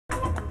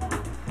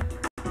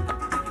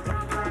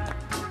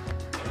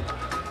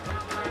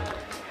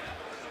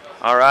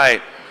All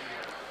right.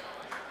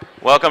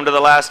 Welcome to the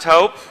Last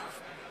Hope.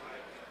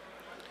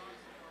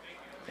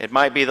 It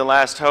might be the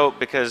last hope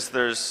because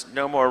there's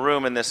no more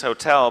room in this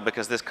hotel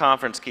because this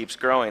conference keeps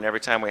growing every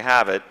time we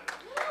have it.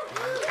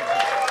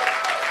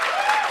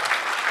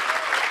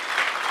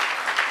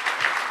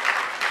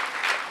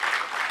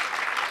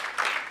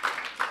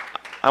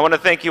 I want to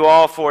thank you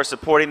all for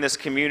supporting this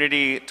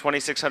community,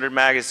 2600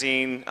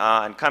 Magazine,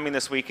 and coming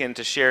this weekend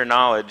to share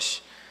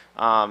knowledge.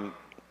 The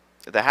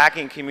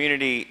hacking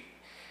community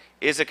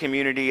is a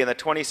community, and the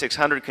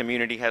 2600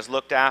 community has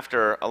looked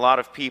after a lot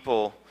of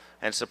people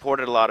and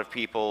supported a lot of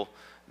people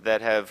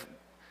that have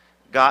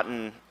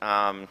gotten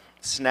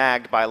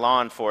snagged by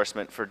law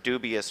enforcement for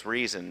dubious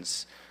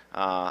reasons.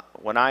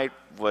 When I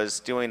was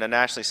doing a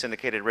nationally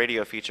syndicated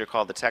radio feature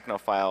called The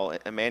Technophile,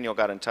 Emmanuel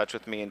got in touch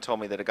with me and told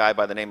me that a guy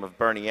by the name of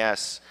Bernie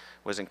S.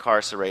 was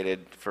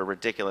incarcerated for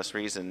ridiculous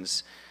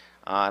reasons.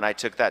 And I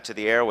took that to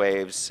the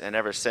airwaves, and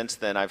ever since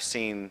then I've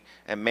seen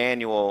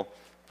Emmanuel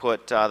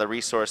put the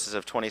resources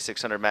of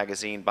 2600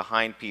 Magazine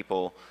behind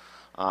people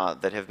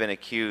that have been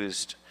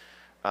accused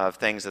of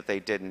things that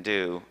they didn't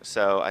do.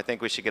 So I think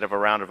we should give a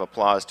round of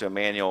applause to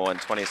Emmanuel and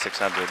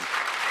 2600.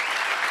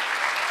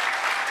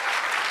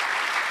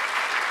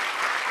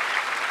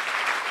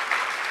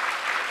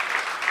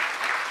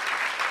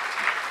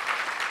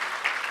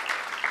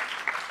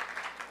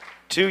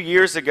 Two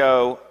years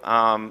ago,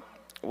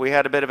 we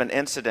had a bit of an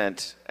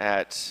incident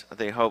at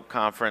the Hope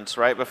Conference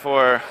right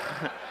before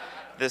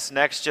this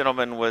next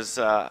gentleman was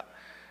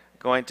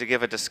going to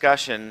give a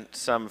discussion.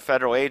 Some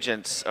federal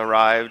agents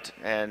arrived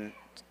and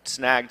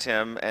snagged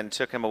him and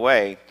took him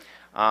away.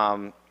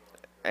 And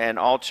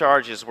all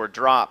charges were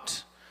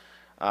dropped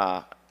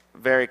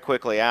very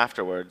quickly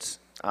afterwards.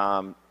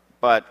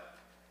 But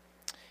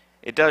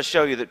it does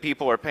show you that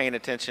people are paying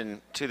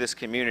attention to this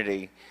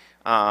community.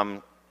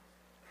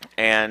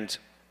 And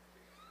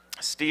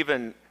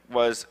Stephen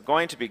was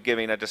going to be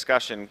giving a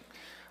discussion.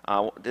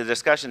 The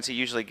discussions he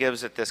usually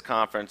gives at this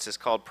conference is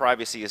called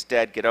Privacy is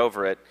Dead, Get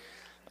Over It.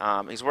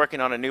 He's working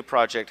on a new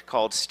project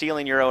called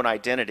Stealing Your Own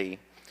Identity.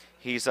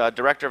 He's a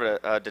director of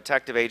a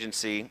detective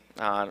agency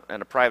and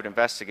a private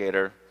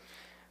investigator.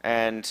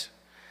 And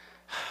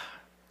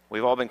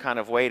we've all been kind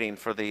of waiting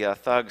for the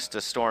thugs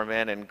to storm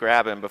in and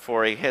grab him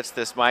before he hits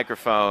this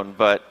microphone.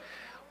 But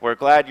we're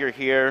glad you're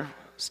here,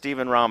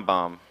 Stephen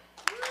Rambam.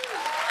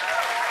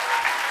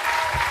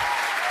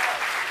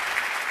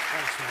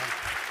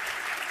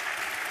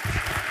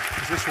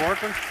 Is this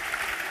working?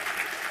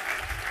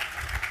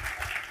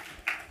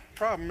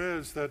 Problem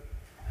is that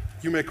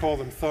you may call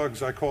them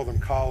thugs, I call them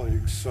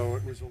colleagues, so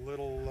it was a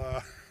little,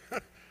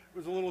 it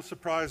was a little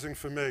surprising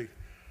for me.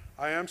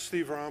 I am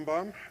Steve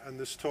Rambam, and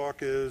this talk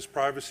is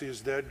Privacy is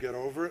Dead, Get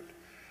Over It.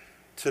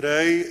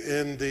 Today,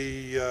 in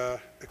the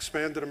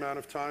expanded amount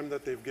of time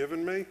that they've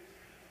given me,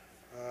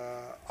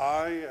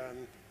 I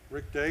and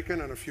Rick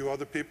Dakin and a few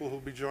other people who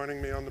will be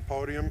joining me on the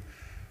podium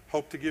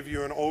hope to give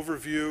you an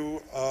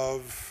overview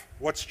of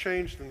what's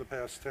changed in the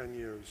past 10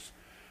 years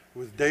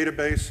with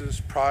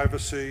databases,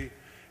 privacy,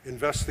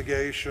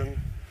 investigation,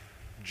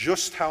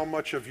 just how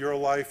much of your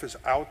life is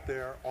out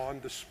there on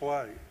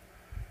display.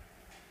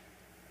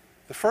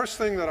 The first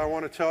thing that I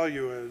want to tell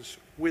you is,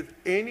 with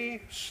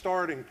any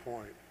starting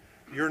point,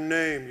 your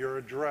name, your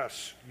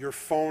address, your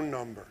phone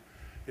number,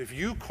 if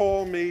you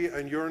call me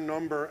and your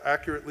number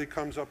accurately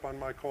comes up on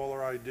my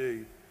caller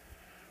ID,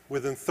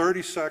 within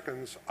 30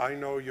 seconds, I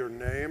know your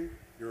name,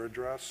 your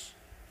address,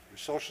 your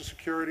social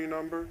security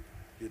number,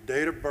 your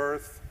date of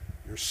birth,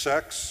 your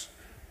sex,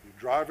 your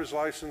driver's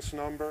license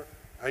number,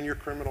 and your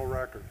criminal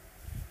record.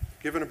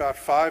 Given about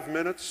 5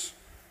 minutes,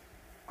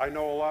 I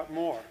know a lot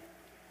more.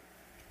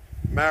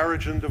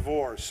 Marriage and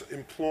divorce,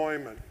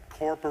 employment,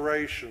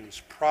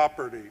 corporations,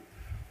 property,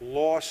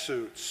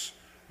 lawsuits,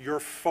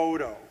 your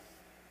photo.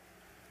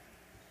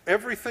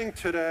 Everything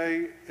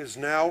today is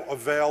now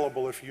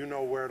available if you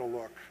know where to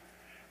look.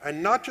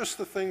 And not just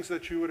the things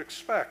that you would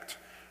expect,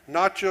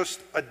 not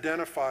just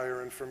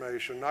identifier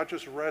information, not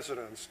just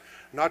residence,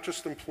 not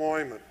just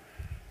employment,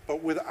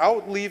 but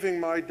without leaving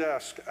my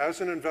desk as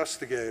an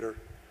investigator,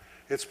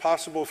 it's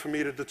possible for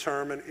me to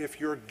determine if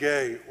you're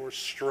gay or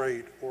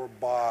straight or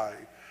bi,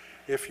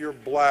 if you're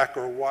black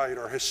or white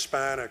or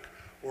Hispanic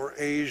or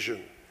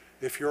Asian,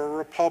 if you're a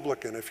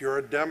Republican, if you're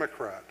a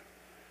Democrat.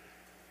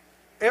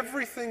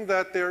 Everything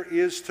that there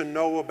is to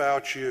know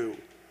about you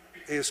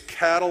is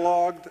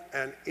cataloged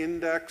and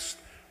indexed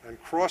and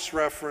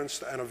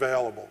cross-referenced and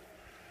available.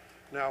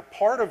 Now,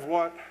 part of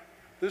what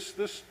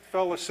this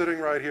fellow sitting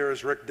right here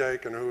is Rick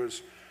Dakin, who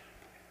is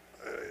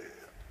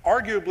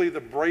arguably the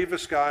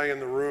bravest guy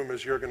in the room,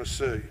 as you're going to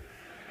see.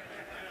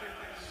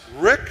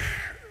 Rick,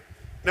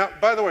 now,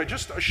 by the way,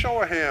 just a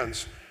show of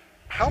hands.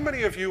 How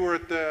many of you were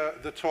at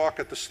the talk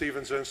at the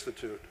Stevens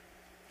Institute?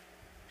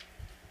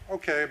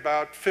 Okay,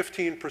 about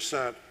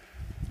 15%.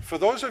 For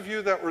those of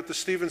you that were at the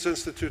Stevens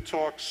Institute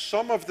talk,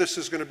 some of this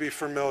is going to be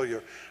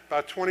familiar,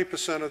 about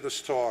 20% of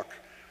this talk.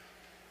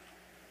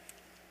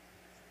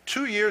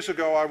 2 years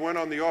ago, I went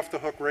on the Off the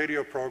Hook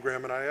radio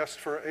program and I asked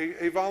for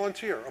a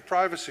volunteer, a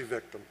privacy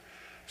victim.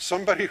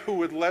 somebody who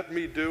would let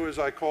me do, as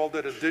I called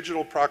it, a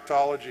digital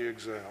proctology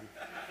exam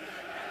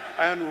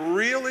and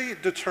really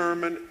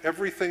determine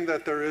everything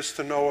that there is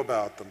to know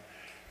about them.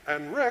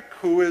 And Rick,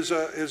 who is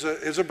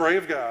a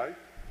brave guy,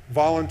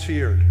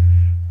 volunteered.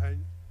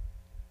 And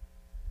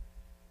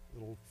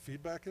little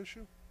feedback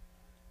issue?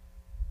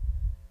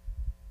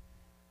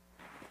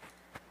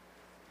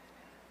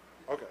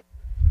 Okay.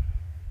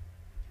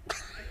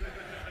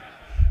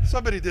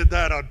 Somebody did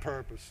that on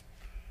purpose.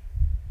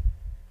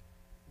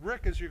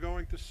 Rick, as you're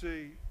going to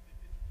see,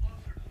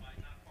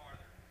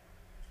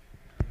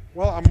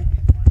 well,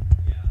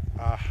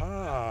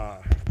 aha.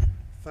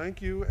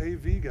 Thank you,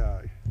 AV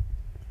guy.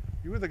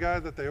 You were the guy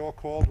that they all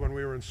called when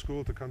we were in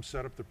school to come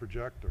set up the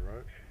projector,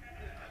 right?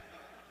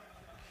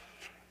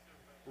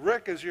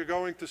 Rick, as you're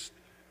going to,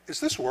 is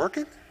this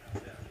working?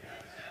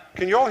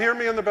 Can you all hear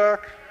me in the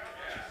back?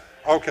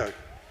 Okay.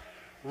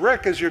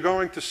 Rick, as you're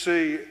going to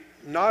see,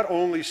 not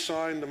only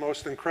signed the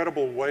most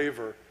incredible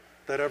waiver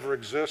that ever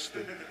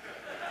existed,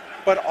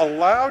 but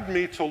allowed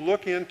me to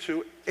look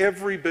into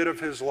every bit of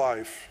his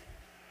life.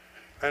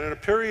 And in a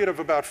period of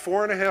about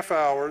 4.5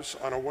 hours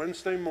on a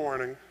Wednesday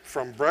morning,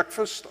 from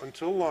breakfast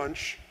until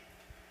lunch,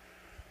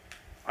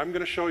 I'm going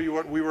to show you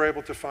what we were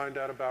able to find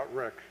out about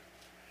Rick.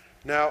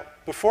 Now,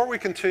 before we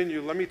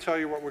continue, let me tell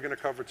you what we're going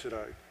to cover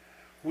today.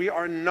 We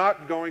are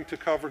not going to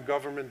cover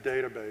government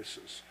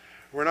databases.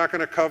 We're not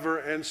going to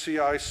cover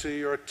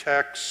NCIC or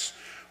TEX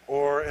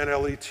or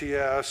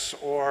NLETS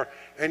or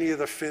any of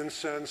the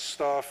FinCEN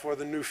stuff or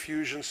the new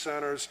fusion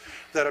centers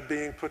that are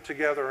being put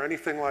together or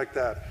anything like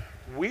that.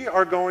 We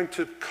are going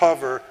to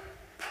cover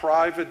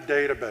private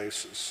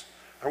databases.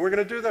 And we're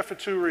going to do that for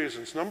two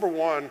reasons. Number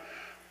one,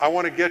 I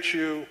want to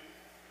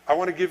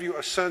give you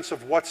a sense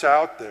of what's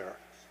out there.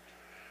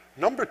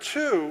 Number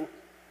two,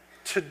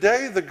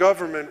 today the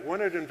government,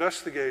 when it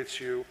investigates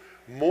you,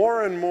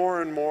 more and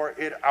more and more,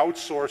 it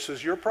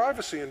outsources your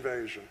privacy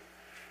invasion.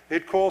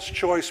 It calls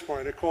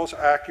ChoicePoint, it calls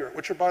Accurate,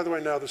 which are, by the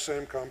way, now the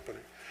same company.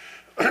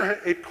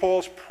 It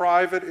calls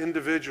private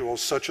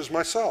individuals, such as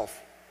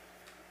myself.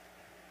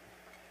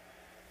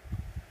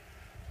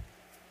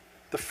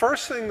 The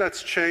first thing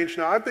that's changed,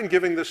 now I've been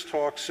giving this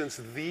talk since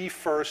the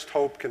first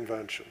HOPE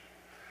convention.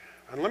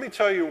 And let me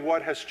tell you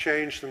what has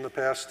changed in the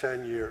past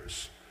 10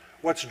 years,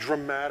 what's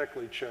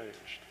dramatically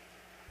changed.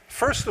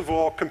 First of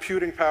all,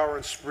 computing power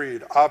and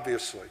speed,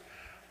 obviously.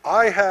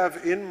 I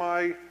have in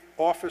my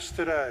office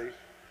today,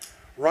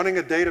 running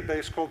a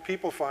database called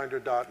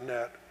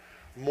peoplefinder.net,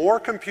 more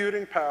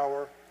computing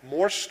power,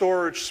 more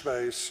storage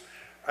space,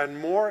 and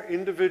more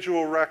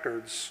individual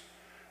records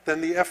than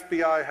the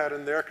FBI had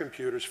in their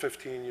computers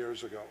 15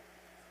 years ago.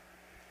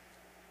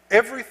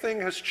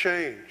 Everything has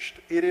changed.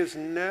 It is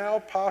now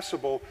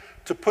possible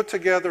to put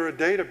together a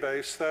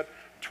database that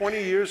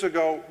 20 years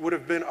ago would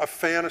have been a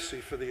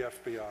fantasy for the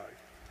FBI.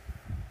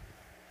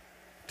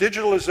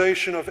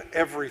 Digitalization of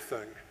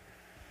everything.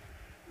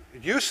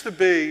 It used to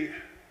be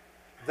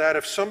that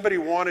if somebody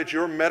wanted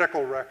your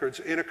medical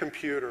records in a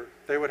computer,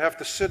 they would have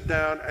to sit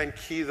down and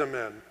key them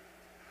in,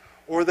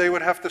 or they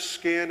would have to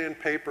scan in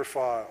paper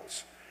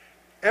files.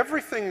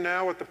 Everything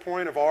now at the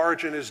point of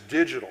origin is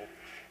digital.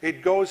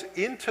 It goes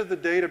into the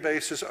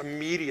databases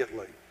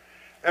immediately.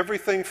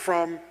 Everything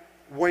from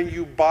when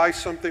you buy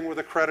something with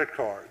a credit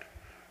card,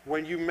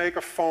 when you make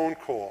a phone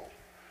call,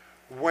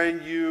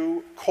 when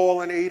you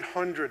call an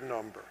 800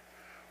 number,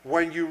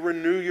 when you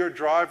renew your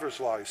driver's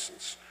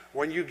license,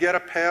 when you get a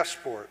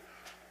passport,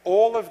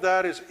 all of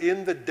that is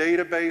in the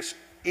database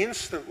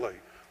instantly.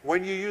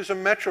 When you use a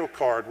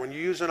MetroCard, when you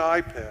use an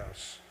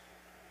iPass.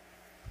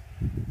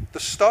 The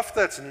stuff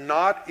that's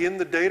not in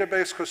the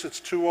database because it's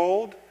too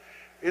old,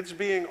 it's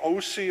being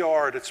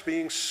OCR'd, it's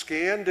being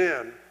scanned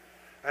in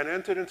and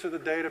entered into the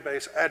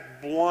database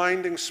at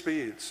blinding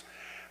speeds.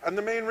 And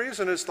the main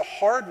reason is the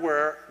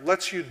hardware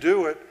lets you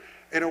do it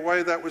in a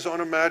way that was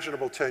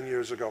unimaginable 10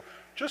 years ago.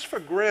 Just for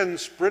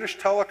grins, British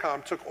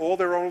Telecom took all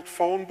their old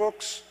phone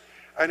books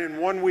and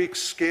in 1 week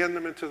scanned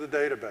them into the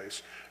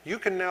database. You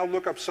can now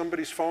look up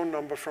somebody's phone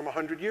number from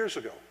 100 years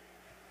ago.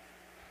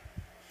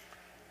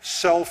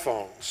 Cell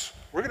phones.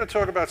 We're going to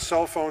talk about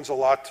cell phones a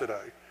lot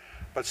today,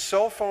 but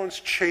cell phones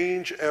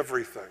change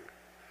everything.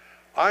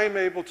 I am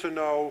able to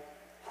know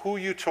who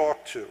you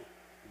talk to,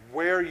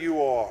 where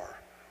you are,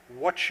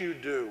 what you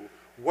do,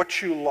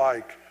 what you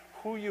like,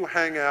 who you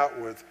hang out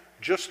with,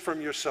 just from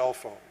your cell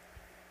phone.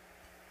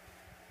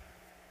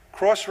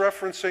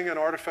 Cross-referencing and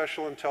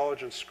artificial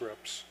intelligence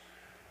scripts.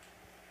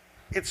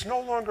 It's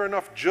no longer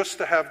enough just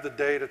to have the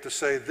data to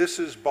say, this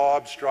is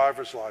Bob's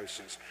driver's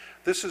license,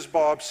 this is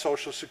Bob's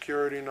social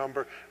security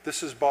number,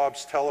 this is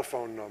Bob's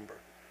telephone number.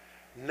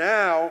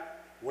 Now,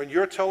 when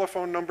your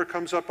telephone number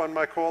comes up on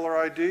my caller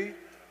ID,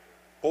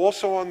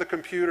 also on the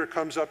computer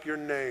comes up your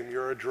name,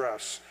 your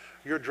address,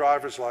 your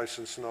driver's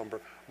license number,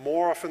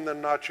 more often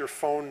than not your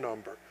phone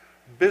number,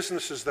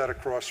 businesses that are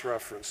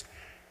cross-referenced.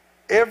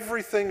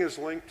 Everything is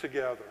linked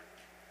together.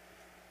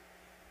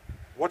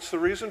 What's the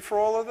reason for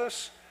all of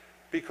this?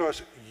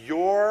 Because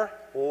your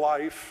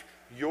life,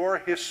 your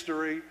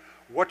history,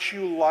 what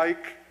you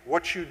like,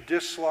 what you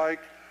dislike,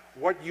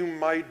 what you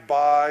might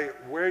buy,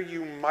 where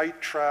you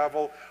might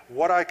travel,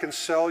 what I can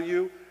sell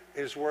you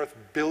is worth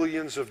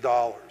billions of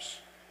dollars.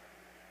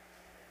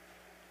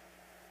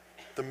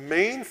 The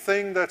main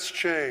thing that's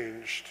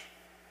changed,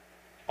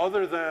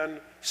 other than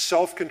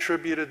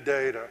self-contributed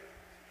data,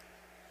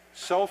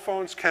 cell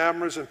phones,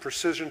 cameras, and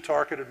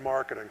precision-targeted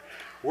marketing.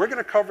 We're going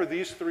to cover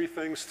these three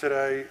things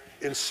today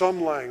in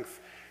some length.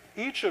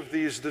 Each of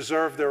these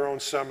deserve their own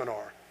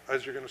seminar,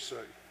 as you're going to see.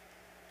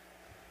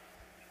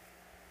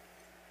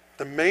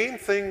 The main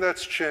thing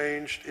that's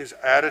changed is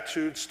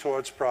attitudes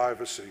towards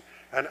privacy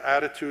and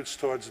attitudes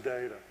towards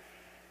data.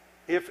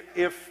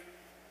 If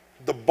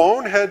the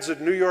boneheads at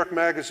New York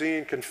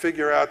Magazine can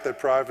figure out that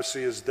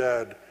privacy is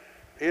dead,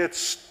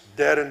 it's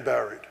dead and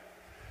buried.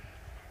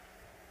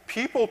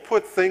 People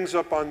put things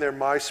up on their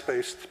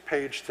MySpace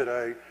page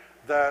today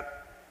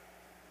that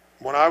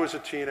when I was a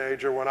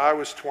teenager, when I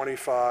was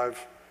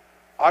 25,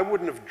 I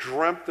wouldn't have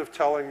dreamt of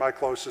telling my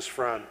closest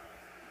friend.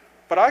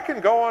 But I can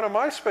go on a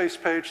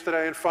MySpace page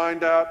today and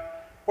find out,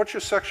 what's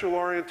your sexual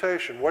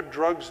orientation? What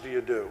drugs do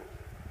you do?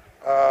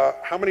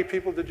 How many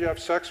people did you have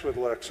sex with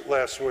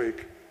last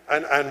week?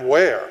 And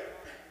where?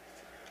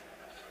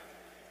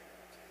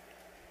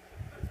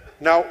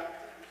 Now,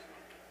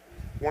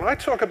 when I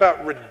talk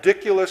about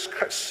ridiculous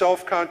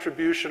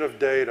self-contribution of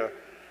data,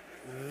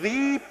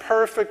 the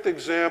perfect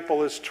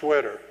example is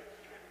Twitter.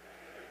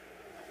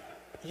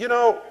 You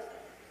know,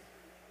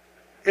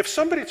 if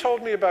somebody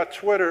told me about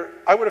Twitter,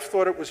 I would have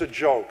thought it was a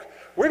joke.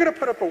 We're going to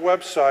put up a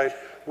website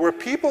where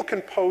people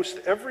can post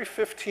every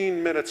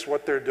 15 minutes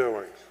what they're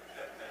doing.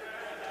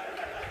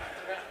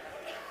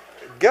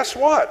 Guess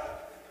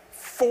what?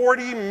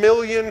 40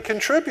 million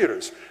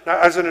contributors. Now,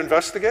 as an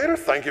investigator,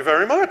 thank you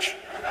very much.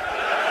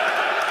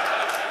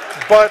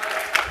 But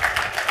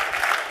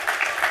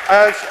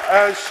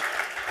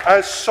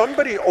as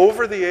somebody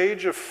over the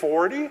age of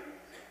 40,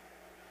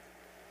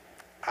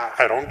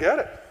 I don't get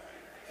it.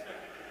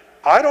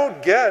 I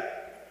don't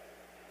get,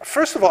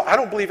 first of all, I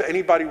don't believe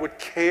anybody would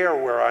care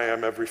where I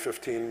am every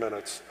 15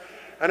 minutes.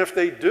 And if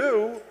they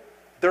do,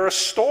 they're a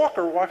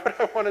stalker. Why would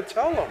I want to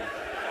tell them?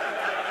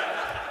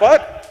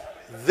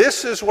 But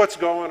this is what's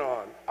going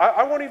on.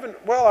 I won't even,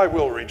 well, I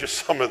will read you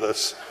some of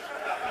this.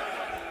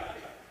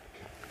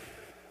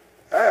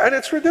 And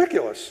it's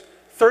ridiculous.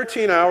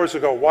 13 hours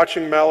ago,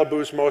 watching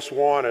Malibu's Most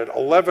Wanted.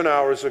 11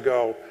 hours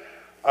ago,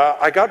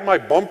 I got my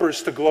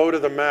bumpers to glow to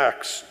the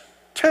max.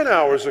 10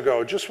 hours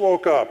ago, just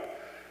woke up.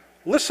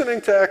 Listening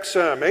to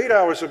XM. 8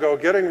 hours ago,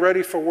 getting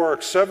ready for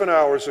work. 7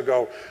 hours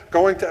ago,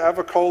 going to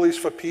Avicoli's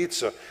for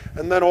pizza.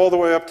 And then all the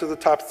way up to the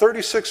top.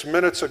 36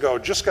 minutes ago,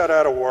 just got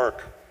out of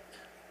work.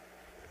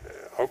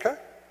 Okay.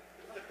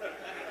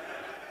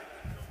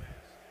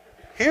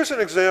 Here's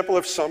an example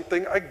of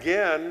something,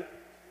 again,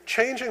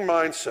 changing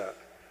mindset.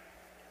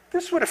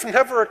 This would have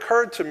never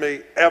occurred to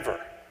me, ever.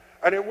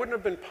 And it wouldn't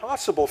have been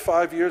possible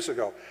 5 years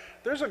ago.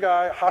 There's a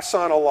guy,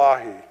 Hassan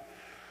Elahi,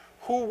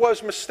 who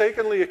was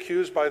mistakenly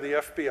accused by the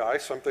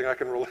FBI, something I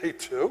can relate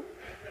to,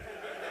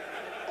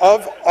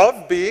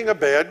 of being a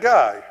bad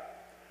guy.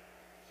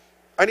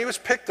 And he was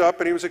picked up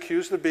and he was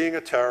accused of being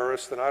a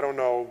terrorist, and I don't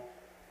know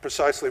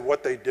precisely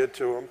what they did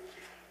to him.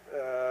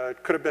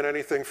 It could have been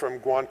anything from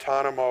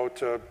Guantanamo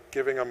to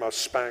giving him a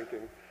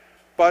spanking.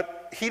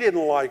 But he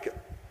didn't like it.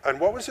 And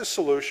what was his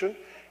solution?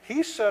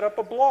 He set up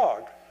a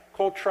blog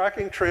called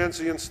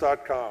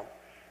trackingtransients.com.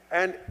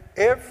 And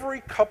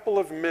every couple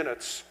of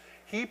minutes,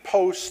 he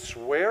posts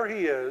where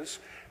he is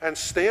and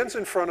stands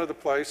in front of the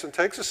place and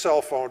takes a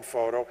cell phone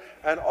photo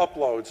and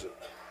uploads it.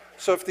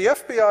 So if the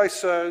FBI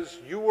says,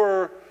 you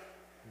were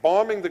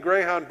bombing the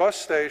Greyhound bus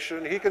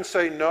station, he can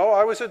say, no,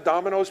 I was at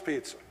Domino's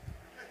Pizza.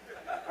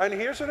 And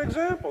here's an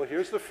example.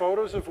 Here's the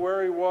photos of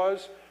where he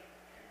was.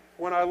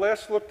 When I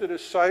last looked at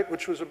his site,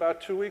 which was about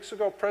 2 weeks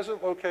ago,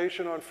 present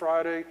location on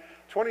Friday,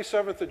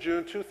 27th of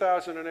June,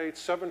 2008,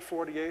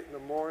 7:48 in the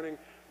morning,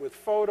 with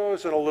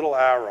photos and a little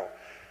arrow.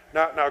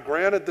 Now,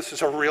 granted, this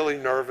is a really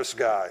nervous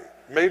guy.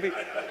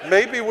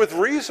 Maybe with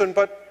reason,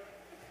 but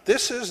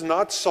this is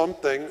not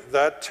something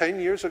that 10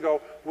 years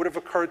ago would have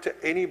occurred to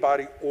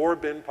anybody or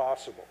been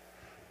possible.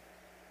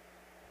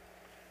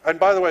 And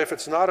by the way, if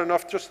it's not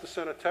enough just to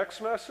send a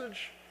text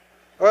message,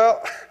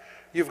 well,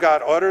 you've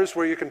got others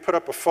where you can put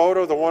up a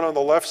photo. The one on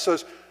the left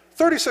says,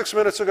 36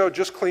 minutes ago,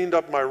 just cleaned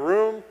up my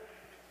room.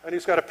 And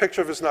he's got a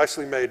picture of his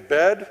nicely made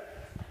bed.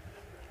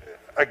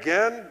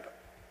 Again,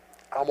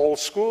 I'm old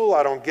school,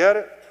 I don't get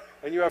it.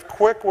 And you have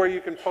Quick where you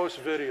can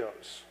post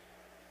videos.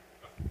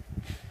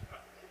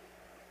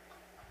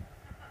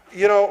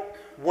 You know,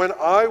 when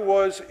I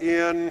was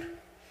in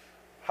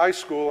high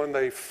school and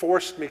they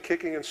forced me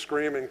kicking and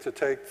screaming to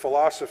take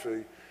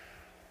philosophy,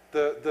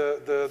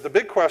 the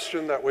big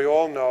question that we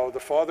all know, the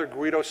Father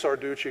Guido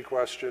Sarducci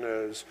question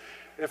is,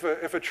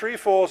 if a tree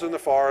falls in the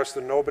forest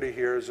and nobody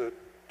hears it,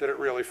 did it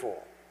really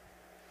fall?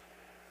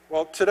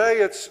 Well,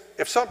 today it's,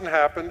 if something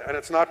happened and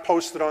it's not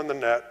posted on the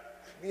net,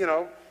 you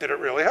know, did it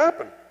really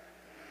happen?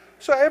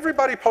 So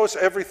everybody posts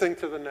everything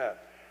to the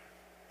net.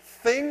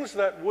 Things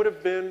that would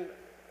have been,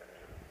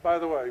 by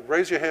the way,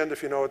 raise your hand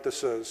if you know what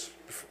this is.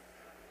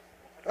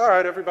 All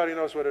right, everybody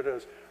knows what it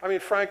is. I mean,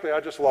 frankly,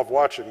 I just love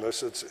watching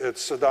this. It's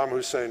Saddam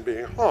Hussein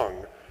being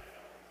hung.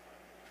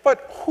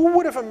 But who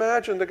would have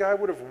imagined the guy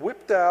would have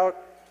whipped out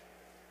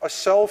a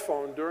cell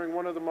phone during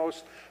one of the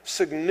most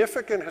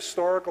significant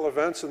historical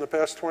events in the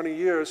past 20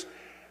 years,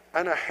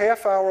 and a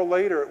half hour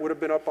later it would have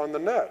been up on the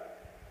net?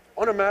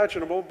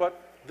 Unimaginable, but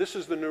this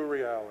is the new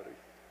reality.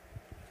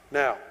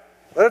 Now,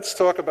 let's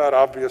talk about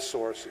obvious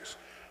sources.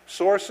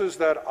 Sources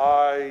that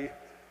I,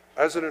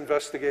 as an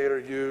investigator,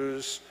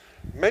 use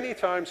many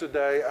times a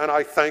day, and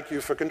I thank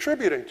you for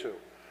contributing to.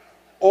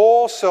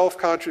 All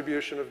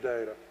self-contribution of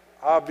data.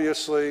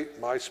 Obviously,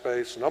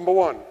 MySpace, number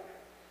one.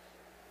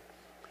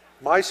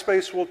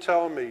 MySpace will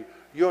tell me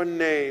your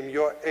name,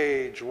 your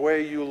age, where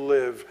you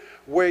live,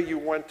 where you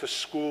went to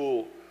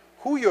school,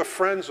 who your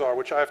friends are,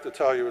 which I have to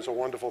tell you is a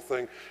wonderful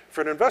thing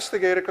for an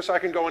investigator because I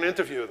can go and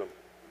interview them.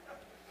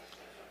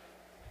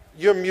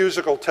 Your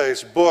musical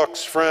taste,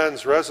 books,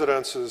 friends,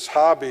 residences,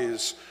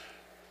 hobbies,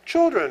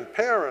 children,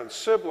 parents,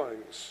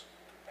 siblings,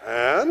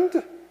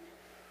 and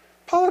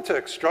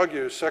politics, drug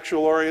use,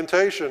 sexual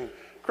orientation,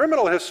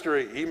 criminal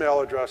history, email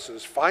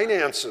addresses,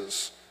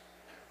 finances,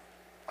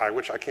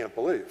 which I can't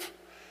believe.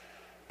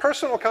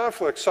 Personal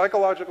conflicts,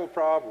 psychological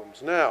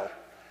problems. Now,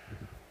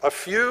 a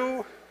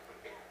few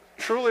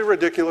truly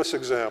ridiculous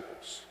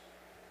examples.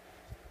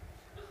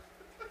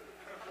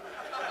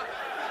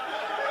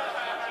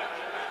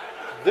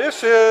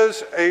 This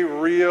is a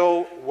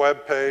real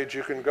web page.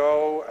 You can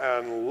go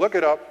and look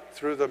it up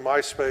through the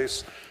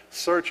MySpace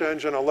search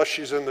engine, unless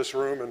she's in this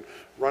room and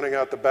running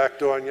out the back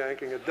door and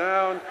yanking it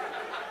down.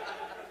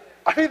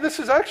 I mean, this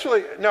is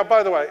actually, now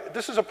by the way,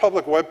 this is a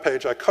public web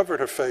page. I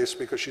covered her face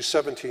because she's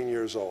 17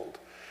 years old.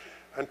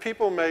 And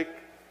people make,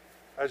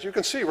 as you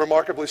can see,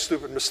 remarkably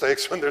stupid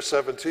mistakes when they're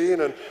 17.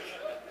 And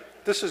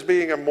this is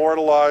being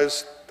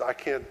immortalized. I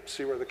can't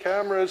see where the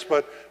camera is,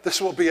 but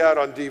this will be out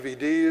on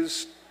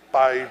DVDs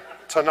by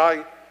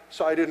tonight,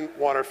 so I didn't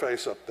want her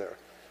face up there.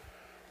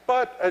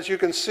 But as you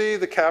can see,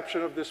 the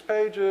caption of this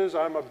page is,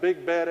 I'm a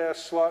big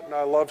badass slut and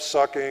I love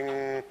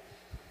sucking.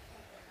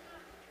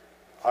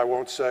 I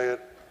won't say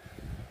it.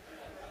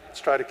 Let's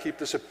try to keep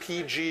this a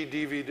PG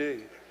DVD.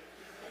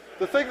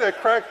 The thing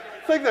that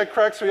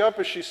cracks me up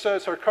is she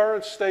says her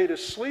current state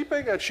is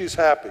sleeping and she's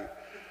happy.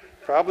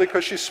 Probably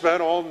because she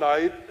spent all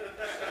night.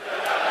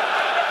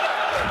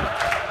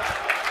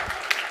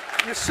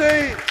 You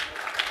see,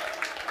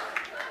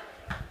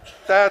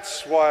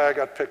 that's why I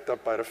got picked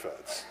up by the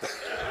feds.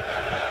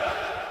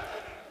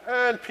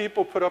 And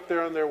people put up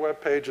there on their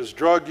web pages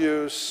drug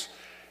use.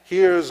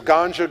 Here's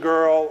Ganja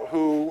Girl,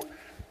 who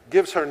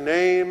gives her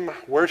name,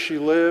 where she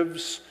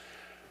lives.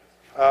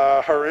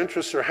 Her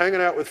interests are hanging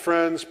out with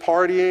friends,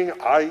 partying,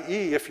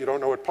 i.e., if you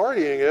don't know what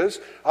partying is,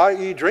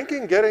 i.e.,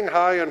 drinking, getting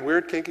high, and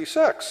weird kinky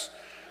sex.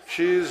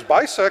 She's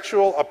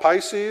bisexual, a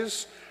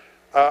Pisces,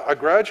 a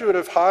graduate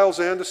of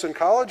Hiles-Anderson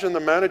College, and the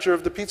manager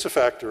of the pizza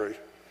factory.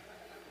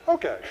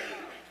 Okay.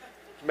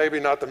 Maybe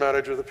not the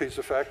manager of the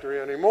pizza factory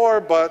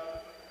anymore,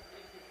 but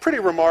pretty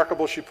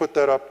remarkable she put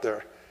that up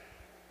there.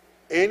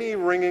 Any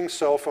ringing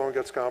cell phone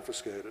gets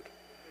confiscated.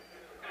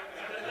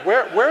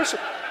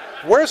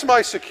 Where's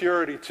my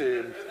security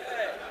team?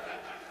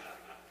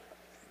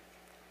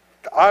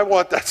 I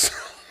want that.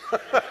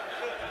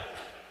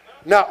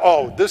 Now,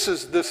 oh, this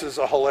is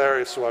a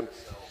hilarious one.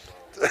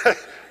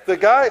 The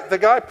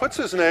guy puts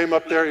his name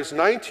up there. He's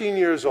 19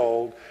 years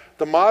old.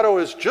 The motto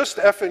is just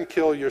effing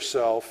kill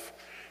yourself.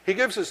 He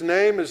gives his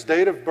name, his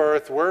date of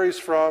birth, where he's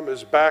from,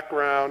 his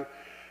background,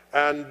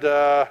 and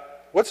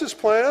what's his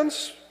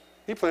plans?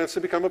 He plans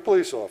to become a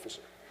police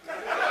officer.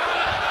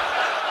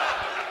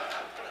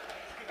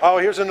 Oh,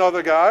 here's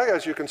another guy.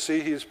 As you can see,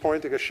 he's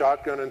pointing a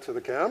shotgun into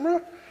the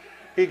camera.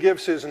 He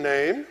gives his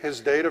name, his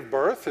date of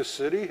birth, his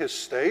city, his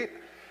state.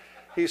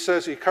 He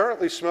says he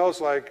currently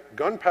smells like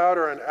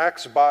gunpowder and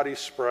Axe body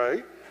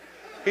spray.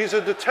 He's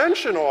a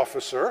detention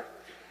officer.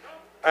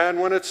 And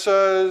when it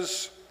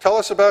says, tell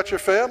us about your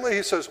family,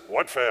 he says,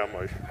 what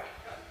family?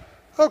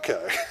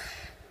 Okay.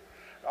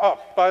 Oh,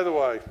 by the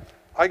way,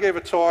 I gave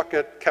a talk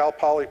at Cal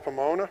Poly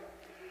Pomona,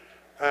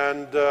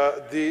 and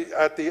at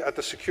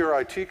the Secure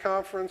IT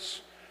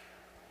conference,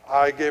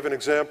 I gave an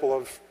example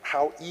of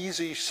how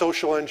easy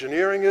social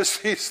engineering is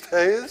these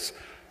days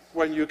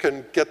when you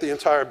can get the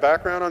entire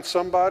background on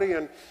somebody.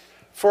 And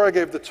before I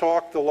gave the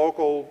talk, the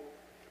local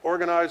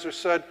organizer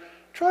said,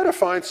 try to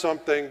find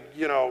something,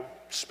 you know,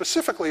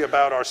 specifically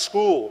about our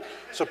school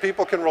so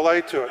people can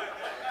relate to it.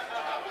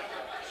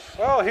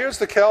 Well, here's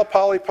the Cal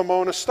Poly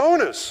Pomona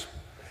Stoners.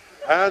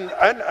 And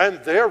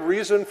their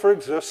reason for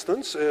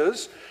existence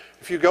is,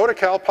 if you go to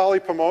Cal Poly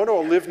Pomona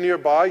or live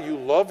nearby, you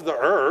love the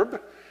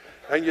herb,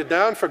 and you're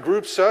down for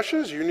group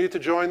sessions, you need to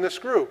join this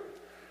group.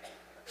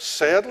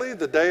 Sadly,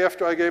 the day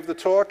after I gave the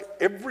talk,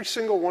 every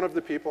single one of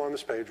the people on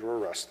this page were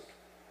arrested.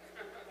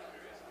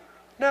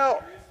 Now,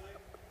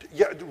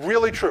 yeah,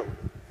 really true,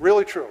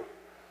 really true.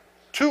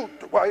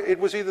 It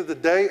was either the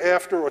day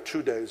after or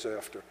 2 days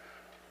after.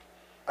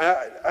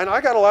 And I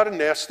got a lot of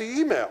nasty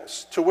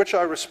emails, to which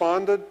I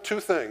responded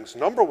two things.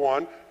 Number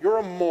one, you're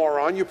a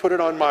moron, you put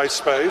it on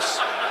MySpace.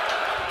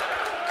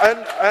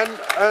 And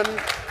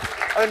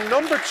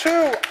number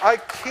two, I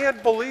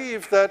can't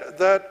believe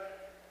that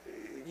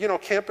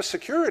campus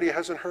security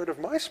hasn't heard of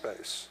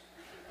MySpace.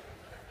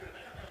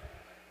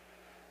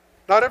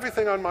 Not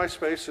everything on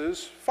MySpace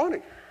is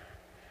funny.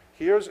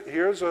 Here's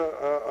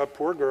a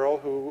poor girl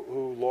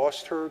who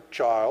lost her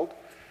child,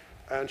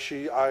 and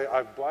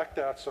I've blacked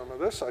out some of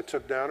this. I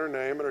took down her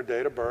name and her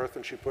date of birth,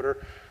 and she put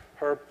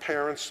her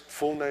parents'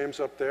 full names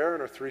up there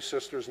and her 3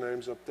 sisters'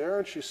 names up there,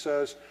 and she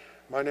says,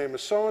 my name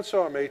is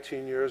so-and-so, I'm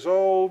 18 years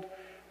old,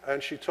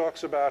 and she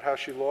talks about how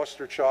she lost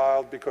her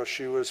child because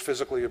she was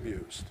physically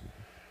abused.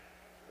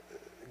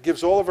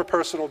 Gives all of her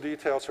personal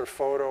details, her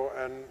photo,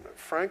 and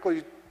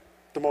frankly,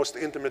 the most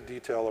intimate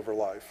detail of her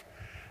life.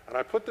 And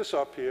I put this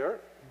up here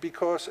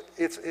because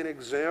it's an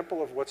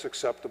example of what's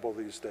acceptable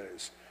these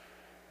days.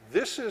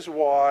 This is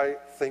why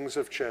things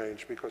have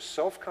changed, because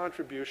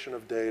self-contribution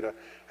of data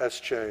has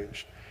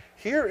changed.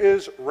 Here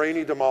is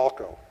Rainey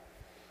DeMalco.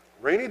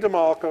 Rainey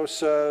DeMalco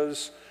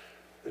says,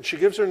 and she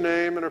gives her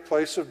name and her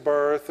place of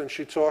birth, and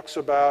she talks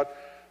about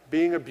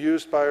being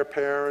abused by her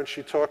parents.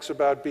 She talks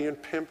about being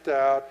pimped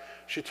out.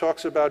 She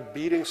talks about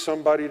beating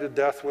somebody to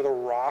death with a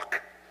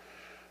rock.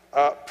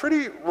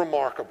 Pretty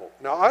remarkable.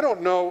 Now, I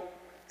don't know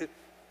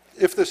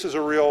if this is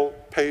a real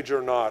page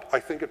or not. I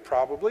think it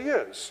probably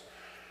is.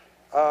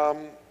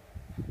 I've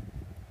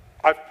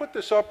put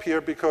this up here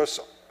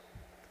because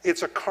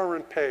it's a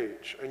current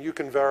page, and you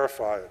can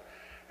verify it.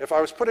 If I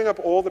was putting up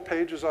all the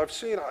pages I've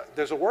seen,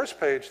 there's a worse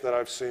page that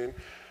I've seen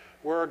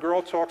where a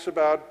girl talks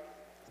about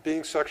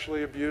being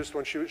sexually abused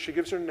when she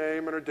gives her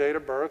name and her date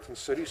of birth and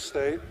city,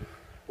 state,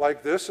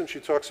 like this, and she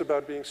talks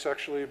about being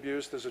sexually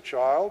abused as a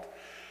child,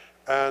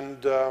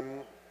 and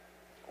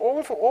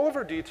all of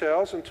her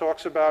details, and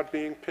talks about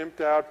being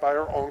pimped out by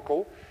her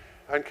uncle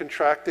and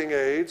contracting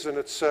AIDS, and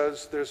it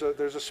says, there's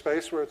a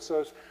space where it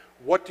says,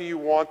 what do you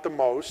want the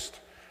most?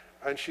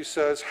 And she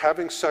says,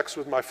 having sex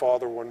with my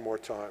father one more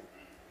time,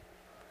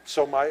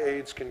 so my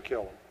AIDS can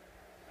kill him.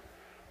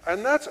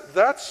 And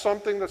that's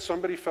something that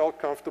somebody felt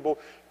comfortable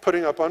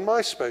putting up on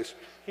MySpace.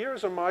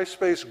 Here's a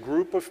MySpace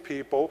group of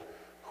people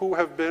who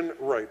have been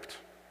raped.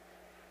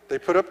 They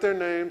put up their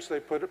names, they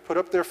put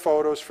up their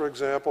photos, for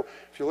example.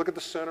 If you look at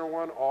the center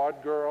one,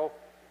 Odd Girl,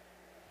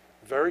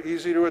 very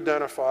easy to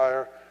identify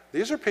her.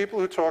 These are people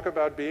who talk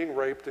about being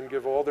raped and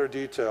give all their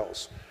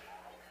details.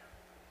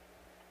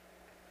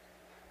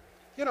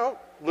 You know,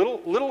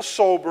 little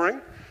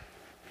sobering,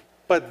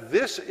 but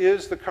this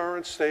is the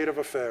current state of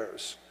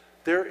affairs.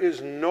 There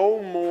is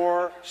no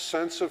more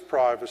sense of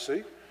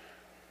privacy,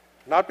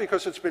 not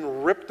because it's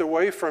been ripped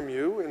away from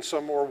you in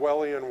some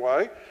Orwellian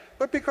way,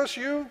 but because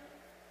you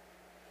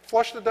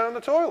flushed it down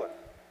the toilet.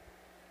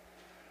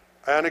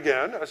 And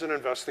again, as an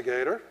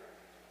investigator,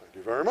 thank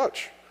you very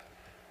much.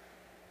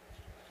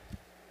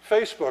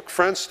 Facebook,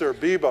 Friendster,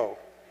 Bebo,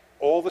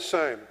 all the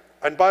same.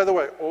 And by the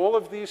way, all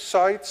of these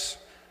sites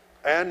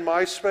and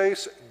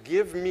MySpace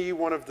give me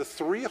one of the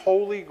 3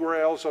 holy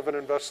grails of an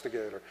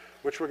investigator,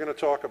 which we're going to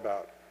talk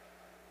about.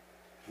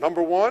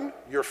 Number 1,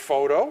 your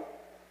photo.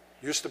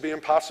 Used to be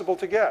impossible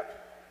to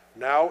get.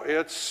 Now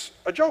it's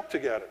a joke to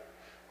get it.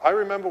 I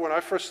remember when I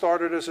first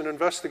started as an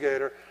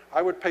investigator,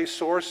 I would pay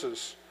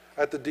sources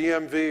at the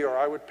DMV, or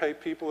I would pay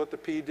people at the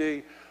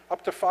PD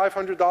up to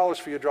 $500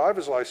 for your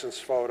driver's license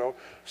photo.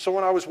 So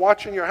when I was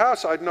watching your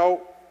house, I'd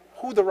know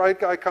who the right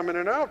guy coming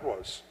in and out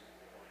was.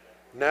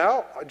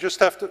 Now I just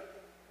have to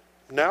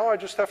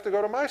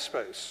go to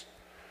MySpace.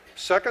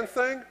 Second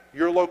thing,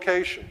 your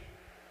location.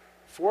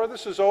 Before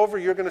this is over,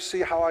 you're going to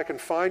see how I can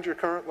find your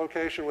current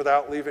location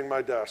without leaving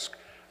my desk.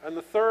 And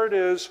the third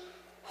is,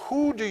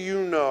 who do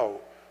you know?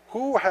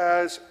 Who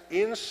has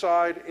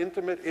inside,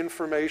 intimate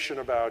information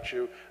about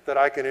you that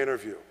I can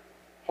interview?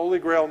 Holy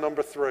grail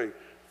number 3.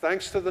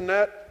 Thanks to the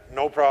net,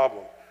 no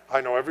problem. I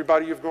know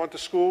everybody you've gone to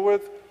school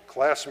with,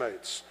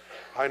 classmates.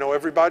 I know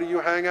everybody you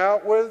hang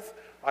out with.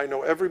 I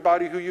know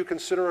everybody who you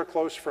consider a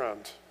close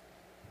friend.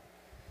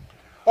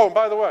 Oh, and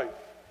by the way,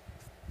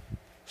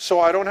 so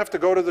I don't have to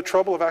go to the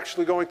trouble of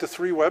actually going to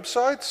 3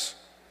 websites?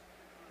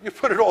 You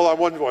put it all on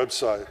one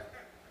website.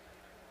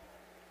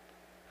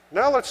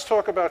 Now let's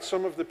talk about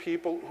some of the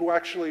people who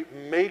actually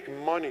make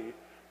money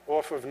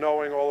off of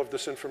knowing all of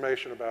this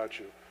information about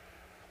you.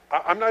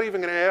 I'm not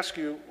even going to ask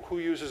you who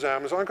uses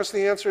Amazon, because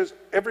the answer is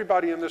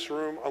everybody in this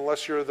room,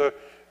 unless you're the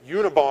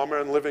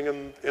Unabomber and living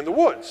in the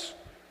woods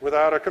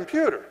without a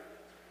computer.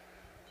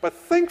 But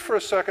think for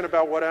a second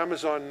about what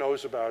Amazon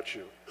knows about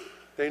you.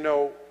 They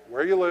know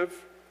where you live,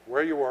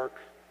 where you work.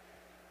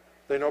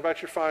 They know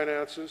about your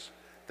finances.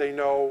 They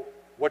know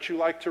what you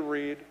like to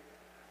read.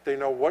 They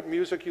know what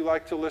music you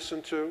like to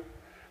listen to.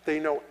 They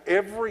know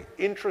every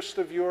interest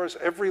of yours,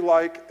 every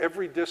like,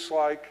 every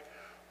dislike,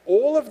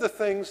 all of the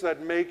things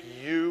that make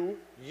you,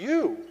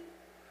 you.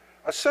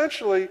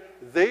 Essentially,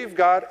 they've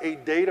got a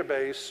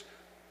database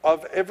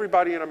of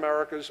everybody in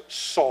America's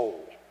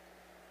soul.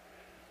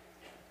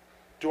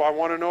 Do I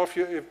want to know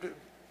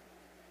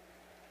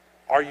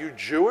are you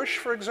Jewish,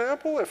 for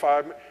example? If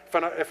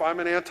I'm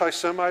an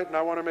anti-Semite and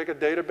I want to make a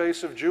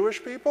database of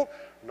Jewish people,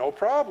 no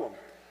problem.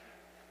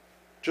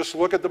 Just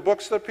look at the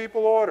books that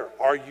people order.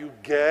 Are you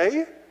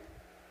gay?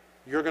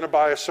 You're going to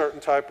buy a certain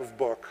type of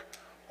book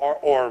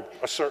or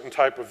a certain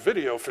type of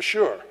video for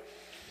sure.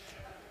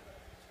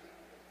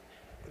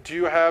 Do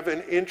you have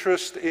an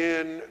interest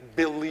in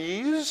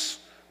Belize?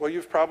 Well,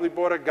 you've probably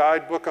bought a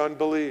guidebook on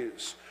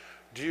Belize.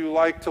 Do you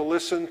like to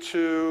listen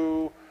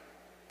to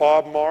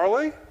Bob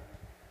Marley?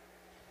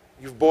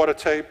 You've bought a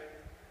tape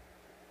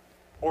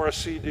or a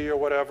CD or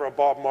whatever, a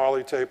Bob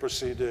Marley tape or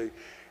CD.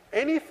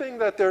 Anything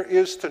that there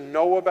is to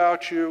know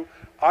about you,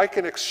 I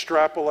can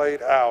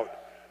extrapolate out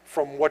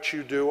from what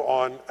you do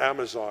on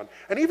Amazon.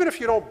 And even if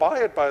you don't buy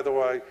it, by the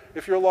way,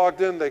 if you're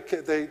logged in,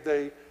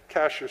 they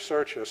cache your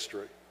search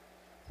history.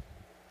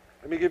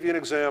 Let me give you an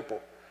example.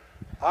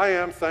 I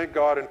am, thank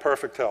God, in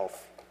perfect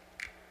health.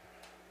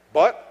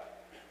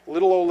 But a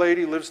little old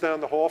lady lives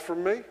down the hall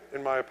from me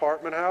in my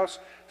apartment house,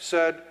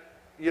 said,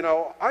 you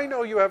know, I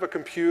know you have a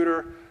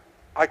computer.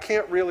 I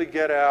can't really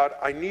get out.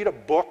 I need a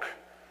book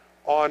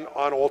on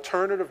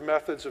alternative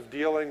methods of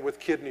dealing with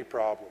kidney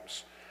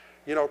problems.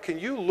 You know, can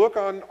you look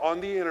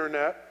on the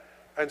internet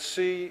and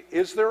see,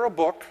 is there a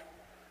book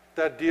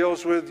that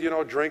deals with, you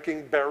know,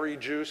 drinking berry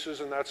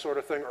juices and that sort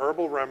of thing,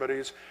 herbal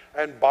remedies,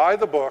 and buy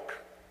the book,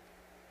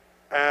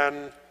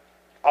 and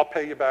I'll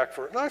pay you back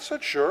for it. And I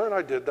said, sure, and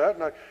I did that,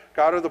 and I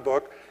got her the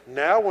book.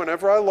 Now,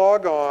 whenever I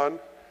log on,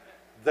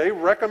 they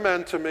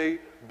recommend to me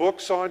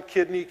books on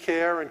kidney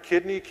care and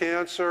kidney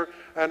cancer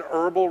and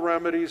herbal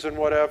remedies and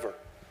whatever.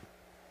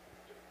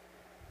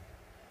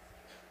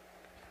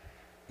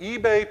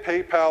 eBay,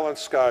 PayPal, and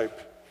Skype.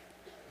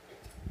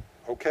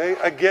 Okay,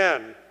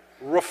 again,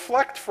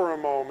 reflect for a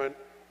moment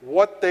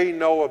what they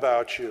know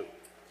about you.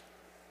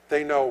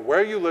 They know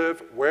where you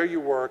live, where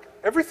you work,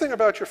 everything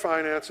about your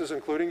finances,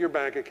 including your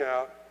bank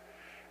account,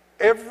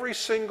 every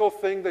single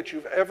thing that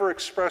you've ever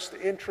expressed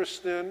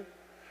interest in,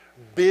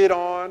 bid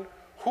on,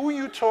 who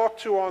you talk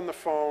to on the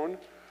phone,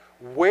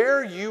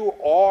 where you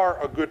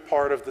are a good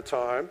part of the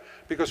time,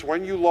 because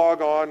when you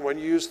log on, when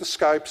you use the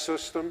Skype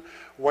system,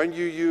 when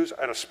you use,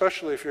 and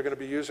especially if you're going to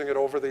be using it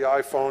over the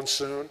iPhone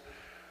soon,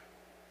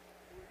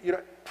 you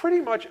know,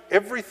 pretty much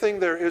everything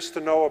there is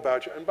to know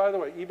about you. And by the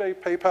way, eBay,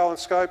 PayPal, and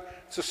Skype,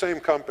 it's the same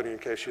company in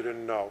case you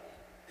didn't know.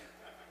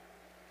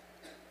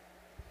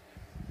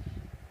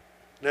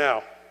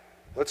 Now,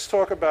 let's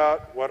talk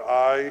about what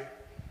I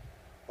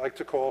like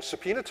to call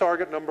subpoena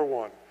target number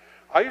one.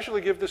 I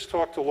usually give this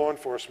talk to law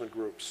enforcement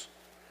groups.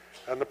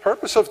 And the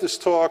purpose of this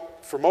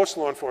talk for most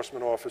law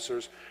enforcement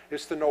officers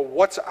is to know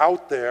what's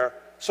out there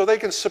so they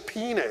can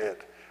subpoena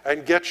it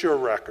and get your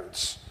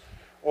records.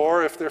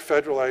 Or if they're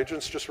federal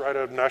agents, just write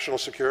a national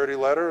security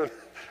letter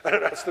and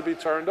it has to be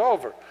turned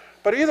over.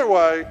 But either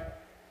way,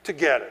 to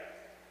get it.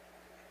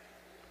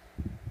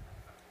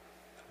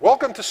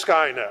 Welcome to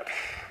Skynet.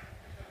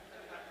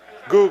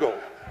 Google.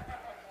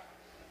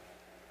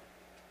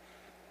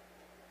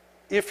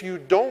 If you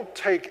don't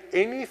take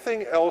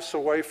anything else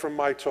away from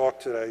my talk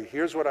today,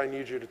 here's what I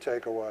need you to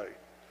take away.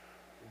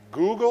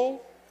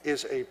 Google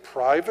is a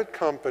private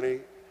company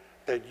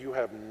that you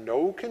have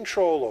no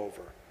control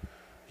over.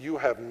 You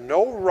have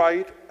no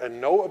right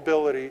and no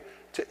ability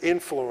to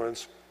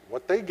influence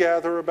what they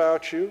gather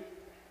about you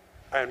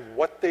and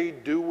what they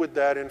do with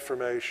that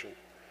information.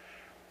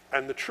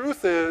 And the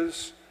truth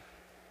is,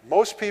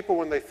 most people,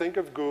 when they think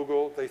of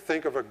Google, they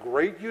think of a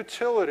great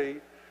utility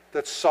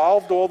that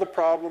solved all the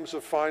problems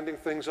of finding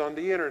things on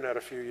the internet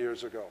a few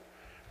years ago.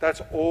 That's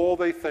all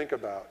they think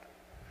about.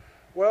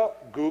 Well,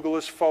 Google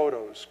is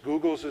photos,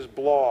 Google's is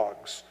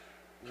blogs,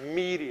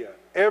 media,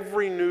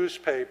 every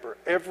newspaper,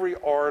 every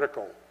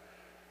article.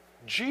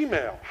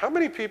 Gmail, how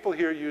many people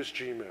here use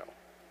Gmail?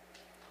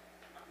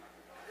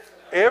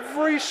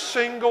 Every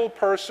single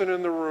person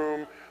in the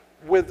room,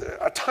 with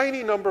a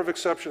tiny number of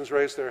exceptions,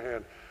 raised their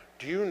hand.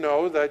 Do you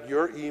know that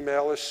your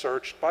email is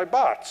searched by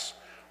bots?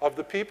 Of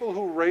the people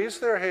who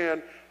raised their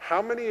hand,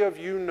 how many of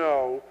you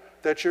know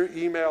that your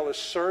email is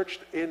searched,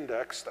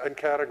 indexed, and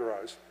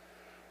categorized?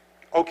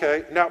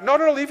 Okay, now, no,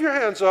 leave your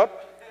hands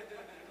up.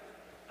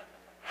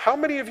 How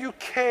many of you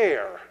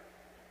care?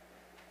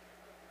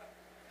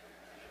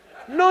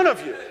 None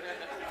of you.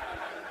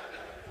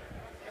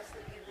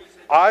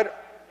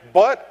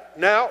 But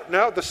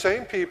now the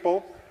same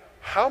people,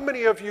 how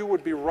many of you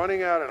would be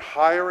running out and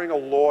hiring a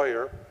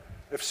lawyer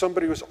if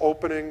somebody was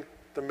opening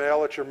the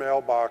mail at your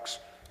mailbox,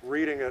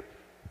 reading it,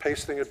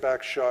 pasting it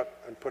back shut,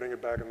 and putting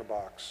it back in the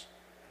box?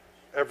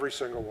 Every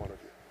single one of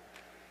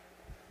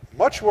you.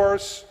 Much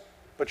worse,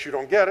 but you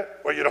don't get it,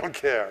 or you don't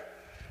care.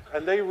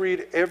 And they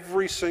read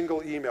every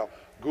single email.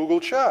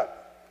 Google Chat.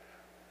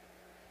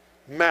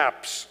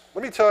 Maps.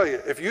 Let me tell you,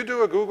 if you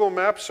do a Google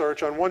Map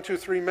search on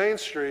 123 Main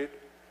Street,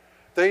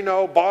 they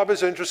know Bob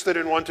is interested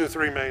in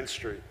 123 Main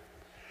Street.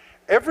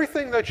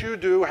 Everything that you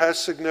do has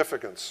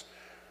significance.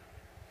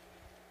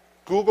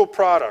 Google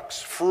products,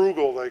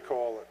 frugal they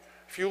call it.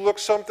 If you look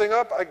something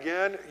up,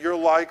 again, your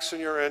likes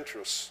and your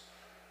interests.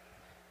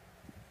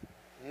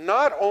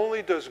 Not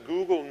only does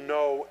Google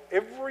know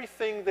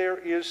everything there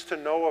is to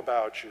know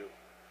about you,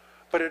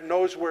 but it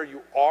knows where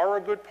you are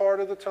a good part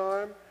of the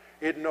time.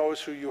 It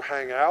knows who you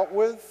hang out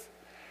with.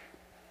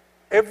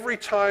 Every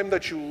time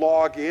that you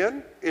log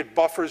in, it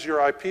buffers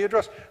your IP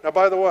address. Now,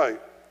 by the way,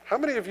 how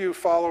many of you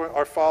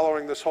are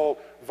following this whole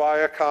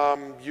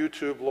Viacom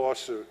YouTube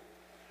lawsuit?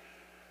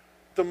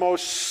 The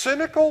most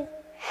cynical,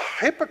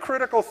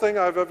 hypocritical thing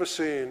I've ever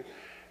seen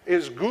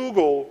is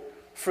Google,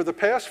 for the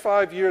past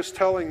 5 years,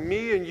 telling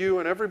me and you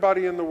and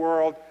everybody in the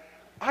world,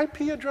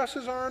 IP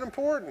addresses aren't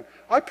important.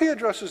 IP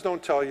addresses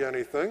don't tell you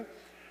anything.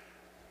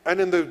 And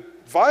in the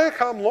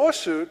Viacom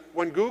lawsuit,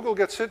 when Google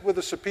gets hit with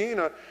a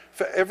subpoena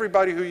for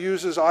everybody who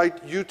uses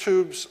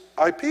YouTube's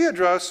IP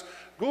address,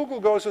 Google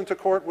goes into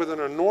court with an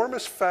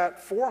enormous,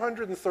 fat,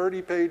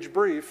 430-page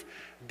brief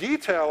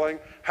detailing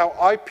how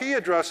IP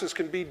addresses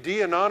can be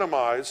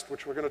de-anonymized,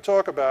 which we're going to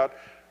talk about,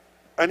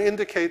 and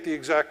indicate the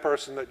exact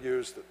person that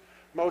used it.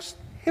 Most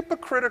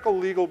hypocritical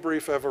legal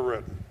brief ever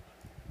written.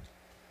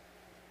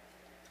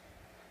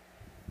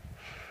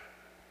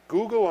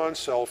 Google on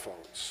cell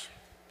phones.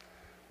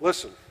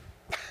 Listen,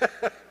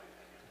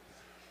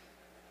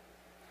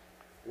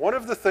 one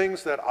of the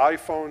things that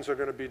iPhones are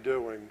going to be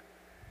doing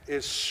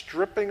is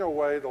stripping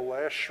away the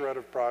last shred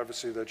of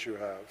privacy that you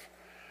have.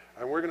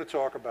 And we're going to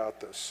talk about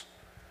this.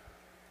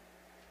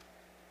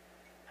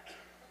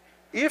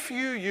 If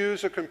you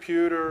use a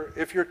computer,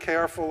 if you're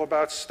careful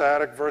about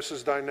static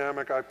versus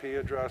dynamic IP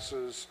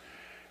addresses,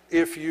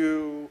 if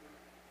you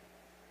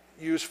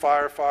use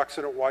Firefox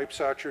and it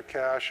wipes out your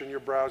cache and your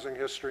browsing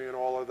history and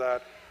all of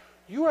that,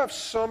 you have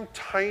some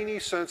tiny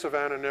sense of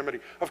anonymity.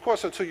 Of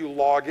course, until you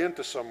log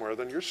into somewhere,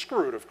 then you're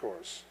screwed, of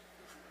course.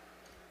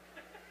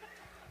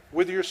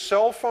 With your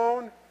cell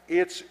phone,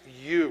 it's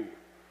you.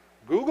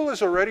 Google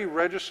is already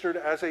registered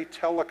as a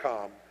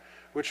telecom,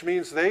 which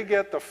means they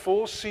get the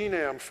full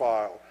CNAM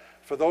file.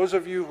 For those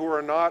of you who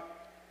are not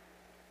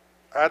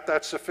at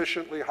that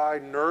sufficiently high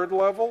nerd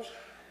level,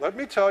 let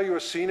me tell you, a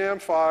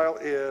CNAM file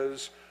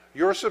is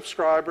your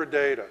subscriber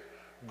data.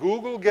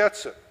 Google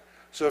gets it.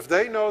 So if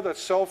they know that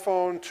cell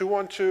phone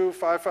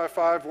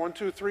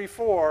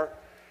 212-555-1234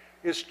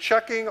 is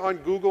checking on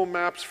Google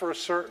Maps for a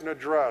certain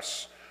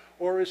address,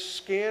 or is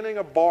scanning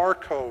a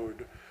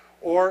barcode,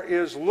 or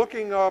is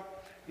looking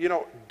up,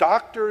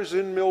 doctors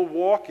in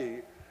Milwaukee,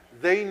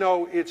 they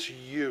know it's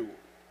you.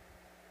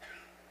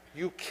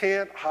 You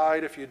can't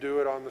hide if you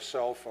do it on the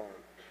cell phone.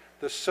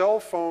 The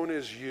cell phone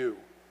is you.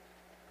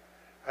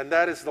 And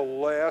that is the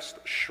last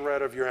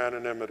shred of your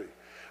anonymity.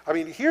 I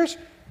mean,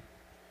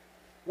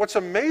 what's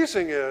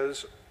amazing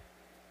is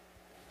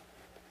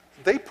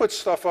they put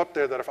stuff up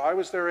there that if I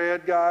was their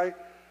ad guy,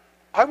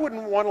 I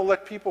wouldn't want to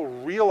let people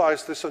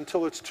realize this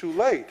until it's too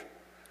late.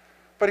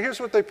 But here's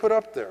what they put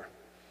up there.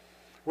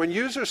 When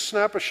users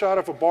snap a shot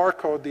of a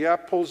barcode, the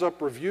app pulls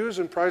up reviews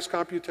and price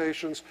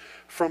computations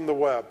from the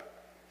web.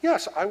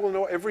 Yes, I will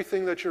know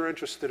everything that you're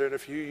interested in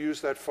if you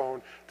use that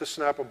phone to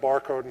snap a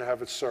barcode and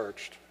have it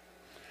searched.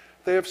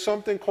 They have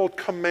something called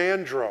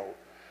Commandro,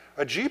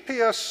 a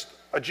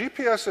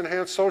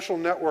GPS-enhanced social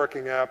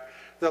networking app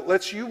that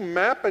lets you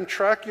map and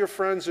track your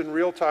friends in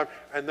real time,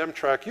 and them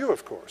track you,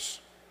 of course.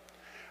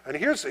 And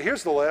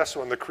here's the last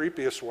one, the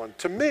creepiest one.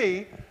 To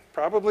me,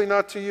 probably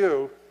not to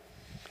you,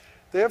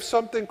 they have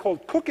something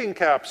called cooking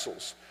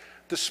capsules.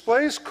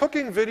 Displays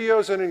cooking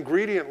videos and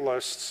ingredient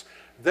lists,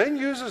 then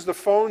uses the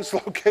phone's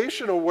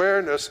location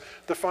awareness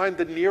to find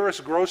the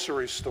nearest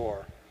grocery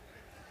store.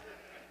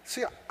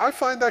 See, I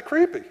find that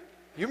creepy.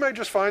 You may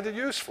just find it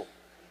useful.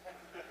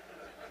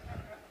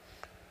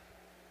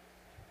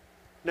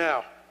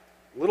 Now,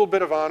 a little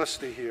bit of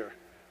honesty here.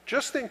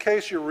 Just in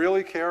case you're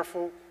really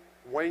careful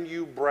when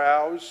you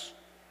browse,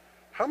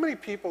 how many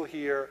people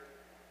here,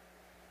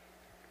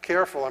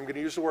 careful, I'm going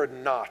to use the word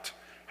not.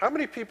 How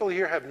many people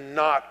here have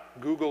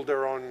not Googled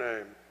their own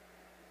name?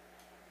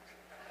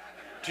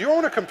 Do you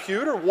own a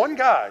computer? One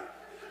guy.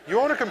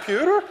 You own a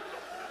computer?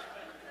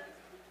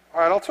 All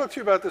right, I'll talk to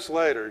you about this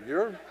later.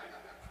 You're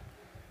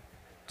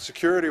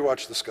security,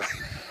 watch this guy.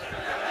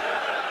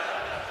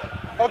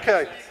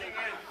 Okay.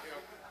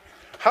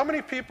 How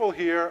many people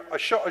here, a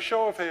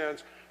show of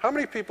hands, how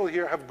many people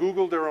here have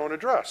Googled their own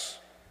address?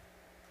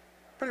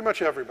 Pretty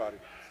much everybody.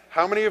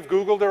 How many have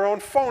Googled their own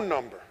phone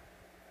number?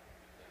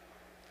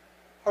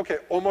 Okay,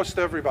 almost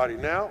everybody.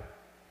 Now,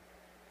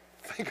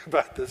 think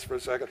about this for a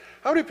second.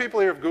 How many people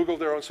here have Googled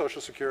their own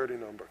social security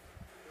number?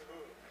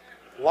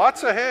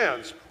 Lots of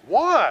hands.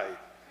 Why?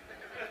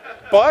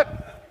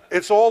 But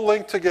it's all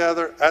linked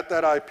together at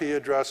that IP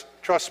address.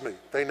 Trust me,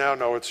 they now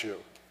know it's you.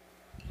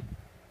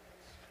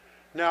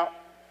 Now,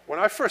 when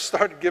I first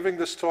started giving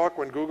this talk,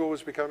 when Google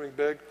was becoming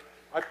big,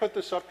 I put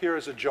this up here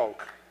as a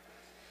joke.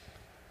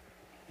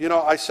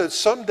 I said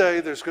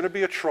someday there's going to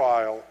be a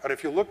trial, and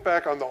if you look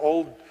back on the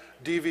old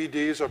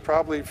DVDs, or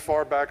probably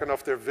far back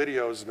enough they're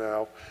videos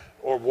now,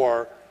 or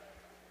were,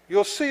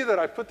 you'll see that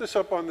I put this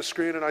up on the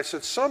screen and I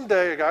said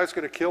someday a guy's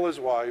going to kill his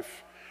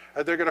wife,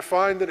 and they're going to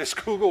find in his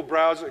Google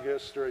browsing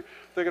history,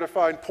 they're going to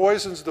find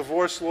poisons,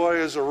 divorce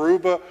lawyers,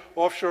 Aruba,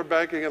 offshore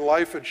banking, and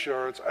life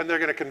insurance, and they're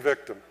going to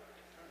convict him.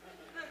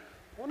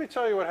 Let me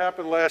tell you what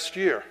happened last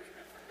year.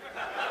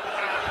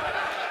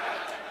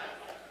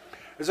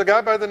 There's a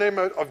guy by the name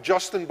of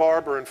Justin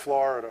Barber in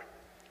Florida.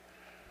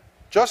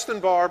 Justin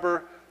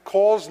Barber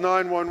calls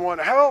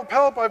 911, help,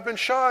 help, I've been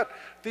shot.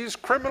 These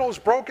criminals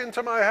broke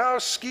into my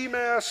house, ski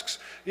masks,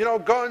 you know,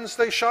 guns,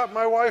 they shot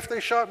my wife, they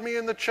shot me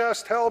in the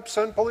chest, help,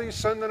 send police,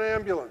 send an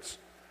ambulance.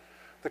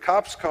 The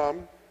cops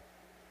come,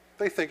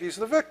 they think he's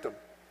the victim.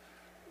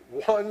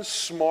 One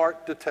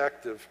smart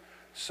detective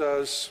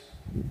says,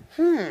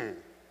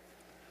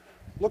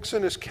 looks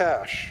in his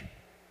cache,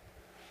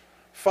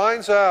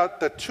 finds out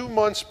that 2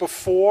 months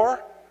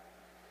before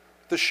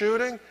the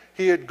shooting,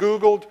 he had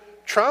Googled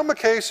trauma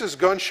cases,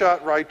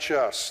 gunshot, right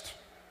chest.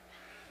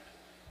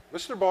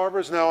 Mr. Barber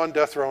is now on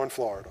death row in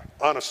Florida,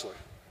 honestly.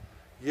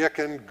 You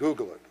can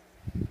Google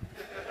it.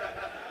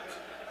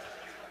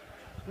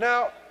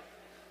 Now,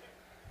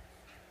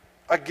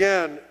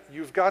 again,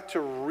 you've got to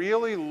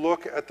really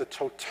look at the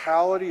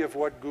totality of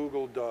what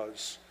Google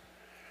does.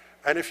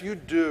 And if you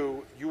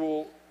do, you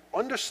will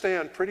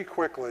understand pretty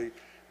quickly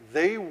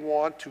they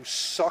want to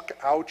suck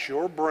out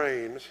your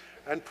brain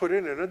and put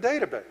it in a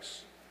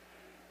database.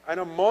 And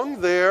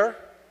among their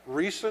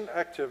recent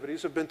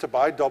activities have been to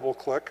buy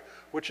DoubleClick,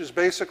 which is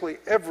basically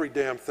every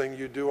damn thing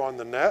you do on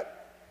the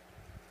net.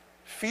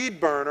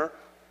 FeedBurner.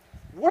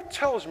 What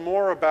tells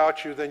more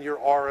about you than your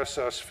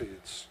RSS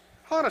feeds?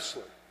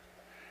 Honestly.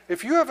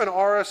 If you have an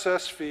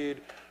RSS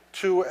feed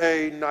to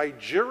a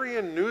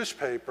Nigerian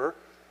newspaper,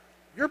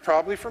 you're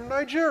probably from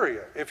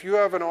Nigeria. If you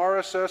have an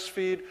RSS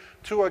feed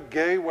to a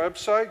gay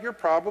website, you're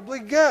probably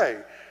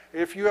gay.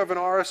 If you have an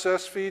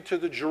RSS feed to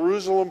the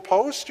Jerusalem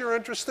Post, you're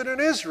interested in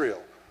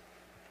Israel.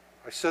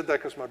 I said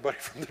that because my buddy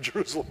from the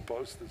Jerusalem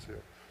Post is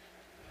here.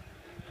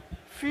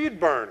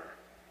 FeedBurner,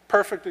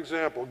 perfect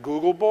example.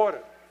 Google bought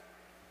it.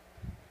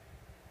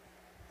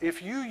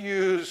 If you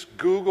use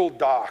Google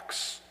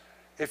Docs,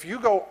 if you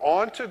go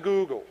onto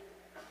Google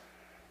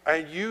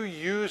and you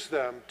use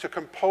them to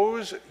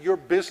compose your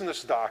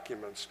business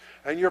documents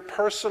and your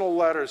personal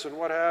letters and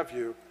what have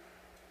you,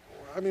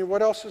 I mean,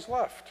 what else is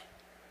left?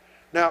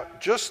 Now,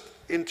 just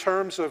in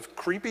terms of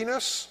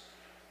creepiness,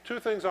 two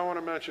things I want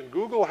to mention.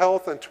 Google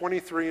Health and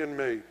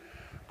 23andMe.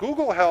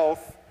 Google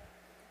Health,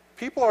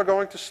 people are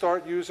going to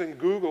start using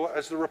Google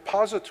as the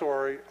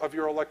repository of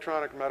your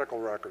electronic medical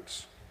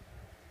records.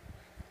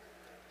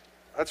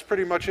 That's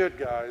pretty much it,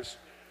 guys.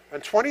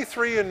 And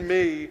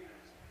 23andMe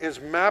is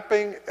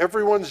mapping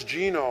everyone's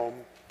genome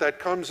that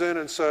comes in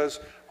and says,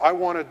 I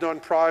want it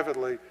done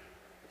privately.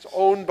 It's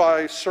owned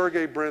by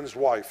Sergey Brin's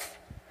wife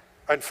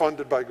and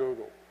funded by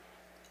Google.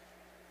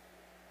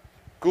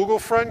 Google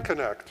Friend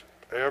Connect,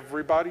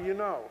 everybody you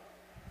know.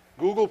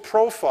 Google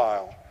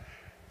Profile.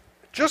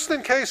 Just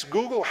in case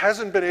Google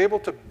hasn't been able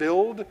to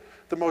build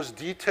the most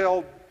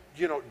detailed,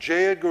 you know,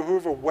 J. Edgar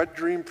Hoover wet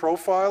dream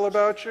profile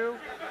about you,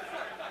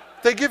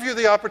 they give you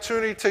the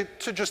opportunity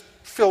to just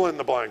fill in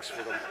the blanks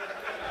for them.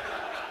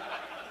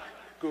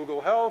 Google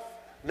Health.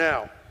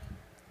 Now,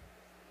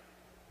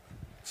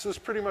 this is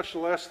pretty much the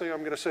last thing I'm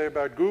going to say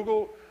about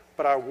Google,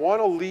 but I want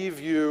to leave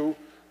you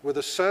with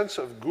a sense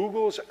of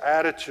Google's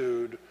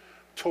attitude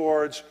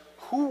towards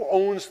who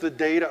owns the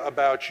data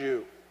about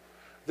you.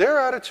 Their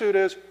attitude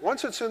is,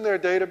 once it's in their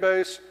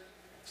database,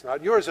 it's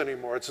not yours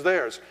anymore, it's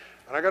theirs.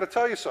 And I got to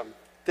tell you something,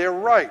 they're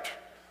right.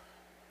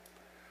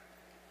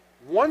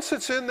 Once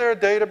it's in their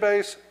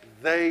database,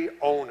 they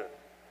own it.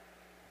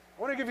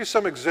 I want to give you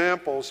some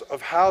examples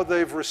of how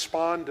they've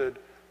responded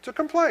to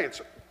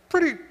complaints,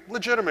 pretty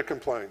legitimate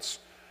complaints.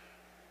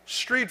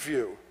 Street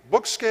View,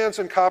 book scans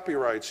and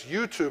copyrights,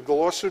 YouTube, the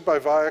lawsuit by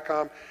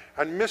Viacom,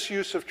 and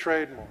misuse of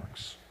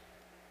trademarks.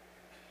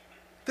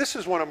 This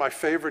is one of my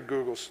favorite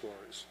Google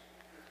stories.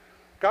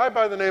 A guy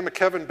by the name of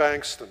Kevin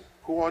Bankston,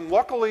 who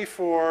unluckily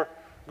for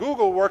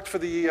Google worked for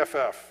the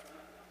EFF.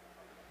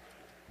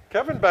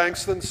 Kevin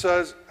Bankston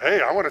says,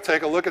 hey, I want to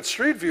take a look at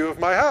Street View of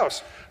my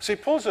house. So he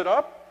pulls it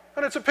up,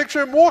 and it's a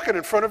picture of him walking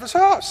in front of his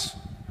house.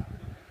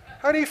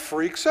 And he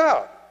freaks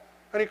out.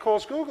 And he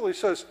calls Google, he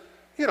says,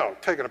 you know,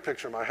 taking a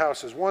picture of my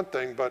house is one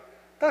thing, but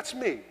that's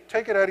me.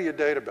 Take it out of your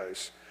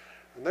database.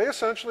 And they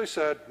essentially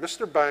said,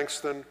 Mr.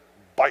 Bankston,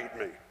 bite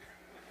me.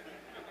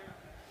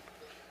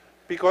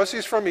 Because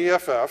he's from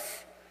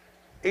EFF,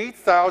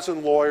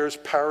 8,000 lawyers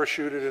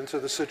parachuted into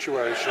the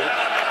situation.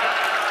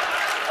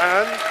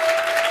 And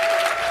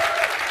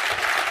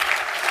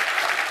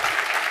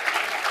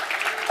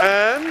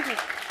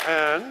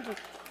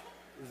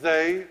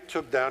they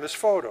took down his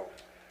photo.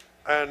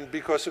 And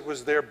because it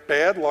was their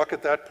bad luck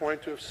at that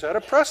point to have set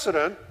a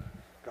precedent,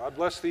 God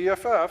bless the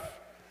EFF,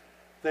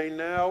 they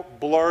now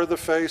blur the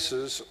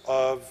faces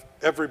of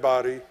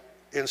everybody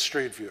in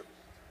Street View.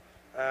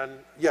 And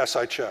yes,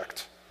 I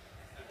checked.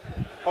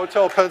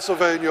 Hotel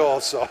Pennsylvania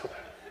also.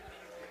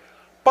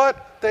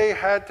 But they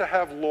had to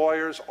have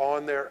lawyers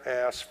on their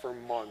ass for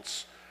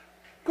months.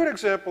 Good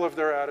example of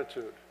their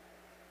attitude.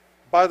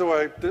 By the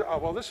way,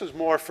 well, this is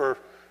more for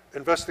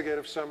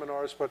investigative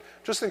seminars, but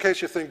just in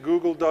case you think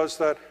Google does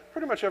that,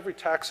 pretty much every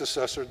tax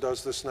assessor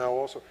does this now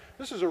also.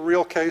 This is a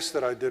real case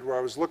that I did where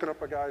I was looking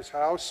up a guy's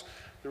house,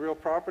 the real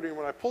property, and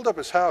when I pulled up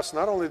his house,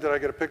 not only did I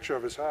get a picture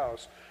of his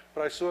house,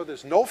 but I saw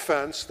there's no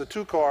fence, the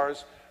 2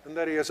 cars, and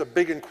that he has a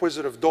big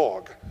inquisitive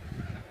dog,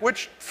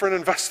 which for an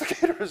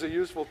investigator is a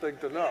useful thing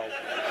to know.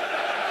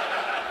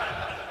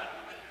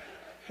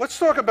 Let's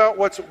talk about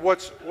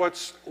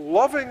what's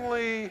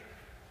lovingly,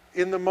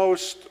 in the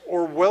most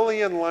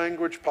Orwellian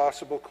language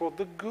possible, called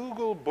the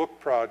Google Book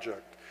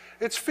Project.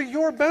 It's for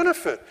your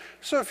benefit.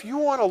 So if you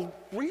want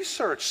to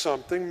research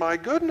something, my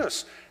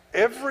goodness,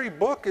 every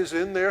book is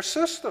in their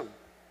system.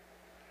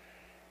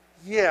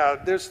 Yeah,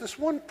 there's this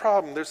one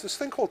problem. There's this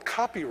thing called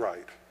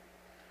copyright,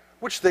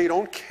 which they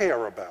don't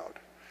care about.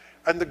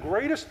 And the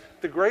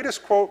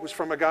greatest quote was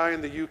from a guy in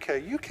the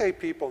UK. UK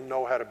people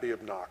know how to be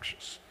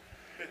obnoxious.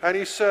 And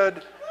he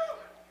said,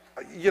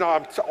 you know,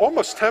 I'm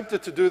almost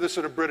tempted to do this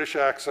in a British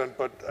accent,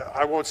 but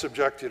I won't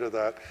subject you to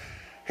that.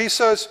 He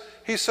says,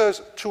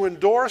 to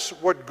endorse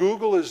what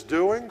Google is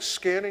doing,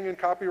 scanning in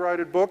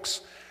copyrighted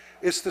books,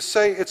 is to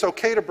say it's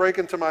okay to break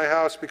into my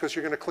house because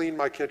you're going to clean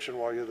my kitchen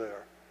while you're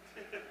there.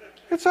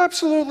 It's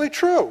absolutely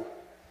true.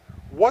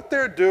 What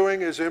they're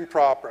doing is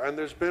improper, and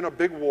there's been a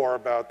big war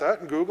about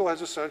that, and Google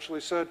has essentially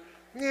said,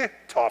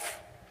 tough.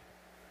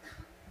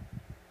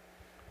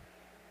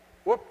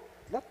 What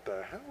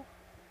the hell?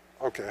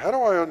 Okay, how do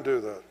I undo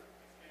that?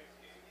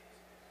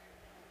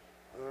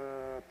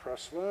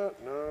 Press that,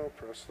 no,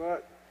 press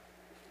that.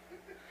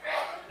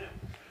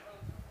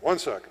 1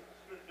 second.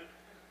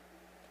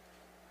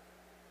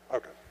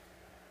 Okay.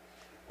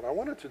 What I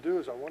wanted to do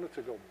is I wanted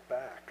to go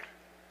back.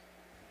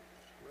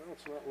 No,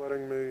 it's not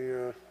letting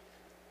me,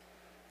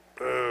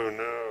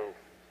 oh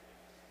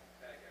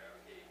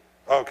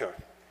no. Okay.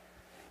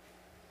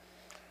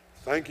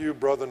 Thank you,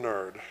 brother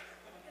nerd.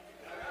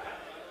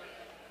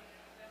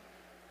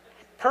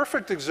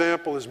 Perfect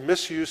example is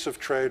misuse of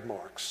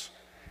trademarks.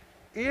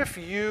 If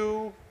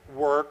you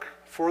work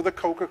for the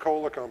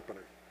Coca-Cola company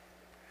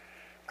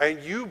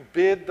and you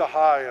bid the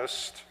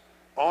highest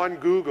on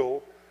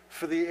Google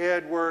for the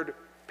ad word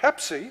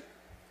Pepsi,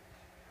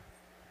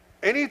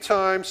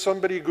 anytime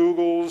somebody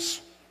Googles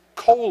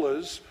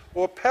colas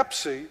or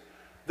Pepsi,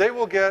 they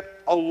will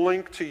get a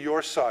link to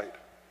your site.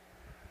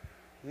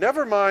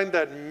 Never mind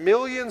that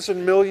millions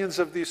and millions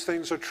of these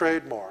things are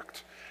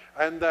trademarked,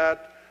 and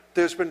that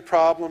there's been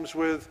problems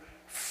with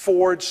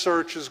Ford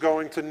searches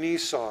going to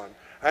Nissan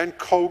and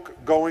Coke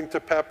going to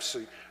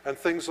Pepsi and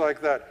things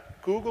like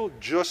that. Google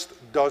just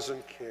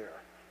doesn't care.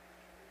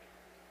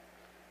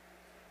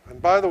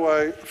 And by the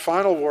way,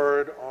 final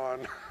word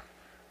on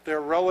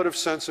their relative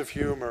sense of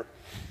humor.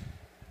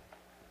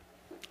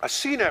 A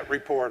CNET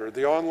reporter,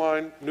 the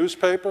online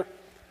newspaper,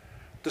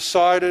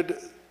 decided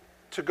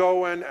to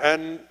go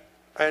and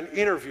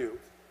interview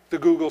the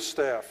Google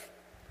staff.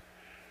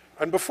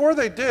 And before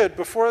they did,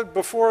 before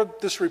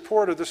this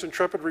reporter, this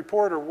intrepid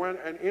reporter, went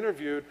and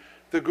interviewed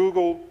the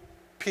Google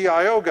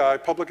PIO guy,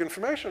 Public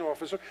Information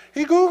Officer,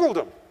 he Googled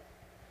him.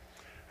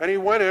 And he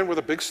went in with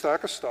a big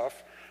stack of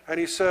stuff, and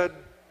he said,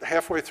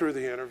 halfway through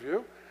the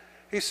interview,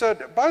 he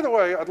said, by the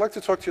way, I'd like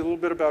to talk to you a little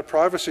bit about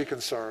privacy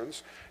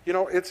concerns. You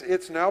know,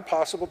 it's now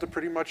possible to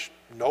pretty much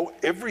know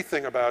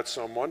everything about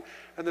someone,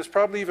 and there's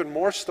probably even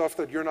more stuff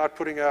that you're not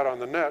putting out on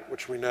the net,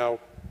 which we now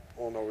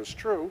all know is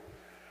true.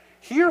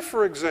 Here,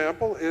 for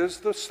example,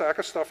 is the stack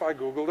of stuff I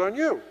Googled on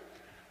you.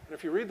 And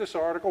if you read this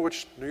article,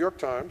 which New York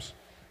Times,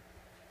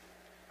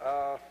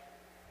 no,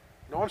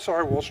 I'm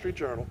sorry, Wall Street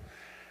Journal.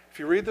 If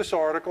you read this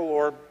article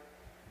or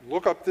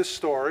look up this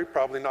story,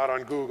 probably not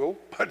on Google,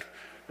 but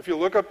if you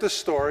look up this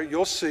story,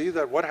 you'll see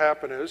that what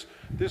happened is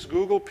this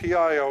Google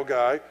PIO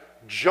guy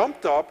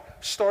jumped up,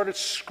 started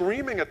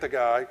screaming at the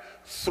guy,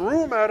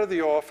 threw him out of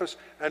the office,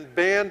 and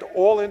banned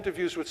all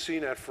interviews with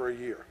CNET for a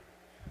year.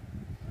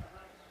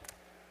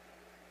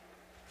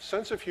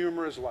 Sense of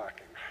humor is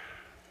lacking.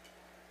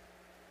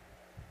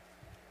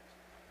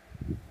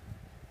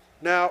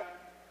 Now,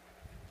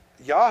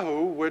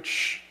 Yahoo,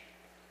 which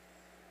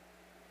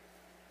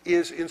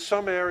is in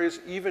some areas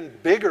even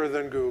bigger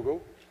than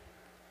Google,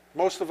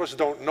 most of us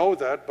don't know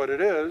that, but it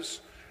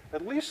is,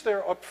 at least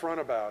they're upfront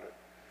about it.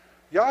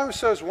 Yahoo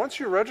says, once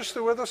you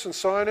register with us and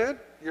sign in,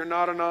 you're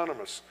not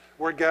anonymous.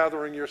 We're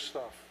gathering your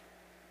stuff.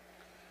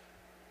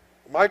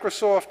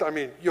 Microsoft, I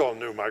mean, you all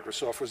knew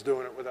Microsoft was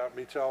doing it without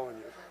me telling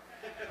you.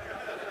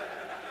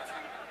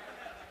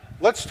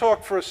 Let's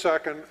talk for a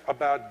second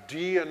about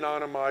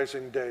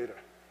de-anonymizing data.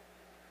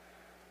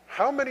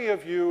 How many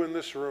of you in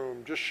this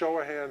room, just show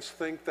of hands,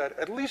 think that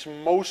at least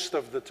most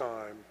of the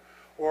time,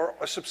 or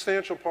a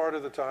substantial part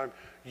of the time,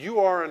 you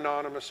are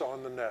anonymous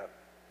on the net?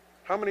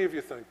 How many of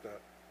you think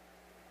that?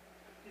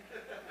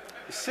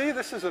 You see,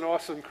 this is an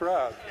awesome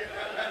crowd.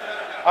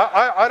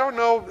 I don't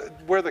know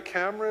where the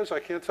camera is. I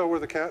can't tell where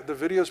the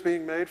video is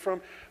being made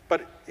from.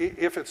 But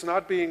if it's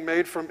not being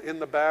made from in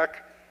the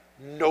back,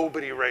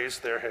 nobody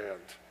raised their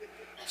hand.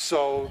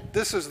 So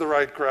this is the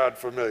right crowd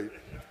for me.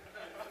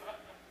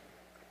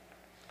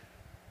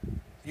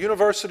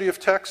 University of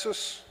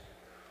Texas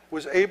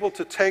was able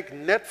to take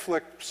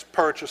Netflix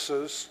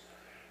purchases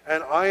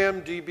and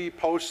IMDb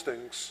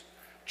postings,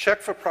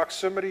 check for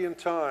proximity in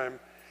time,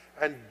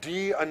 and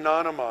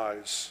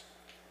de-anonymize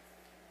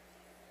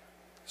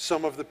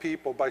some of the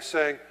people by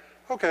saying,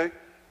 okay,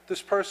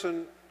 this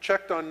person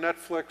checked on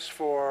Netflix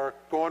for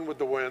Gone with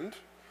the Wind,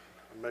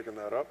 I'm making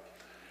that up,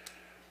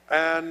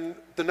 And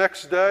the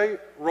next day,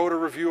 wrote a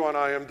review on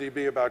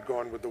IMDb about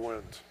Gone with the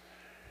Wind.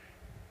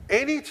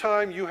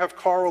 Anytime you have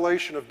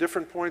correlation of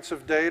different points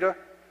of data,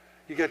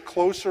 you get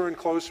closer and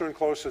closer and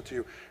closer to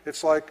you.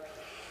 It's like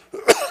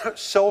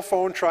cell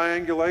phone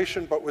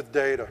triangulation, but with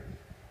data.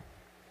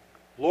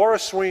 Laura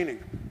Sweeney,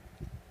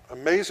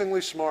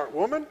 amazingly smart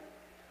woman,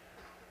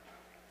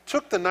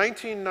 took the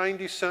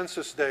 1990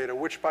 census data,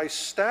 which by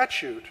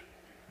statute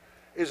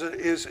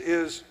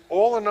is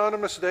all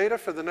anonymous data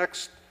for the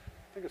next,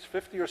 I think it's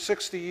 50 or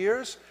 60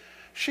 years.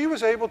 She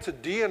was able to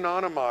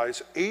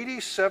de-anonymize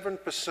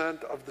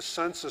 87% of the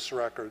census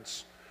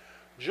records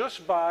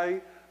just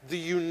by the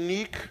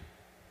unique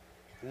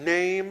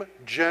name,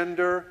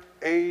 gender,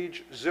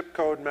 age, zip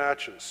code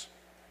matches.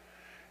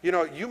 You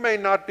know, you may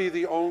not be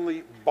the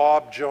only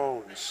Bob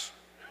Jones.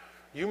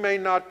 You may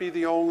not be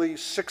the only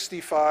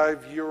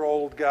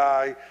 65-year-old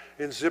guy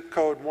in zip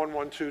code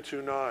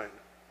 11229.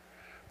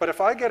 But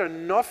if I get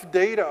enough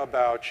data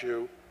about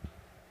you,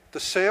 the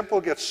sample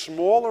gets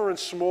smaller and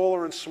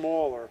smaller and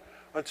smaller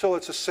until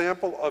it's a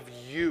sample of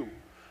you.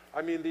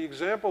 I mean, the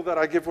example that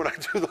I give when I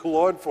do the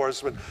law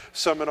enforcement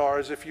seminar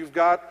is if you've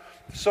got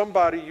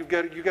somebody, you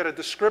get a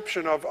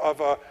description of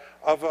a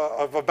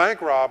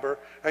bank robber,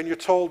 and you're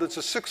told it's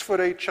a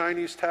 6'8"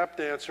 Chinese tap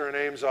dancer in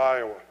Ames,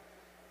 Iowa.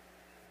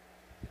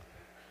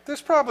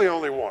 There's probably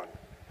only one.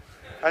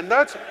 And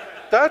that's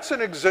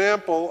an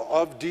example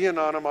of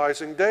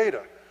de-anonymizing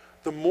data.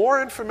 The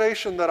more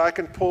information that I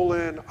can pull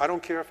in, I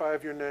don't care if I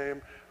have your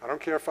name, I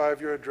don't care if I have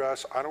your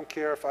address, I don't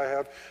care if I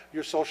have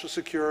your social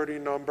security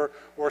number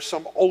or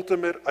some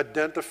ultimate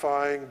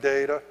identifying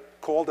data,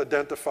 called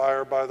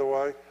identifier, by the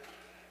way.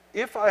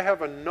 If I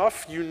have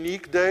enough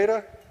unique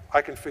data,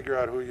 I can figure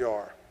out who you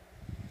are.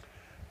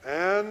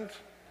 And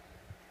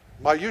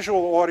my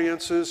usual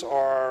audiences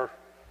are,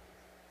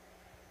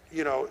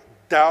 you know,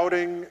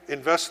 doubting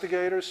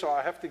investigators, so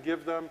I have to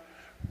give them,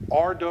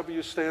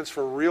 RW stands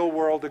for real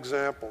world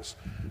examples.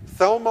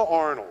 Thelma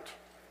Arnold.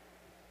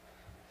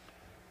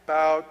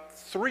 About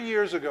 3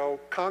 years ago,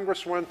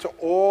 Congress went to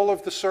all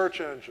of the search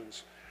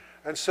engines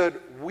and said,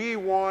 we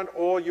want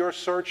all your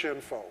search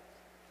info.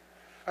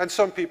 And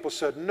some people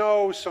said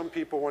no, some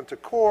people went to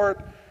court.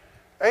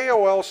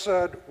 AOL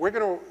said,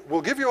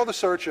 we'll give you all the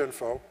search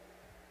info,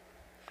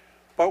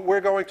 but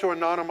we're going to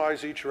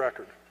anonymize each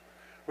record.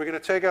 We're going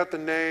to take out the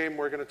name,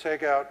 we're going to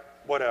take out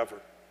whatever.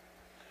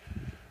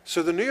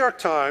 So the New York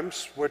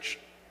Times, which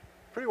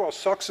pretty well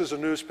sucks as a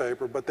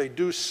newspaper, but they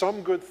do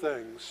some good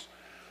things,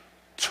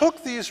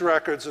 took these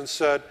records and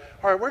said,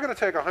 all right, we're going to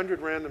take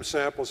 100 random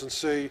samples and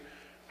see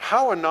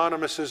how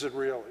anonymous is it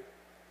really.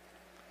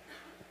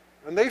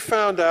 And they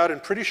found out in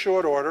pretty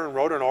short order, and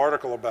wrote an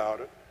article about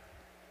it,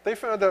 they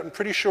found out in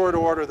pretty short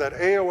order that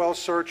AOL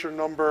searcher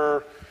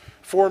number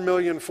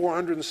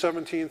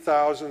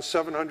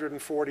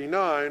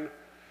 4,417,749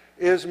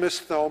 is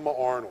Miss Thelma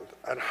Arnold.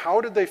 And how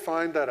did they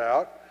find that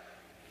out?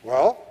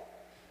 Well,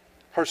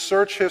 her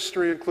search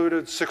history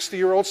included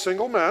 60-year-old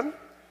single men,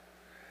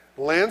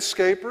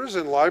 landscapers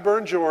in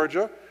Lyburn,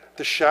 Georgia,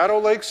 the Shadow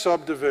Lake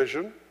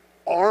subdivision,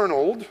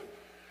 Arnold,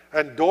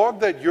 and dog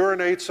that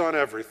urinates on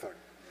everything.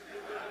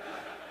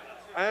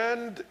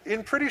 And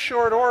in pretty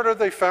short order,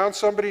 they found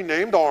somebody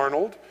named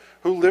Arnold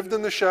who lived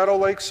in the Shadow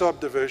Lake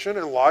subdivision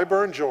in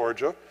Lyburn,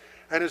 Georgia,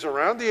 and is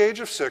around the age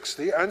of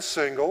 60 and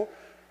single,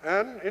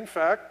 and in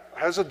fact,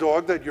 has a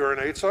dog that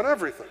urinates on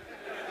everything.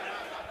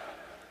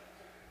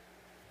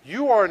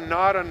 You are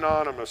not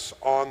anonymous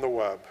on the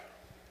web.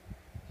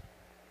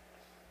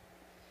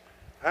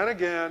 And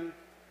again,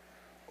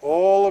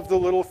 all of the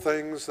little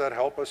things that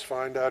help us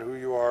find out who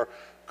you are,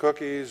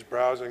 cookies,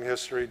 browsing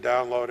history,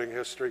 downloading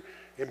history,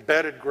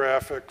 embedded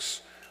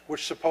graphics,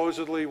 which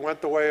supposedly went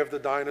the way of the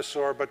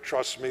dinosaur, but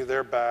trust me,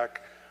 they're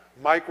back.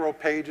 Micro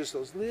pages,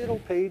 those little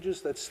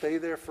pages that stay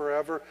there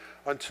forever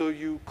until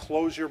you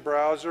close your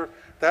browser.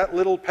 That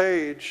little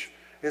page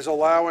is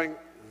allowing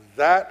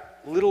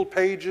that little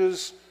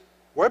page's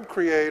web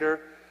creator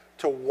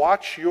to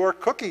watch your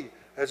cookie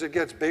as it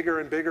gets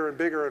bigger and bigger and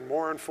bigger and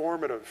more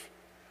informative.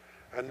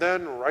 And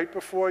then right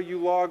before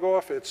you log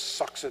off, it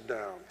sucks it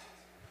down.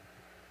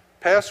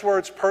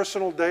 Passwords,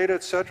 personal data,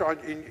 etc.,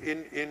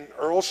 in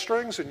URL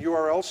strings and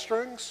URL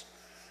strings.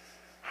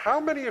 How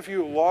many of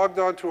you logged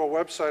onto a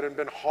website and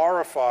been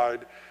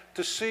horrified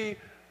to see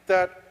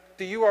that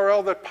the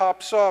URL that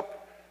pops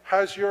up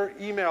has your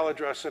email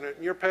address in it,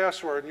 and your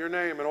password, and your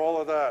name, and all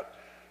of that?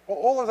 Well,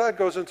 all of that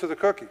goes into the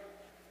cookie.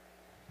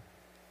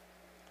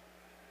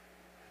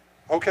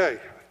 Okay,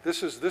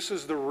 this is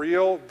the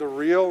real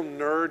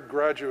nerd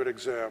graduate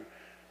exam.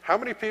 How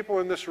many people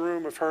in this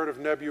room have heard of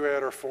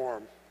Nebuadder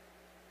Form?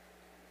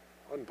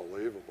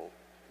 Unbelievable.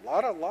 A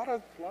lot of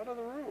the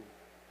room.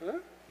 Yeah?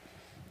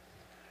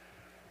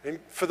 And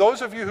for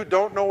those of you who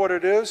don't know what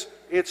it is,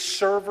 it's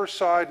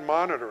server-side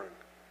monitoring.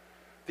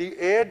 The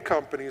ad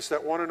companies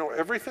that want to know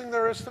everything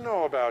there is to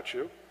know about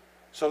you,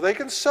 so they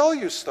can sell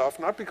you stuff,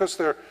 not because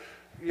they're,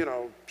 you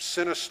know,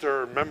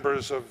 sinister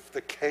members of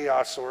the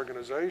chaos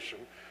organization,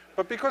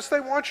 but because they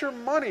want your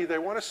money. They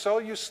want to sell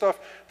you stuff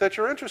that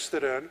you're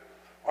interested in.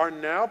 are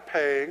now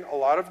paying a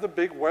lot of the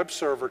big web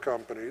server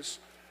companies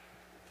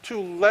to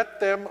let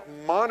them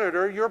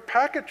monitor your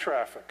packet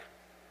traffic.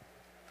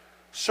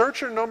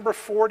 Searcher number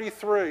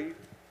 43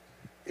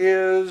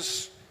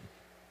 is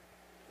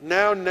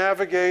now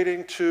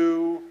navigating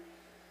to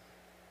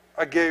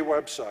a gay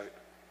website.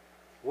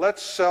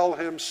 Let's sell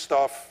him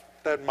stuff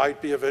that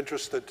might be of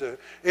interest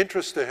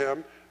to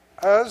him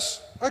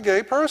as a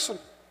gay person.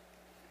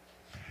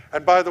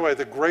 And by the way,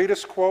 the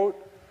greatest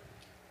quote,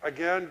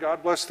 again,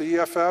 God bless the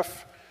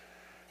EFF,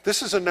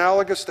 this is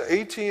analogous to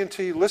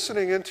AT&T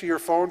listening into your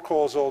phone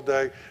calls all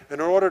day in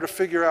order to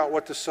figure out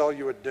what to sell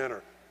you at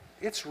dinner.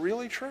 It's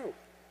really true.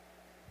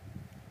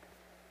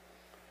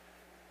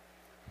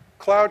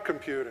 Cloud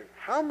computing.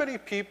 How many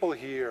people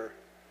here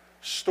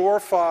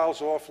store files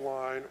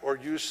offline or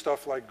use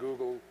stuff like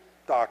Google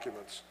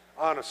Documents?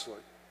 Honestly.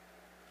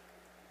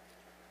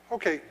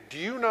 Okay, do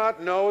you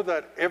not know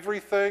that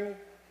everything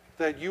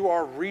that you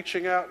are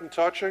reaching out and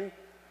touching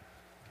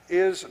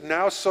is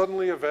now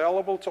suddenly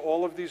available to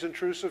all of these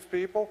intrusive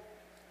people?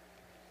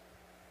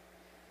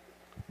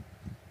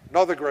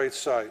 Another great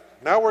site.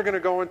 Now we're going to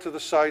go into the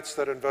sites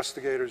that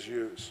investigators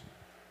use.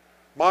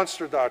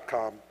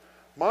 Monster.com.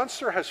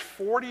 Monster has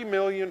 40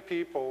 million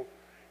people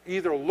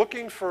either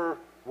looking for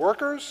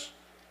workers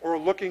or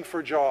looking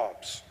for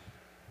jobs.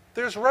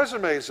 There's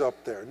resumes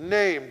up there,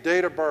 name,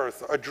 date of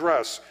birth,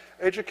 address,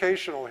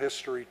 educational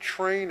history,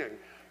 training,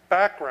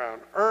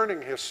 background,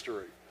 earning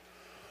history.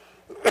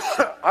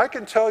 I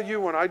can tell you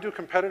when I do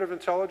competitive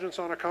intelligence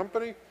on a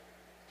company,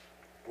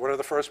 one of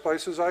the first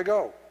places I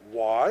go.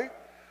 Why?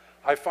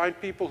 I find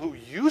people who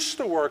used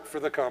to work for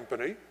the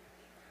company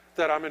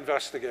that I'm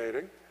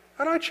investigating,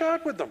 and I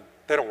chat with them.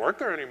 They don't work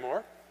there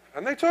anymore,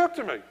 and they talk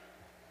to me.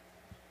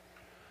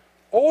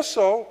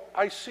 Also,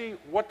 I see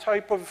what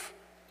type of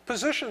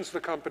positions the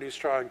company's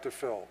trying to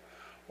fill,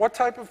 what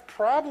type of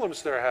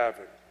problems they're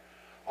having.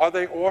 Are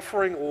they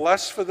offering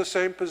less for the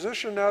same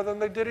position now than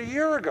they did a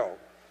year ago?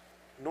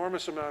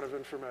 Enormous amount of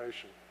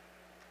information.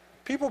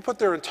 People put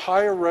their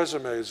entire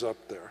resumes up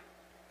there.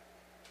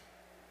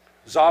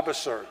 Zaba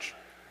Search.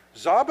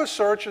 Zaba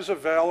Search is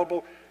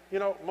available. You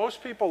know,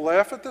 most people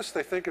laugh at this.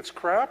 They think it's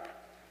crap.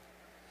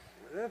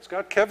 It's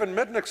got Kevin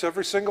Mitnick's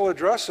every single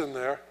address in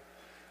there.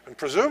 And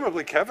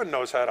presumably Kevin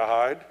knows how to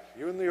hide.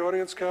 You in the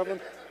audience, Kevin?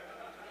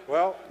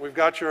 Well, we've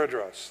got your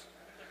address.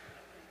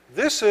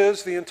 This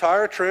is the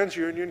entire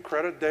TransUnion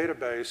credit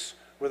database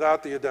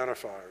without the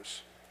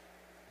identifiers.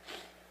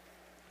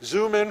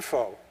 Zoom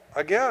Info,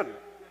 again,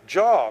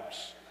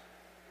 jobs.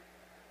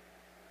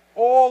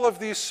 All of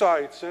these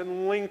sites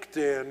and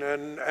LinkedIn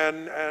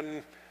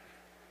and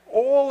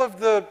all of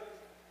the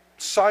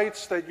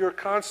sites that you're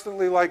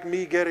constantly, like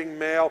me, getting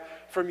mail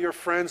from your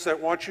friends that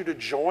want you to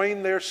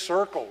join their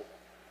circle.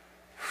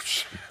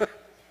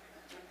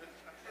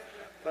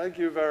 Thank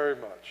you very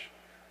much.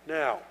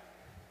 Now,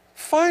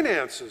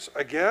 finances.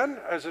 Again,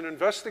 as an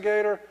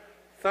investigator,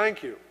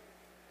 thank you.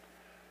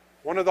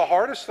 One of the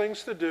hardest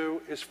things to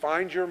do is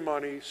find your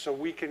money so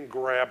we can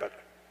grab it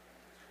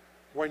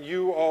when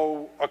you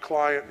owe a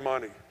client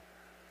money.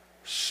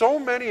 So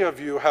many of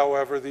you,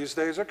 however, these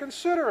days are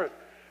considerate.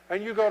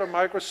 And you go to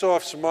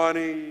Microsoft's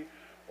Money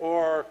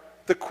or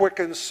the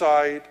Quicken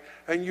site,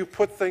 and you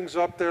put things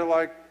up there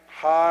like,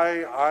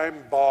 "Hi,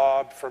 I'm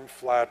Bob from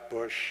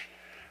Flatbush,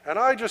 and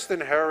I just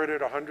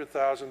inherited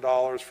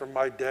 $100,000 from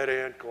my dead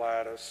Aunt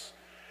Gladys.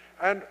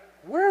 And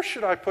where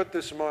should I put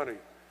this money?"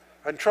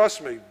 And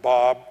trust me,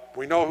 Bob,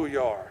 we know who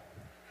you are.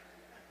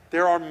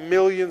 There are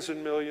millions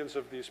and millions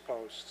of these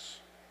posts.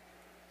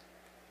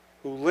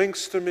 Who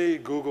links to me,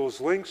 Google's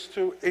links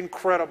to,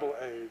 incredible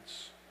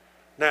aids.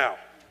 Now,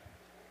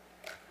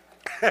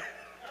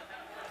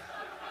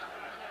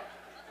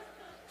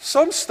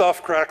 some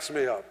stuff cracks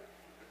me up.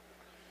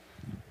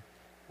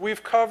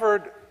 We've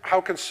covered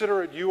how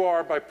considerate you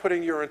are by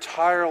putting your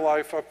entire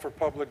life up for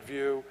public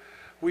view.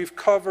 We've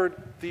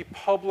covered the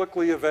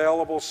publicly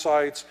available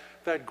sites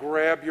that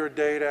grab your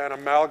data and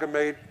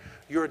amalgamate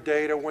your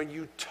data when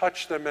you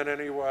touch them in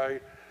any way.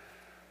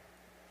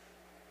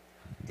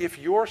 If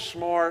you're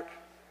smart,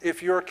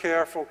 if you're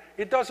careful,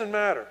 it doesn't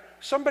matter.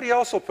 Somebody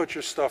else will put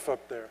your stuff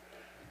up there.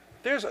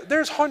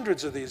 There's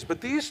hundreds of these,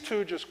 but these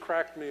two just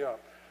cracked me up.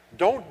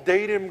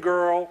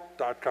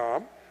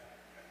 Don'tDateHimGirl.com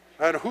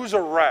and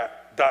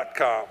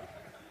Who'sARat.com.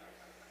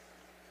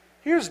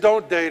 Here's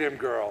Don't Date Him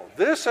Girl.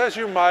 This, as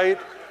you might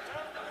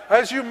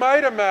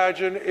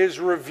imagine, is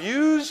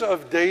reviews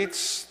of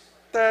dates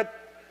that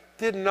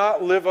did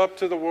not live up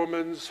to the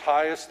woman's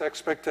highest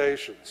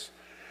expectations.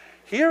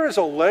 Here is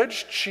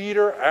alleged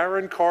cheater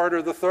Aaron Carter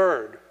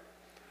III.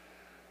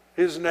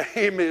 His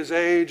name, his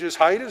age, his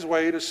height, his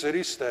weight, his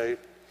city, state.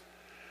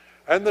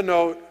 And the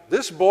note,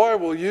 "This boy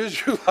will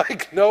use you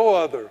like no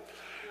other.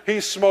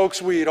 He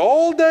smokes weed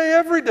all day,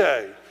 every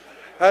day.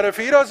 And if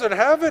he doesn't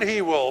have it,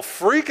 he will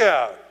freak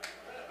out."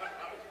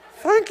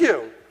 Thank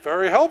you.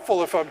 Very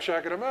helpful if I'm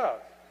checking him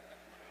out.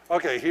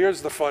 Okay,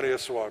 here's the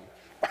funniest one.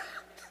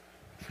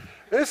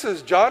 This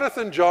is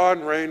Jonathan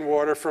John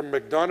Rainwater from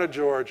McDonough,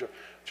 Georgia.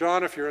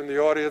 John, if you're in the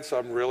audience,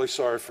 I'm really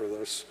sorry for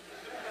this.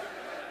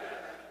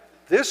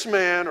 This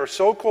man, or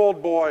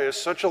so-called boy, is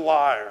such a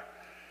liar.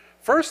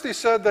 First he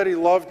said that he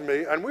loved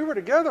me, and we were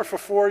together for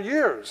 4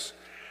 years.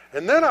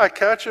 And then I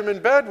catch him in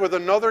bed with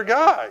another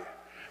guy.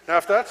 Now,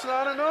 if that's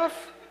not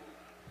enough,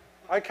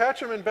 I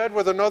catch him in bed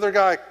with another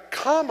guy,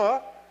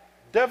 comma,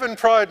 Devin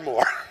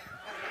Pridemore.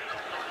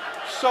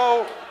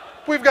 So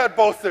we've got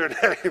both their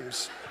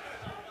names.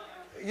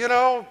 You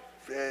know,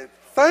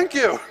 thank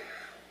you.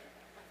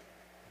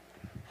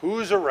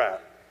 Who's a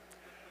rat?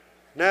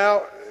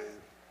 Now,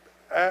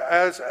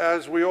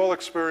 as we all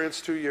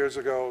experienced 2 years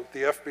ago,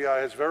 the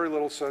FBI has very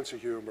little sense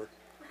of humor.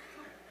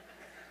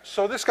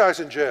 So this guy's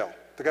in jail.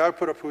 The guy who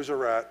put up Who's a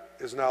Rat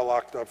is now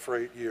locked up for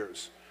 8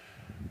 years.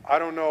 I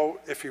don't know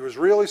if he was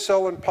really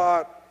selling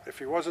pot, if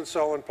he wasn't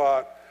selling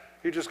pot.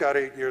 He just got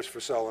 8 years for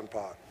selling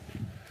pot.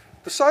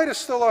 The site is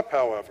still up,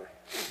 however.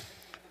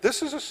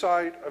 This is a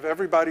site of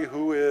everybody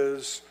who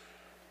is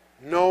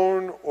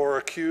known or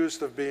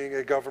accused of being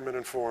a government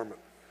informant.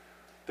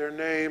 Their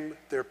name,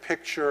 their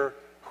picture,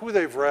 who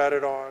they've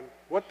ratted on,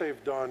 what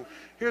they've done.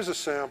 Here's a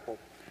sample.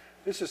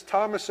 This is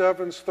Thomas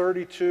Evans,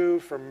 32,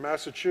 from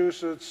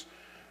Massachusetts.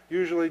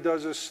 Usually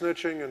does his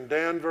snitching in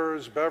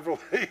Danvers,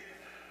 Beverly,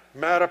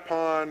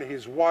 Mattapan.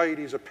 He's white.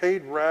 He's a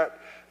paid rat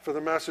for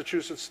the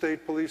Massachusetts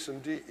State Police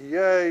and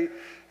DEA.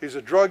 He's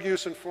a drug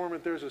use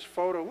informant. There's his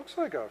photo. Looks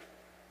like a,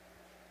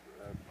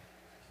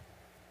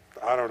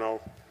 I don't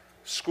know,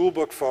 school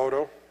book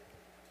photo.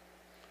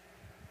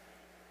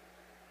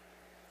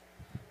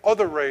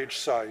 Other rage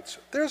sites.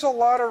 There's a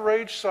lot of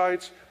rage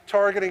sites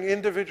targeting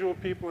individual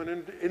people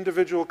and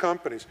individual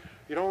companies.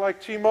 You don't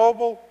like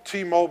T-Mobile?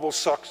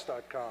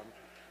 T-MobileSucks.com.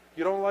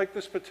 You don't like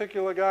this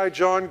particular guy,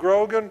 John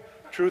Grogan?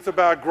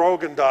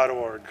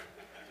 Truthaboutgrogan.org.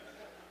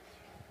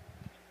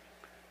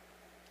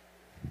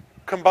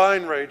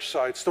 Combined rage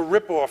sites, the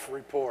Ripoff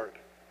Report.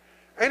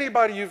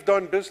 Anybody you've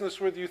done business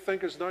with you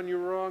think has done you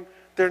wrong,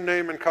 their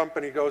name and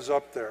company goes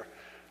up there.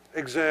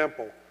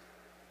 Example,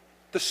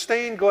 the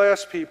stained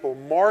glass people,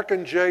 Mark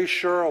and Jay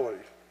Shirley.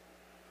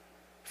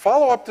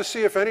 Follow up to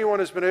see if anyone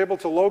has been able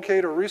to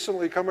locate or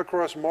recently come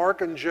across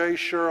Mark and Jay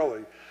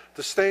Shirley,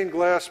 the stained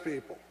glass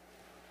people.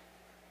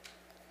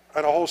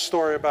 And a whole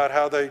story about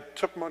how they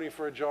took money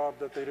for a job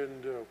that they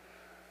didn't do.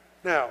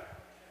 Now,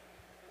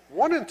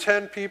 1 in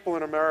 10 people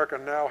in America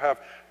now have,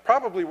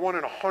 probably 1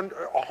 in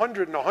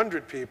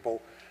 100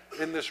 people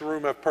in this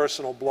room have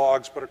personal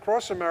blogs, but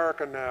across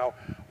America now,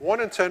 1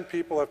 in 10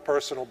 people have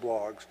personal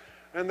blogs.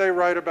 And they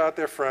write about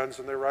their friends,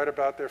 and they write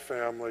about their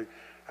family,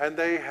 and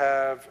they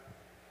have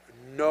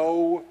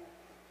no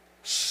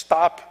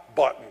stop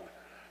button.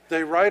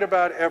 They write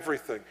about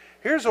everything.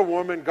 Here's a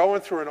woman going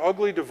through an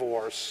ugly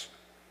divorce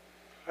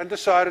and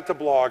decided to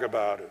blog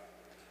about it.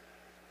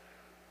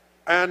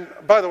 And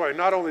by the way,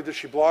 not only did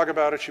she blog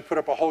about it, she put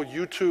up a whole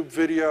YouTube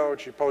video,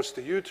 and she posts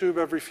to YouTube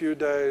every few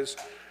days.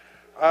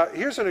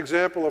 Here's an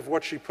example of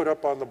what she put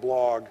up on the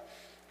blog.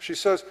 She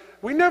says,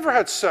 "We never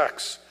had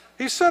sex.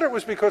 He said it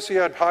was because he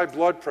had high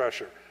blood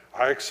pressure.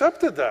 I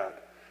accepted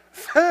that.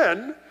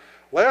 Then,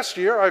 last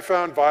year I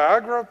found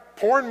Viagra,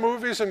 porn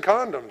movies, and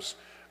condoms.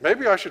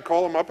 Maybe I should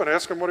call him up and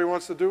ask him what he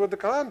wants to do with the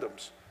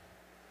condoms."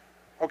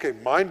 Okay,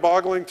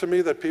 mind-boggling to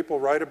me that people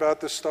write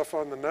about this stuff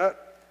on the net.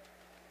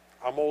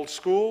 I'm old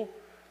school,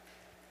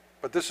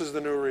 but this is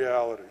the new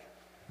reality.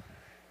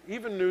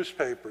 Even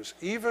newspapers,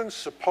 even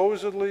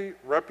supposedly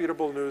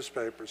reputable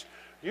newspapers,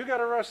 you get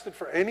arrested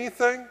for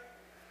anything,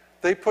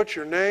 they put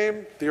your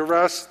name, the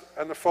arrest,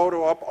 and the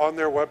photo up on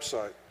their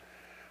website.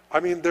 I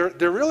mean,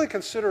 they're really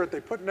considerate. They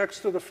put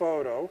next to the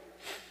photo,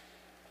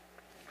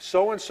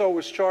 so-and-so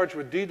was charged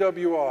with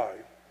DWI.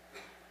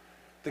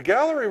 The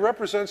gallery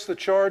represents the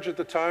charge at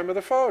the time of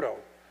the photo.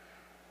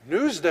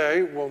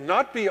 Newsday will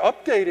not be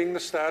updating the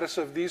status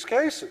of these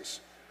cases.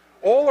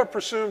 All are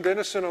presumed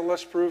innocent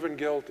unless proven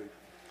guilty.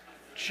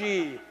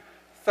 Gee,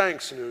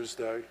 thanks,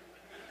 Newsday.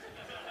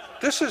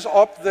 This is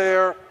up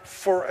there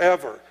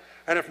forever.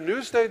 And if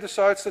Newsday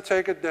decides to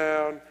take it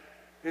down,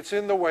 it's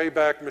in the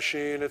Wayback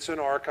Machine, it's in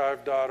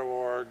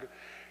archive.org,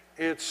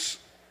 it's,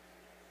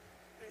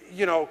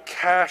 you know,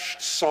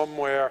 cached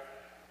somewhere.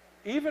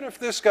 Even if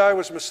this guy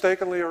was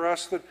mistakenly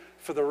arrested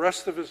for the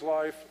rest of his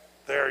life,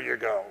 there you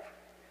go.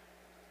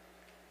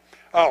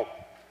 Oh,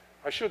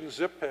 I shouldn't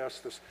zip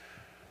past this.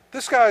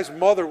 This guy's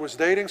mother was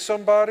dating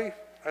somebody,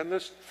 and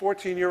this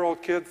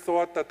 14-year-old kid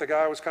thought that the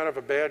guy was kind of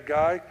a bad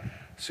guy.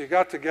 So he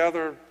got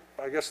together,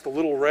 I guess the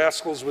little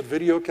rascals with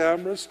video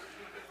cameras,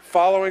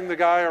 following the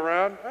guy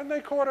around, and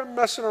they caught him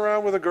messing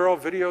around with a girl,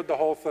 videoed the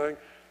whole thing,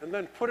 and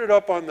then put it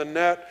up on the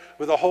net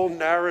with a whole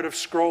narrative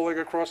scrolling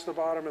across the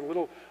bottom and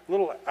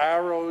little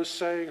arrows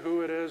saying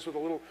who it is with a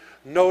little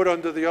note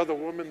under the other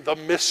woman, the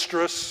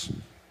mistress.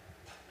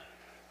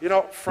 You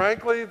know,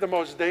 frankly, the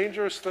most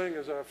dangerous thing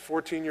is a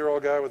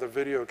 14-year-old guy with a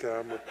video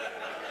camera.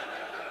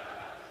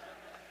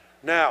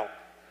 Now,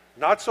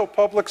 not so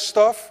public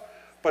stuff,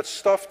 but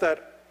stuff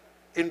that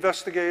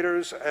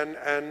investigators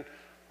and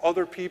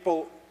other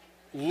people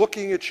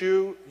looking at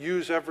you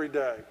use every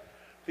day.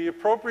 The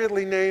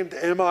appropriately named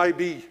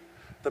MIB,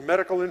 the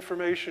Medical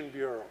Information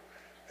Bureau.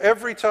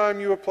 Every time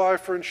you apply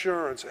for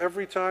insurance,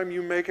 every time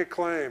you make a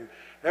claim,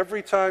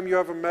 every time you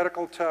have a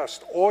medical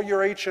test, all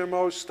your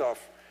HMO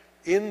stuff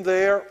in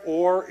there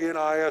or in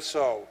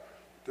ISO.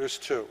 There's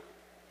two.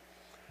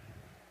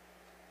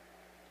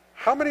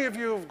 How many of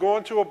you have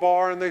gone to a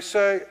bar and they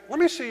say, let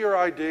me see your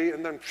ID,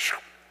 and then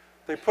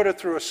they put it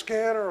through a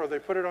scanner or they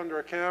put it under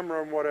a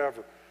camera and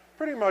whatever?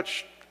 Pretty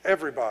much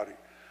everybody.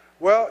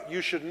 Well,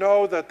 you should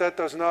know that that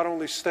does not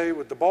only stay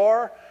with the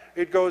bar,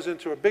 it goes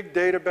into a big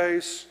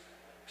database.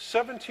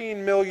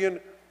 17 million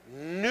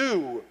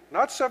new,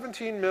 not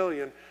 17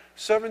 million,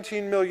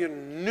 17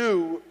 million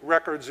new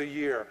records a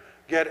year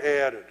get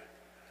added.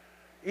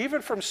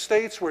 Even from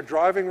states where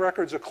driving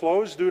records are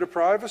closed due to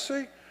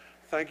privacy,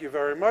 thank you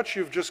very much,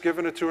 you've just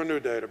given it to a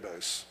new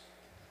database.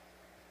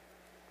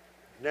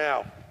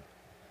 Now,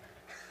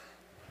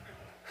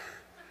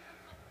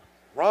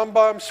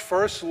 Rambam's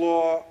first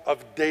law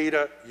of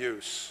data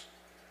use.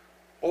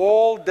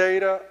 All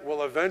data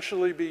will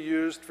eventually be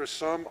used for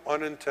some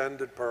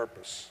unintended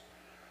purpose.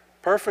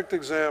 Perfect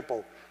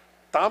example,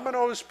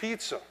 Domino's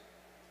Pizza.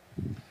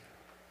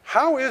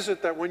 How is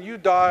it that when you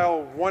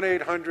dial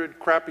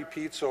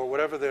 1-800-CRAPPY-PIZZA or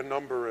whatever their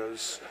number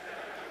is,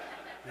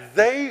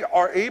 they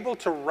are able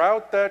to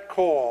route that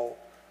call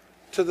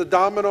to the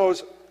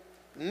Domino's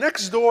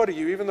next door to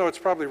you, even though it's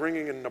probably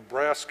ringing in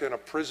Nebraska in a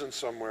prison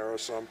somewhere or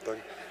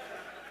something?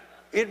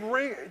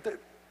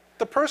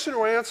 The person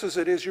who answers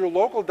it is your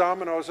local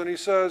Domino's, and he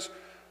says,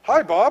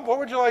 hi, Bob, what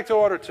would you like to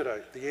order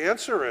today? The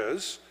answer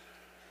is,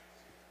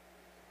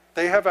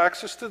 they have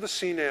access to the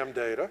CNAM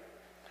data.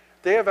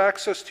 They have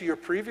access to your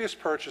previous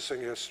purchasing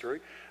history.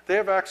 They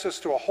have access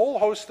to a whole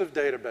host of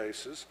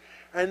databases,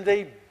 and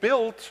they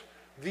built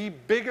the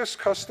biggest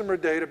customer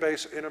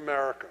database in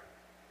America.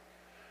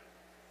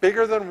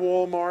 Bigger than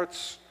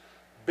Walmart's,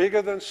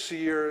 bigger than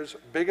Sears,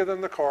 bigger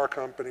than the car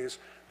companies.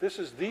 This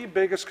is the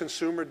biggest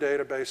consumer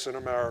database in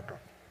America.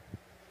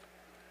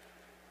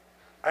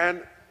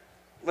 And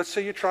let's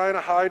say you're trying to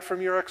hide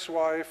from your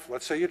ex-wife.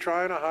 Let's say you're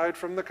trying to hide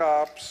from the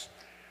cops.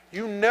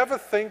 You never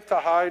think to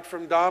hide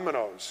from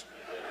Domino's.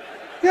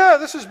 Yeah,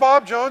 this is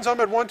Bob Jones.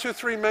 I'm at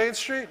 123 Main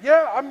Street.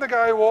 Yeah, I'm the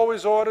guy who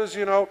always orders,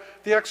 you know,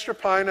 the extra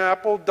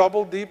pineapple,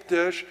 double deep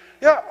dish.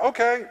 Yeah,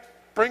 okay,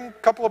 bring a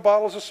couple of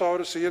bottles of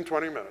soda, see you in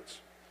 20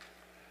 minutes.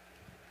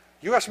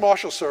 U.S.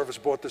 Marshal Service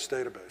bought this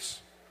database,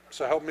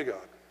 so help me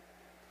God.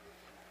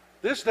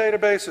 This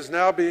database is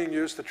now being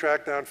used to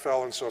track down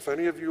felons, so if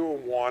any of you are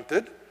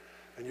wanted,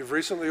 and you've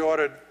recently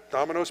ordered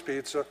Domino's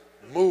Pizza,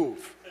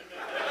 move.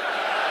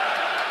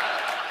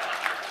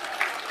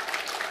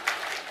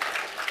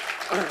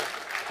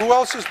 Who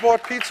else has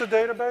bought pizza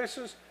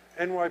databases?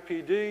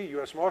 NYPD,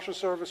 U.S. Marshal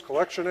Service,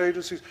 collection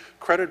agencies,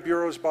 credit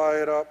bureaus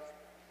buy it up.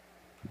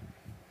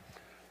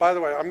 By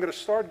the way, I'm going to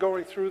start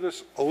going through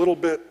this a little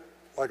bit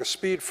like a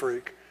speed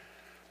freak,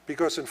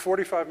 because in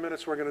 45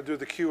 minutes we're going to do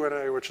the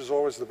Q&A, which is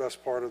always the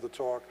best part of the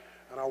talk,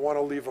 and I want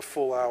to leave a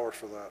full hour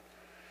for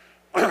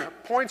that.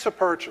 Points of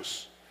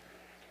purchase.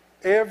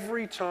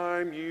 Every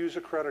time you use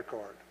a credit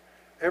card,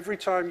 every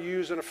time you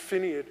use an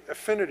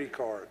affinity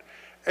card,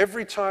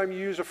 every time you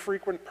use a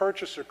frequent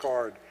purchaser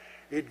card,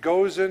 it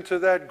goes into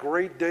that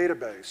great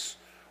database.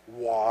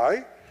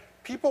 Why?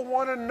 People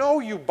want to know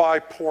you buy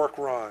pork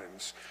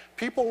rinds.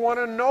 People want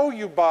to know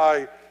you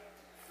buy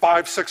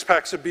 5-6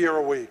 packs of beer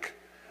a week.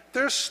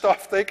 There's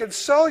stuff they can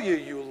sell you,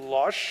 you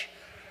lush.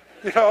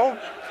 You know,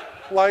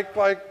 like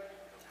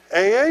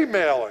AA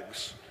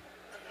mailings.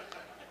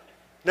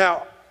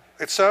 Now,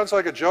 it sounds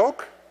like a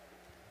joke.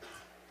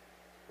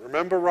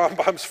 Remember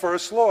Rambam's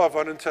first law of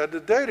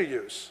unintended data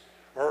use,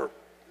 or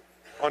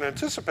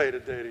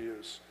unanticipated data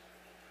use.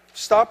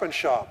 Stop and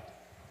Shop,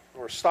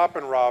 or Stop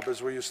and Rob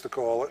as we used to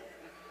call it.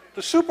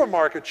 The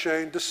supermarket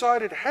chain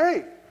decided,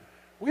 hey,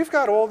 we've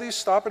got all these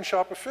Stop and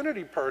Shop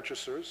affinity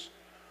purchasers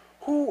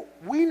who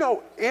we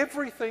know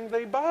everything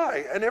they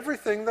buy and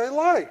everything they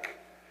like.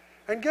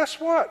 And guess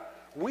what?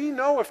 We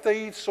know if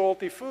they eat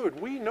salty food.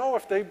 We know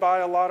if they buy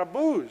a lot of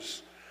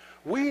booze.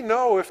 We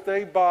know if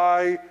they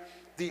buy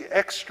the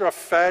extra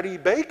fatty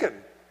bacon.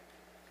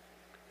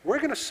 We're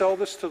going to sell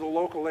this to the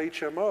local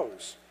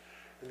HMOs.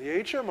 And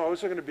the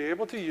HMOs are going to be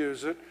able to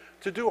use it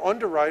to do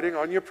underwriting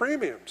on your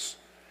premiums.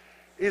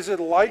 Is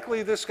it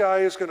likely this guy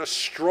is going to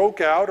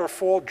stroke out or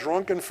fall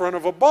drunk in front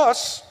of a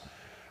bus,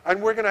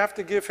 and we're going to have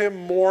to give him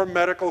more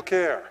medical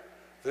care?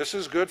 This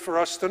is good for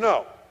us to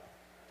know.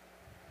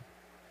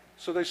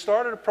 So they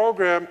started a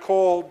program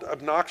called,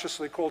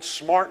 obnoxiously called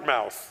Smart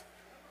Mouth.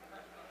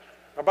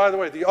 Now, by the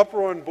way, the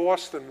uproar in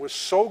Boston was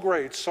so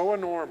great, so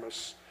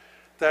enormous,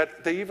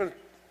 that they even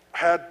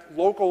had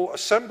local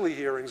assembly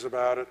hearings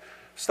about it.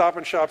 Stop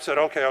and Shop said,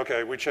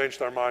 okay, we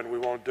changed our mind, we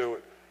won't do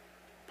it.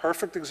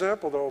 Perfect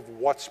example, though, of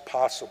what's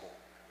possible.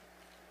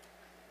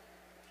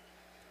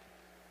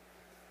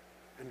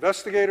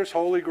 Investigators'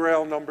 holy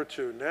grail number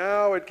 2.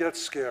 Now it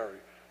gets scary.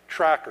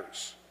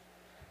 Trackers.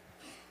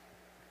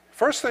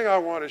 First thing I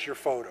want is your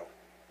photo,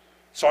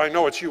 so I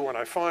know it's you when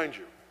I find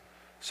you.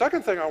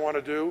 Second thing I want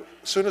to do,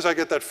 as soon as I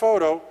get that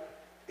photo,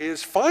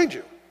 is find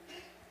you.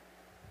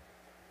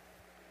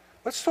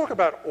 Let's talk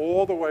about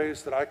all the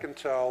ways that I can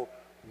tell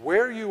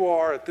where you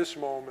are at this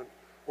moment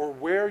or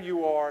where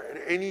you are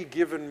at any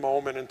given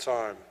moment in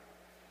time.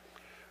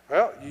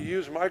 Well, you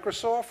use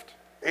Microsoft,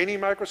 any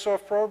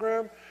Microsoft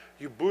program,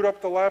 you boot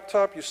up the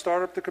laptop, you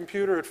start up the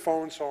computer, it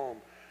phones home.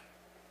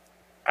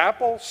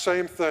 Apple,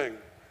 same thing.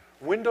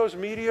 Windows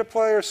Media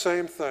Player,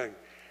 same thing.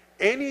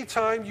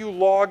 Anytime you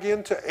log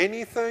into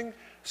anything,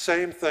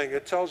 same thing.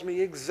 It tells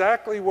me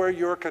exactly where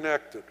you're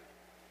connected.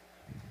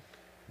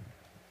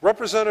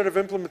 Representative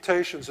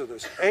implementations of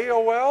this.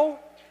 AOL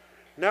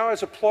now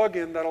has a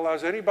plugin that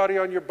allows anybody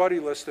on your buddy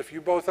list, if you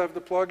both have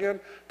the plugin,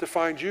 to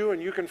find you,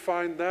 and you can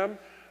find them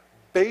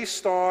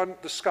based on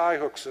the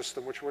Skyhook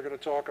system, which we're going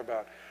to talk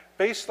about,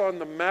 based on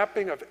the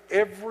mapping of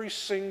every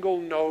single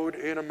node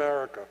in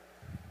America.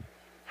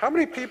 How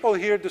many people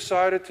here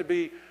decided to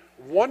be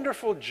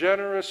wonderful,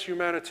 generous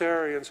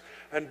humanitarians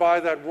and buy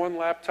that one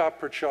laptop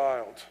per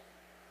child?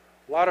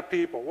 A lot of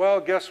people.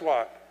 Well, guess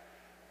what?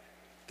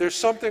 There's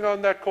something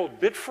on that called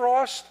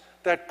Bitfrost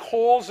that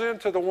calls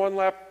into the one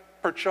lap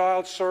per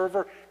child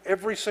server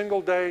every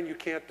single day, and you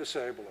can't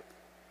disable it.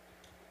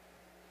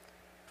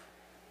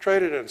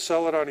 Trade it in,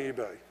 sell it on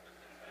eBay.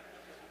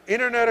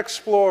 Internet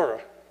Explorer.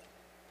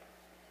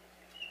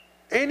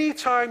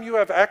 Anytime you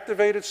have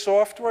activated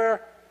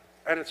software,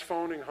 and it's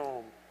phoning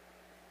home.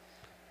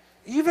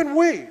 Even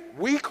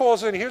we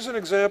calls in. Here's an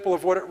example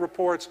of what it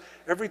reports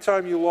every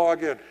time you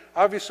log in.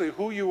 Obviously,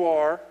 who you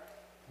are,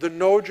 the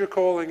node you're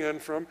calling in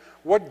from,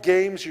 what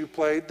games you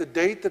played, the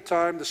date, the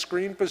time, the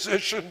screen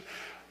position,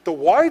 the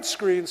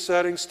widescreen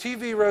settings,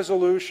 TV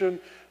resolution,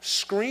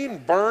 screen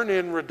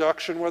burn-in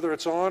reduction, whether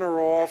it's on or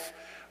off,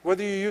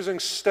 whether you're using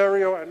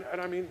stereo, and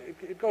I mean,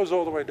 it goes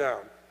all the way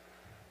down.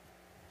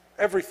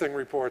 Everything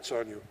reports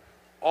on you.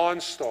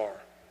 OnStar.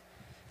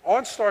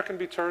 OnStar can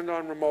be turned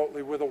on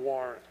remotely with a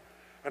warrant,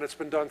 and it's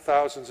been done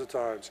thousands of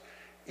times.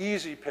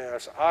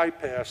 EasyPass,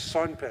 iPass,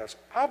 SunPass,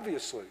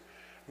 obviously.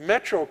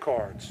 Metro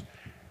cards.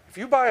 If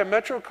you buy a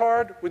Metro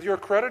card with your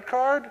credit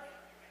card,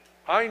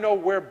 I know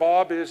where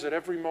Bob is at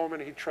every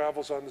moment he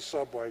travels on the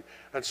subway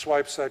and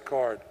swipes that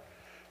card.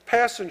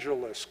 Passenger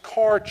lists,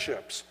 car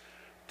chips,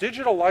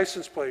 digital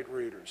license plate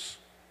readers.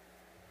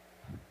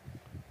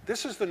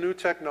 This is the new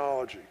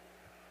technology.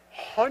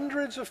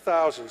 Hundreds of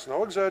thousands,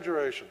 no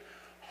exaggeration,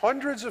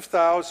 hundreds of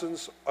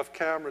thousands of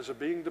cameras are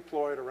being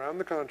deployed around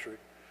the country,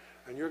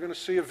 and you're going to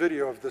see a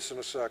video of this in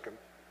a second.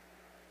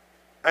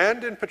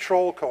 And in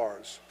patrol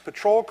cars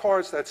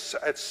that's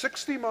at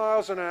 60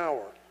 miles an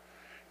hour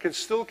can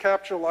still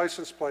capture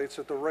license plates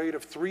at the rate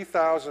of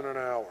 3,000 an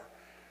hour.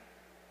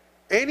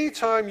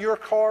 Anytime your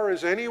car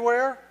is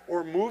anywhere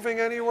or moving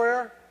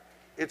anywhere,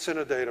 it's in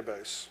a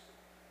database.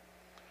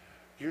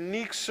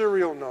 Unique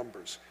serial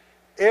numbers.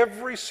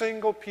 Every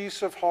single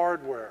piece of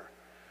hardware.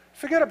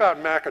 Forget about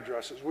MAC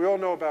addresses. We all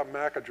know about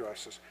MAC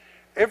addresses.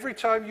 Every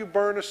time you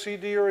burn a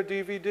CD or a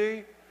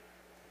DVD,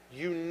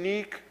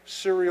 unique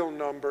serial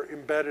number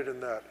embedded in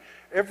that.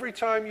 Every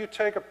time you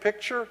take a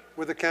picture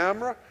with a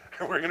camera,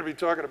 and we're going to be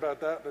talking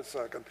about that in a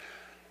second,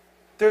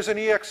 there's an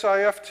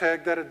EXIF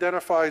tag that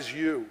identifies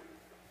you.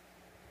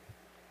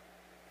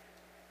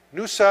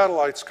 New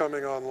satellites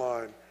coming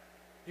online.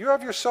 You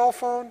have your cell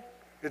phone,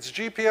 it's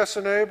GPS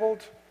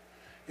enabled.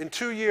 In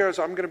 2 years,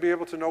 I'm going to be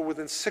able to know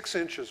within 6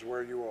 inches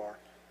where you are.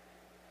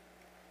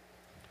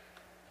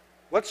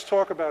 Let's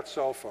talk about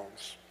cell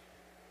phones.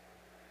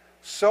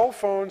 Cell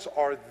phones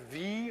are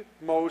the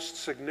most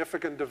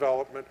significant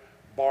development,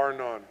 bar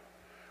none.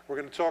 We're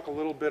going to talk a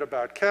little bit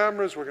about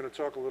cameras. We're going to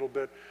talk a little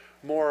bit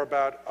more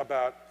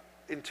about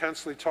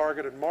intensely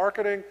targeted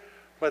marketing.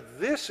 But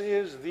this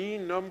is the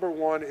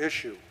 #1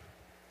 issue.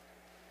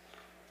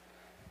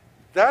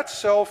 That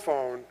cell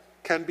phone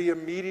can be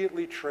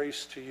immediately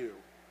traced to you.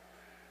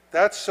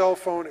 That cell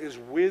phone is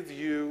with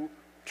you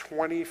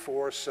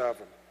 24/7.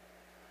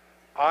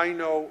 I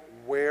know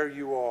where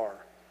you are.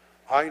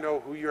 I know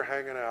who you're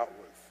hanging out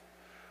with.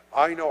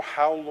 I know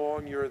how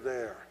long you're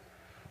there.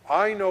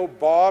 I know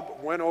Bob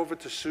went over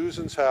to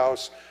Susan's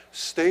house,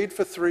 stayed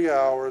for 3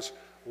 hours,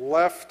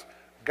 left,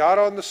 got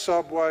on the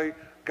subway,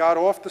 got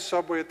off the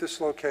subway at this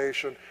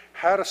location,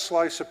 had a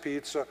slice of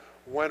pizza,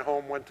 went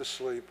home, went to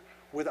sleep,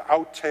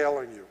 without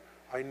tailing you.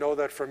 I know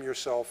that from your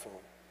cell phone.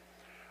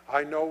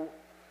 I know,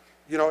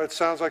 you know, it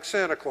sounds like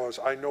Santa Claus.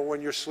 I know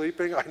when you're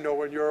sleeping. I know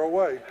when you're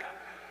awake.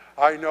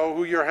 I know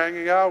who you're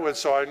hanging out with,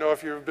 so I know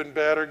if you've been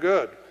bad or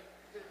good.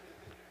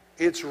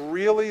 It's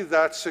really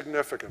that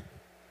significant.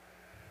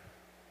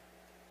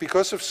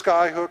 Because of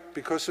Skyhook,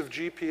 because of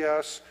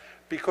GPS,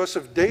 because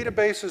of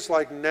databases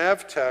like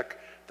Navtech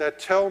that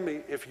tell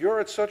me if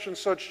you're at such and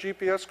such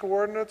GPS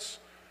coordinates,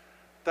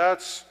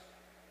 that's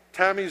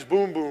Tammy's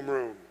Boom Boom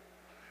Room.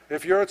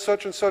 If you're at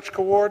such and such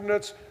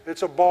coordinates,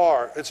 it's a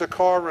bar, it's a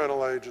car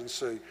rental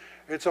agency,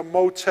 it's a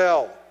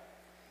motel.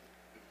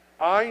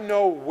 I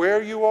know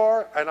where you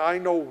are and I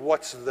know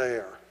what's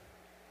there.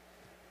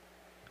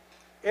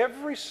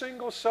 Every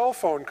single cell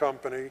phone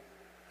company,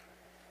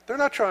 they're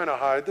not trying to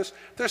hide this.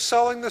 They're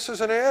selling this as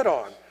an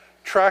add-on.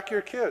 Track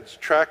your kids,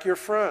 track your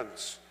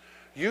friends.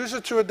 Use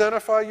it to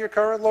identify your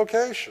current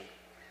location.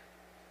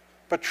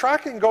 But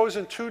tracking goes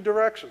in two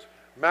directions.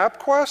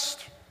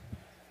 MapQuest,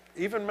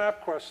 even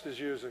MapQuest is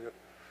using it.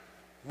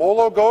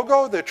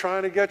 Mologogo, they're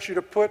trying to get you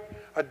to put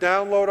a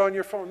download on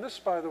your phone. This,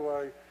 by the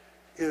way,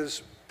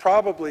 is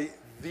probably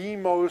the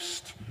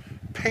most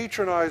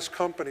patronized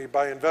company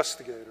by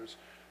investigators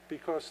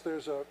because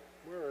there's a,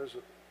 where is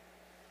it?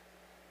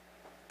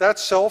 That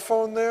cell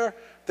phone there,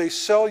 they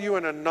sell you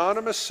an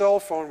anonymous cell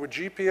phone with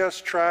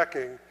GPS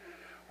tracking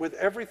with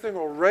everything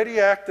already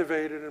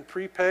activated and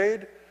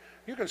prepaid.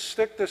 You can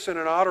stick this in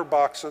an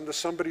OtterBox under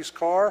somebody's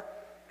car,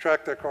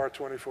 track their car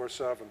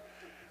 24/7.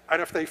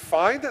 And if they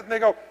find it and they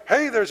go,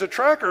 hey, there's a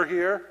tracker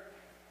here,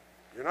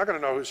 you're not going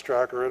to know whose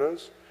tracker it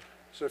is.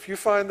 So if you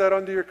find that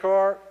under your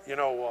car, you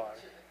know why.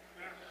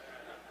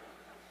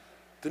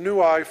 The new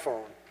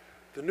iPhone.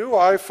 The new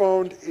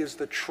iPhone is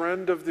the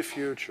trend of the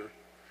future.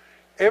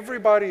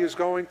 Everybody is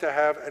going to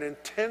have an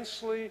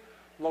intensely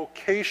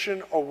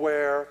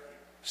location-aware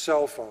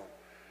cell phone.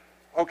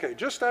 Okay,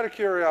 just out of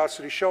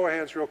curiosity, show of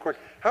hands real quick.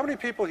 How many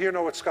people here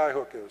know what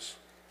Skyhook is?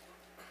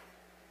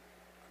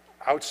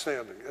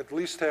 Outstanding, at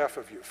least half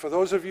of you. For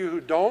those of you who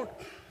don't,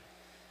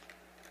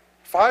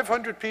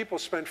 500 people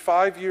spent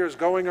 5 years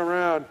going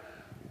around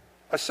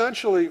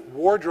essentially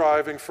war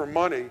driving for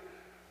money,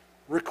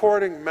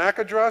 recording MAC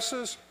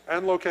addresses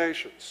and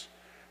locations.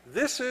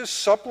 This is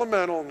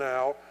supplemental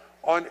now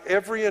on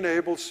every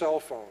enabled cell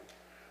phone.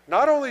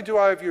 Not only do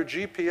I have your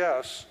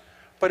GPS,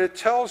 but it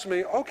tells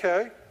me,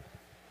 okay,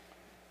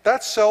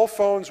 that cell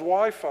phone's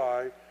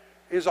Wi-Fi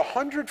is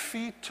 100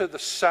 feet to the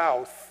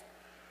south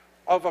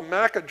of a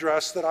MAC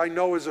address that I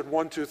know is at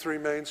 123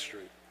 Main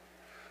Street.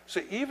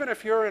 So even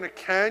if you're in a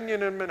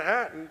canyon in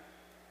Manhattan,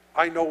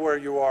 I know where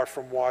you are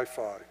from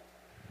Wi-Fi.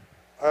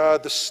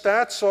 The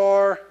stats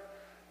are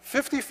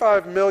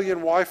 55 million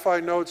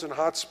Wi-Fi nodes and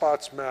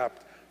hotspots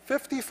mapped.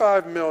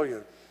 55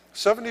 million,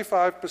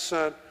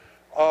 75%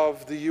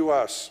 of the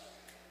US.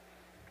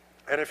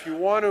 And if you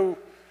want to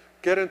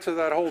get into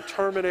that whole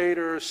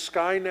Terminator,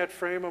 Skynet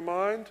frame of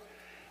mind,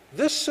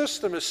 this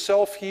system is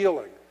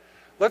self-healing.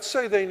 Let's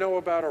say they know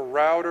about a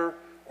router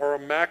or a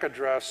MAC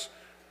address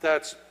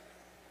that's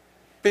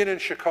been in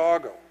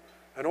Chicago.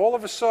 And all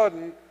of a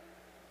sudden,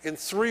 in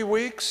 3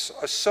 weeks,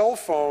 a cell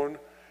phone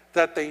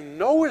that they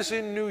know is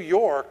in New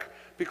York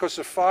because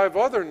of 5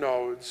 other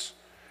nodes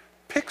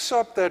picks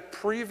up that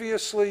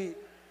previously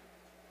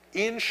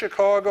in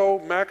Chicago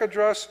MAC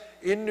address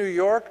in New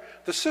York.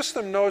 The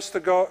system knows to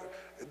go,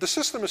 the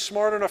system is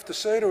smart enough to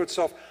say to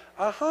itself,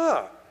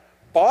 aha,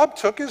 Bob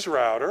took his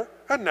router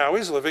and now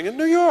he's living in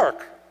New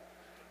York.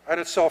 And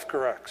it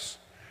self-corrects.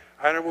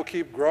 And it will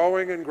keep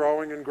growing and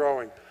growing and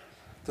growing.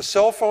 The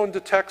cell phone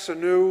detects a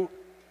new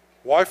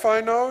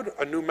Wi-Fi node,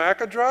 a new MAC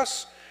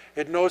address.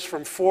 It knows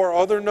from 4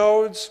 other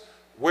nodes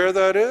where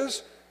that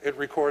is. It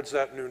records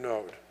that new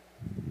node.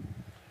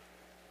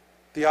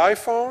 The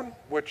iPhone,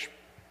 which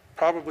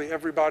probably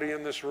everybody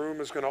in this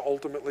room is going to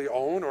ultimately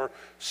own or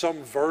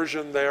some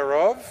version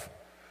thereof,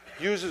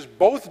 uses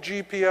both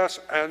GPS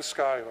and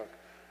Skyhook.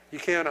 You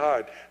can't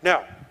hide.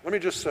 Now, let me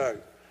just say,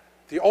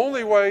 the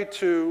only way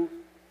to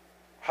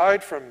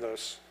hide from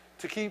this,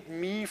 to keep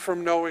me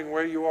from knowing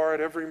where you are at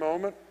every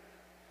moment,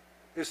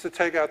 is to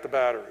take out the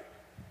battery.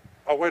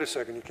 Oh, wait a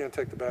second, you can't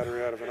take the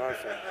battery out of an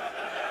iPhone.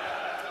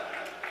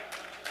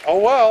 Oh,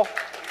 well.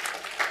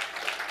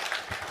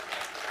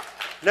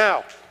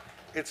 Now,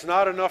 it's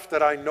not enough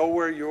that I know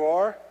where you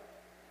are.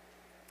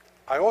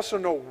 I also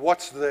know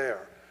what's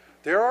there.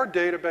 There are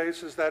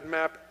databases that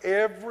map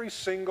every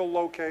single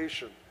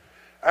location.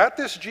 At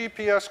this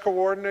GPS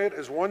coordinate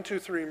is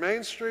 123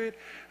 Main Street,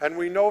 and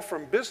we know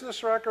from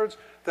business records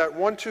that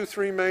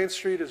 123 Main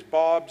Street is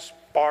Bob's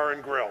Bar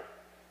and Grill.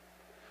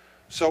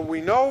 So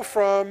we know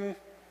from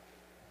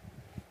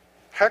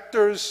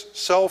Hector's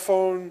cell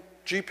phone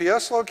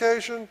GPS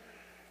location,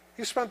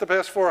 he spent the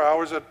past 4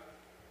 hours at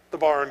the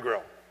Bar and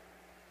Grill.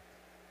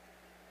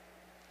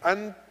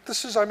 And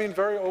this is, I mean,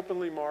 very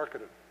openly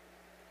marketed.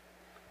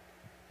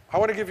 I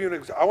want to give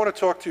you I want to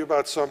talk to you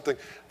about something.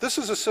 This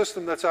is a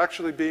system that's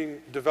actually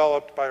being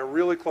developed by a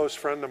really close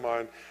friend of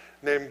mine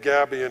named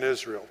Gabby in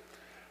Israel.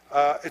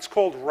 It's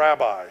called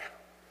Rabbi.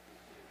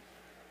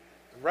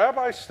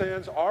 Rabbi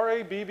stands,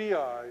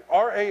 R-A-B-B-I,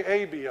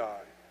 R-A-A-B-I,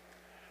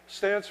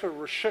 stands for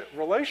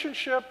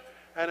Relationship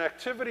and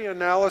Activity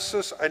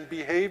Analysis and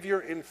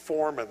Behavior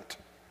Informant.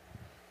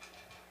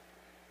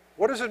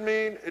 What does it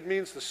mean? It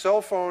means the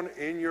cell phone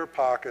in your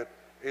pocket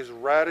is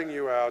ratting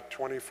you out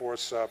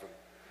 24/7.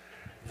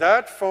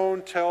 That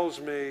phone tells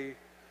me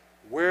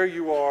where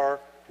you are,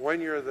 when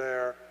you're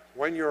there,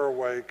 when you're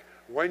awake,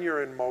 when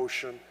you're in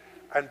motion,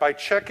 and by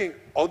checking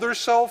other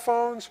cell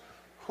phones,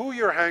 who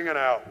you're hanging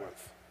out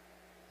with.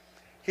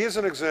 Here's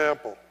an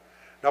example.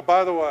 Now,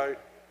 by the way,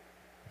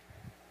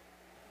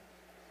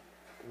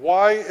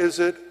 why is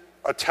it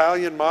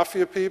Italian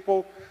mafia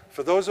people?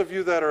 For those of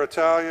you that are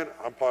Italian,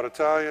 I'm part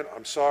Italian,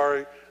 I'm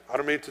sorry. I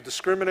don't mean to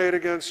discriminate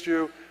against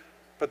you,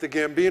 but the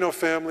Gambino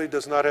family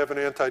does not have an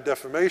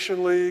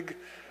anti-defamation league,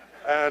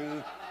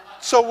 and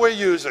so we're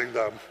using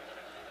them.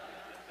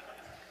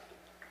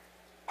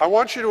 I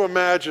want you to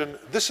imagine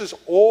this is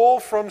all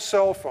from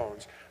cell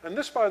phones. And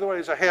this, by the way,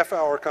 is a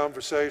half-hour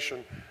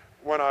conversation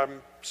when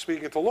I'm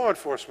speaking to law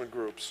enforcement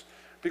groups,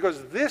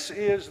 because this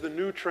is the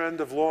new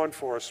trend of law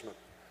enforcement,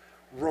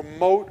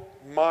 remote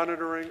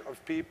monitoring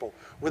of people,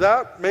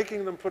 without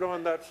making them put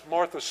on that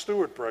Martha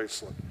Stewart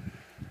bracelet.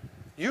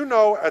 You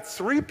know, at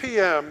 3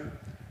 p.m.,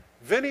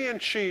 Vinny and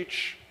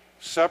Cheech,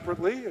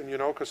 separately, and you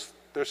know, because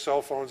their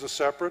cell phones are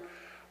separate,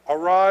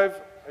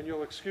 arrive, and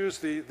you'll excuse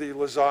the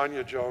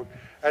lasagna joke,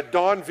 at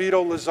Don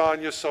Vito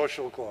Lasagna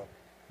Social Club.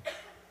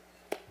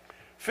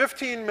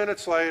 15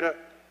 minutes later,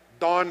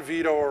 Don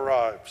Vito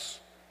arrives.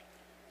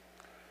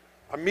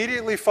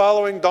 Immediately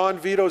following Don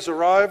Vito's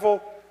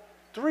arrival,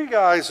 3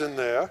 guys in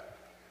there,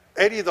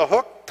 Eddie the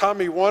Hook,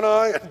 Tommy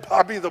One-Eye, and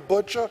Bobby the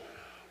Butcher,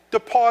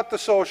 depart the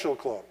social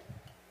club.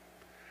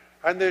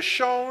 And they're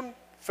shown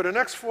for the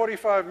next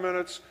 45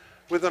 minutes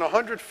within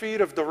 100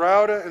 feet of the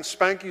Router and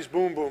Spanky's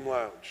Boom Boom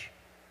Lounge.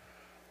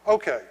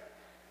 Okay,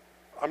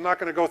 I'm not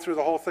going to go through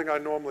the whole thing I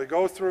normally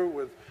go through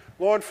with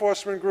law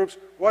enforcement groups.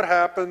 What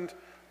happened?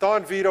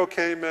 Don Vito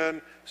came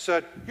in,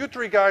 said, "You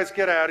 3 guys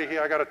get out of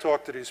here, I got to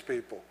talk to these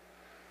people."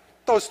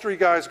 Those 3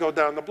 guys go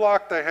down the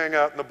block, they hang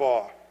out in the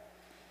bar.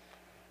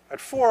 At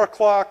 4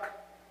 o'clock,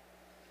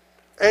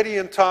 Eddie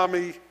and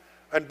Tommy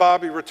and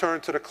Bobby return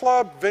to the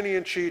club, Vinny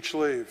and Cheech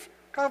leave.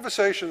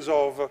 Conversation's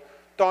over.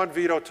 Don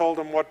Vito told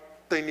them what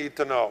they need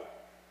to know.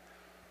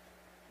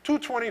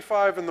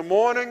 2:25 in the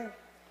morning,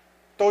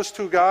 those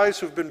 2 guys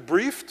who've been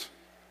briefed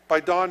by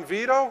Don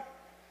Vito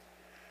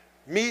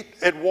meet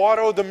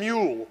Eduardo the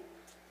Mule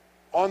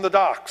on the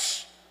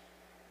docks.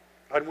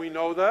 And we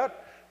know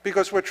that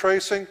because we're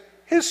tracing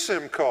his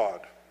SIM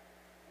card.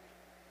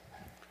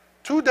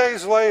 2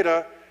 days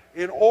later,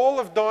 in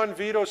all of Don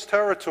Vito's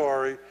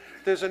territory,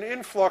 there's an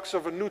influx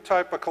of a new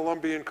type of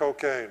Colombian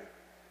cocaine.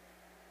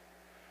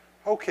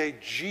 Okay,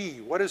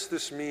 gee, what does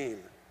this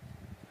mean?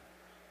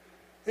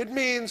 It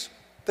means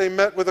they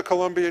met with a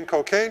Colombian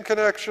cocaine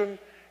connection,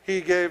 he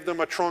gave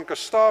them a trunk of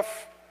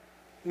stuff,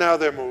 now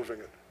they're moving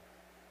it.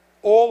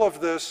 All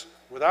of this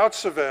without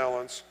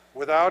surveillance,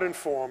 without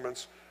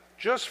informants,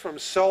 just from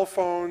cell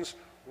phones,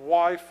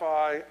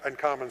 Wi-Fi, and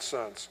common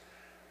sense.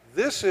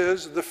 This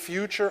is the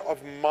future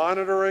of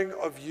monitoring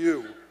of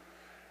you.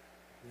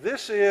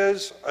 This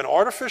is an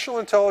artificial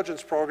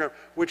intelligence program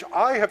which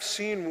I have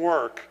seen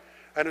work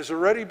and is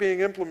already being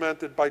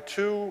implemented by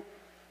 2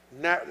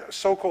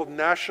 so-called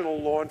national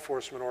law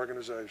enforcement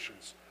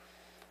organizations.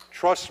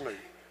 Trust me.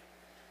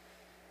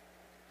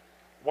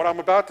 What I'm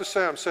about to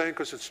say, I'm saying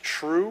because it's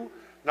true,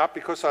 not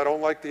because I don't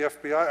like the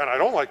FBI, and I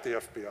don't like the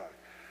FBI.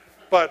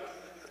 But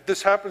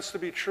this happens to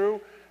be true.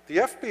 The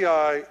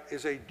FBI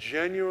is a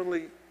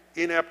genuinely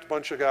inept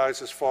bunch of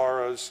guys as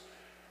far as,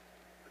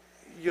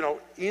 you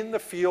know, in the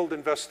field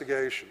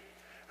investigation.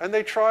 And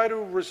they try to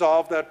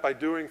resolve that by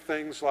doing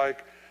things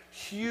like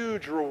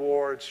huge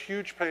rewards,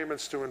 huge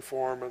payments to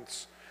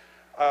informants,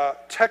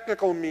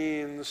 technical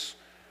means,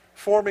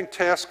 forming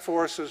task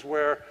forces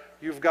where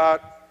you've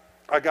got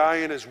a guy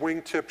in his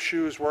wingtip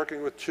shoes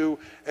working with 2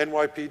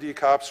 NYPD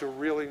cops who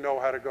really know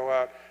how to go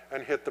out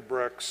and hit the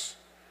bricks.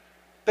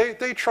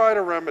 They try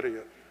to remedy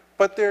it,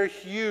 but they're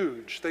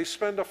huge. They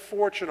spend a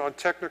fortune on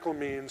technical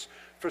means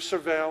for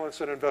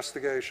surveillance and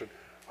investigation.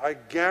 I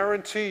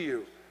guarantee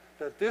you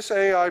that this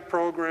AI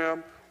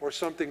program or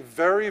something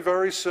very,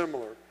 very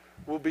similar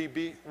will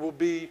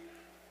be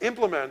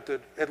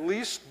implemented, at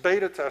least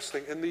beta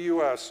testing in the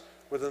US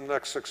within the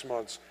next 6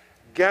 months.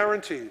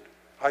 Guaranteed.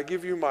 I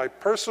give you my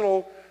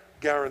personal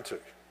guarantee.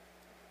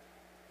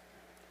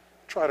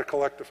 Try to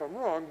collect if I'm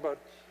wrong, but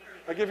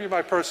I give you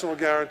my personal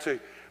guarantee.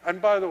 And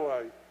by the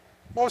way,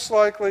 most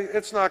likely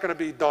it's not going to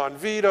be Don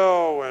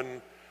Vito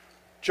and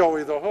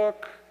Joey the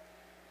Hook.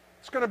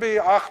 It's going to be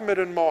Ahmed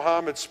and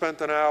Mohammed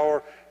spent an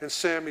hour in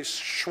Sammy's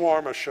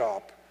shawarma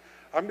shop.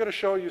 I'm going to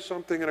show you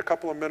something in a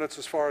couple of minutes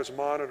as far as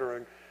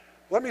monitoring.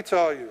 Let me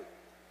tell you,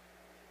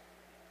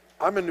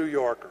 I'm a New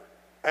Yorker,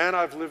 and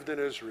I've lived in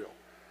Israel.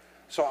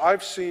 So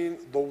I've seen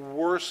the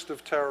worst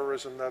of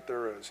terrorism that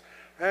there is.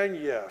 And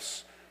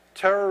yes,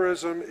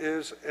 terrorism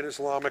is an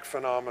Islamic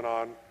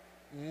phenomenon,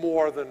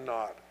 more than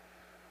not.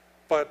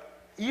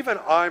 But even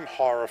I'm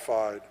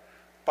horrified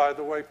by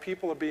the way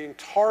people are being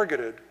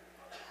targeted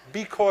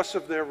because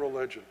of their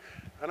religion.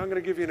 And I'm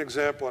going to give you an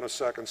example in a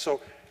second.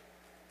 So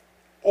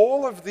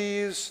all of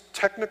these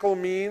technical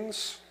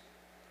means,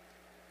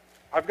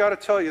 I've got to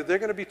tell you, they're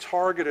going to be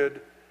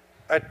targeted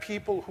at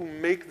people who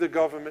make the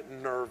government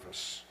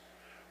nervous,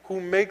 who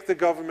make the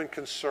government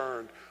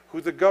concerned,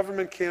 who the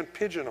government can't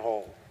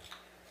pigeonhole,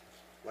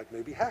 like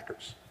maybe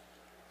hackers.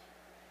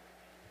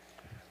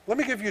 Let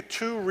me give you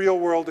 2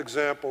 real-world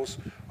examples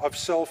of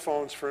cell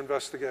phones for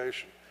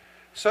investigation.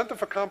 Center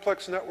for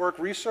Complex Network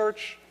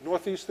Research,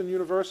 Northeastern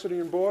University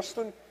in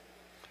Boston,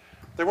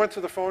 they went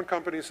to the phone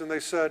companies and they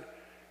said,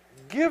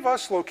 give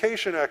us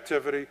location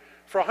activity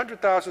for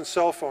 100,000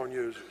 cell phone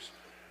users.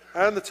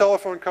 And the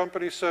telephone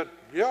company said,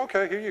 yeah,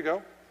 okay, here you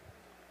go.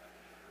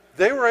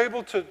 They were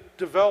able to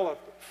develop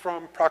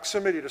from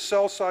proximity to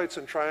cell sites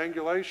and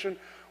triangulation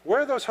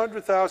where those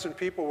 100,000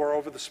 people were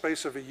over the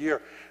space of a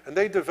year. And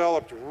they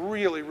developed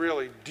really,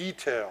 really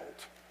detailed,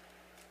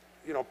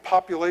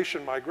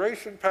 population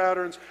migration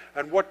patterns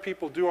and what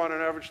people do on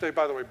an average day.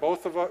 By the way,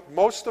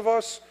 most of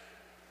us,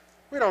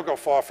 we don't go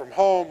far from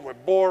home. We're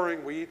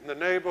boring. We eat in the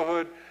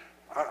neighborhood.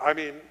 I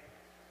mean,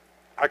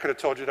 I could have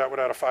told you that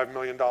without a $5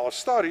 million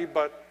study,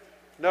 but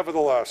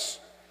nevertheless.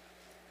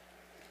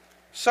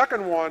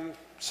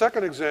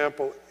 Second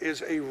example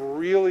is a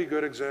really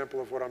good example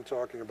of what I'm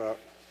talking about.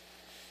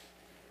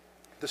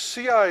 The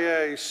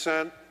CIA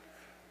sent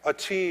a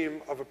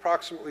team of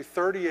approximately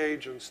 30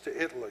 agents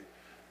to Italy,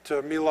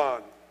 to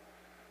Milan,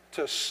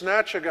 to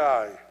snatch a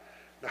guy.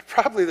 Now,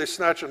 probably they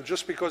snatched him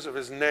just because of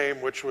his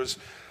name, which was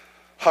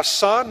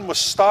Hassan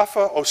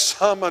Mustafa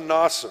Osama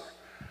Nasser.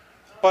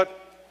 But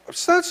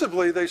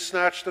ostensibly, they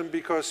snatched him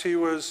because he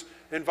was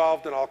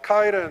involved in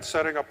Al-Qaeda and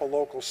setting up a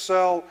local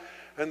cell.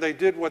 And they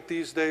did what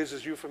these days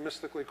is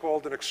euphemistically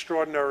called an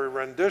extraordinary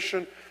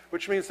rendition,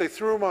 which means they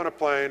threw him on a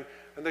plane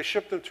and they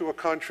shipped him to a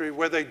country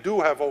where they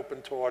do have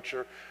open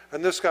torture.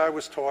 And this guy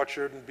was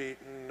tortured and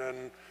beaten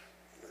and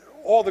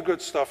all the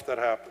good stuff that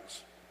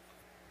happens.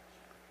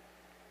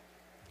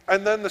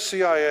 And then the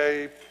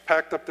CIA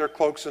packed up their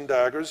cloaks and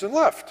daggers and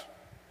left.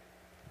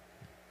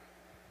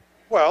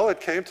 Well,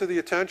 it came to the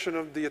attention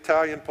of the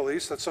Italian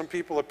police that some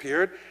people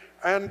appeared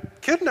and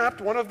kidnapped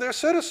one of their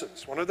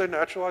citizens, one of their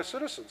naturalized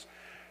citizens.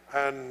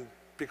 And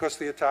because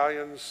the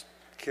Italians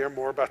care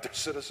more about their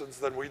citizens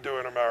than we do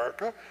in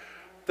America,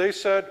 they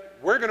said,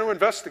 we're going to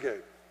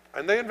investigate.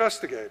 And they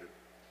investigated.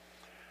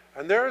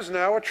 And there is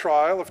now a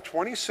trial of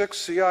 26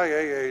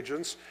 CIA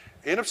agents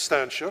in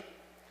absentia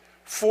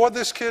for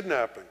this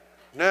kidnapping.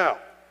 Now,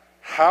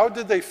 how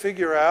did they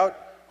figure out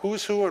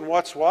who's who and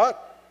what's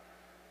what?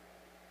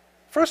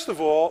 First of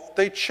all,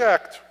 they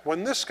checked,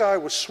 when this guy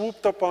was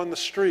swooped up on the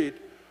street,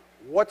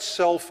 what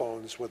cell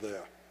phones were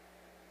there.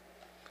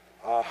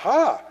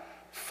 Aha,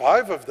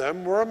 5 of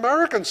them were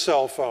American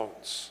cell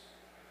phones.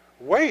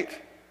 Wait,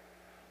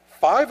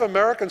 5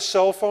 American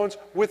cell phones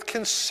with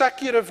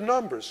consecutive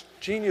numbers.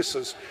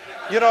 Geniuses.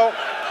 When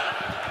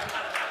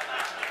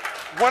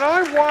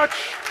I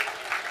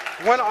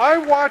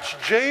watch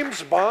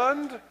James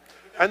Bond,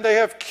 and they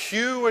have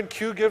Q, and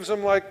Q gives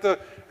them like the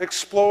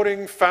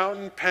exploding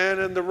fountain pen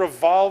and the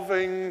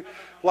revolving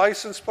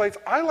license plates,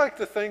 I like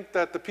to think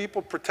that the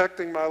people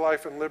protecting my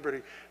life and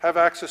liberty have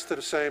access to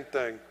the same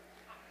thing.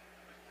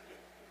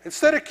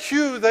 Instead of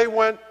Q, they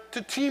went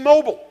to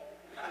T-Mobile.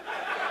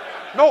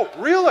 No,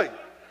 really.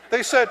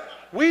 They said,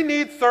 we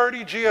need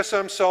 30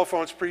 GSM cell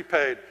phones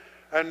prepaid.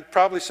 And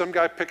probably some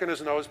guy picking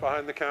his nose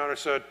behind the counter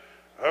said,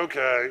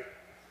 okay,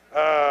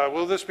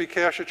 will this be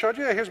cash or charge?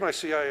 Yeah, here's my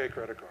CIA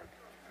credit card.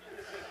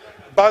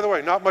 By the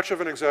way, not much of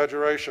an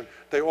exaggeration.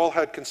 They all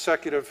had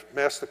consecutive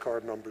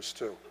MasterCard numbers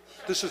too.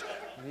 This is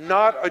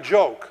not a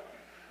joke.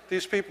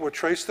 These people were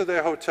traced to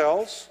their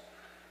hotels.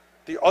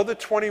 The other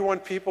 21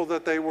 people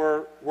that they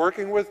were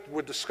working with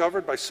were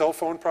discovered by cell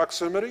phone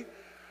proximity,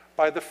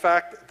 by the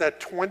fact that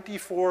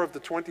 24 of the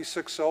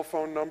 26 cell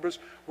phone numbers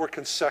were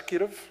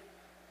consecutive.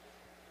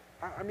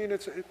 I mean,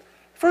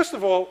 first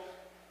of all,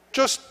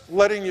 just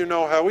letting you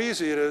know how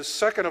easy it is.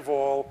 Second of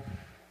all,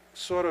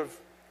 sort of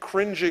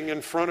cringing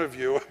in front of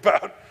you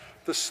about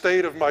the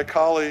state of my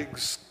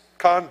colleagues'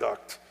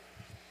 conduct.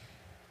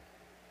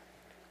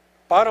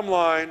 Bottom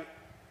line,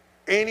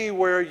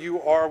 anywhere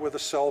you are with a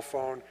cell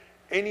phone,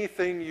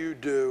 anything you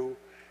do,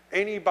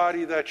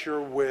 anybody that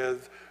you're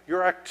with,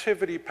 your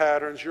activity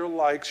patterns, your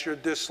likes, your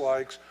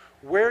dislikes,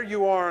 where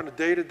you are on a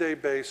day-to-day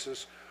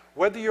basis,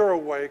 whether you're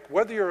awake,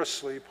 whether you're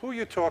asleep, who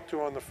you talk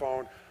to on the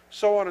phone,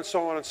 so on and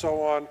so on and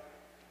so on,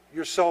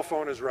 your cell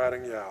phone is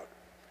ratting you out.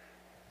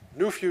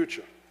 New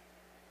future.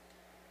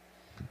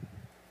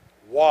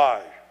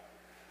 Why?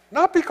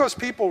 Not because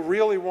people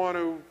really want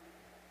to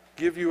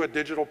give you a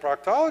digital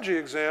proctology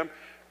exam.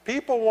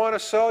 People want to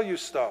sell you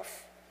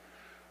stuff.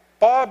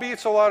 Bob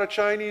eats a lot of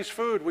Chinese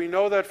food. We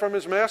know that from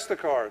his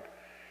MasterCard.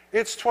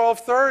 It's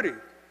 12:30.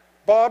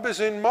 Bob is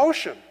in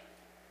motion.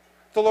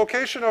 The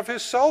location of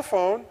his cell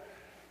phone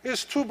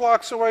is 2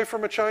 blocks away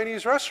from a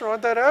Chinese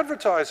restaurant that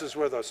advertises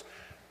with us.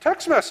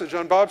 Text message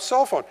on Bob's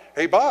cell phone.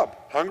 Hey, Bob,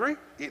 hungry?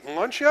 Eating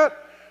lunch yet?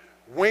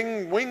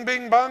 Wing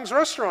Bing Bong's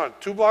restaurant,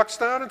 2 blocks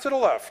down and to the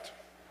left.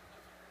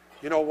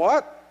 You know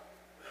what?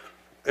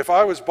 If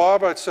I was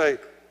Bob, I'd say,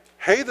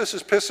 hey, this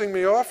is pissing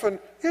me off, and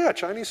yeah,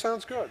 Chinese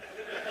sounds good.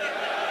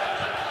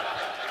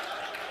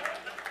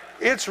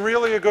 It's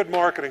really a good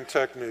marketing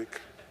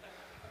technique.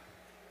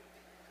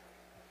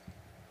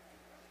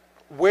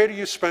 Where do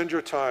you spend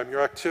your time,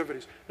 your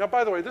activities? Now,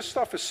 by the way, this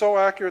stuff is so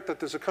accurate that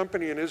there's a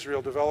company in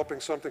Israel developing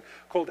something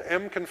called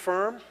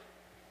M-Confirm.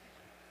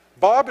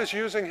 Bob is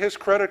using his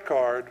credit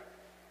card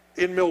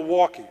in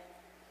Milwaukee.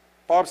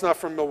 Bob's not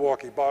from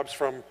Milwaukee. Bob's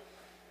from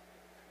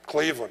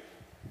Cleveland.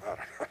 I don't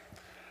know.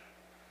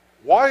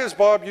 Why is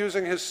Bob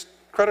using his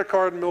credit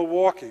card in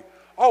Milwaukee?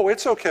 Oh,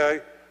 it's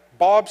okay.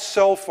 Bob's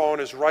cell phone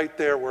is right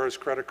there where his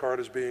credit card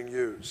is being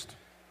used.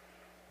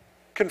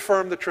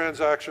 Confirm the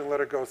transaction,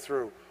 let it go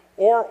through.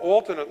 Or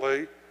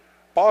alternately,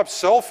 Bob's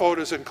cell phone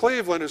is in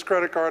Cleveland, his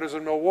credit card is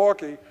in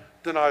Milwaukee,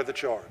 deny the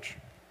charge.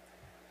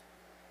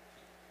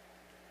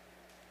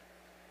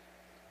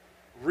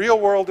 Real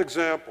world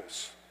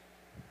examples.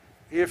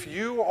 If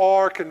you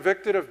are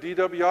convicted of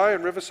DWI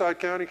in Riverside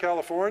County,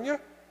 California,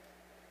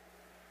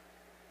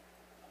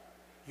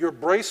 your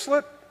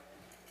bracelet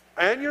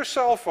and your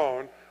cell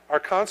phone are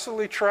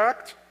constantly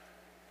tracked.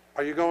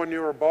 Are you going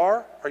near a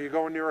bar? Are you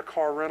going near a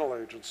car rental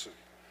agency?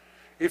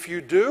 If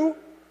you do,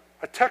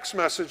 a text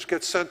message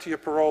gets sent to your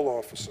parole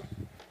officer.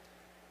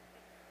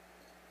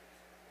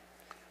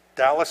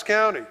 Dallas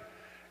County.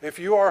 If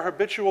you are a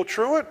habitual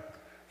truant,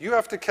 you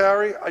have to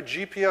carry a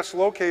GPS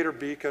locator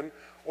beacon,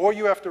 or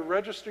you have to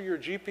register your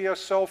GPS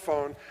cell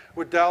phone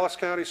with Dallas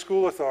County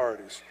school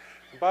authorities.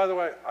 And by the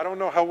way, I don't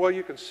know how well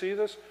you can see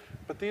this,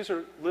 but these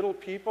are little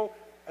people,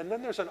 and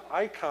then there's an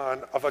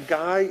icon of a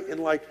guy in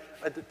like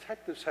a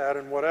detective's hat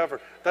and whatever.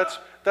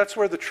 That's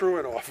where the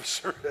truant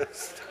officer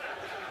is.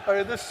 I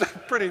mean, this is a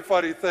pretty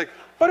funny thing,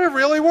 but it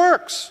really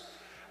works.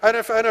 And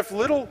if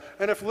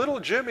little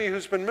Jimmy,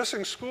 who's been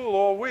missing school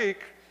all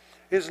week,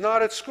 is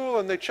not at school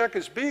and they check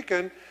his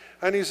beacon,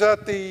 and he's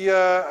at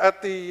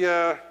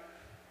the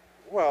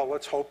well,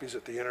 let's hope he's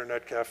at the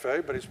internet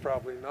cafe, but he's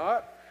probably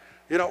not.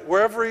 You know,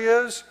 wherever he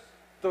is,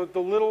 the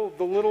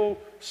little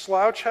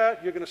slouch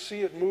hat, you're going to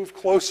see it move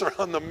closer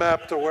on the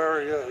map to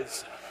where he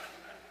is.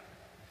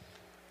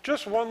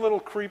 Just one little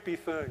creepy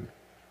thing.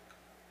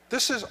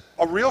 This is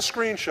a real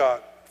screenshot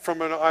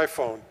from an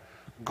iPhone.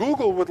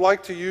 Google would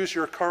like to use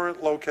your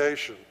current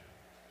location.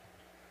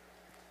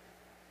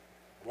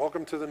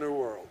 Welcome to the new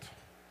world.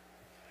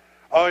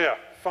 Oh yeah,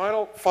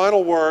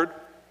 final word.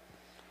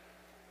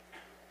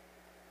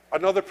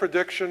 Another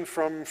prediction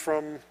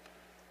from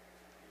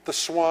the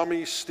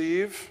Swami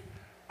Steve.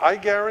 I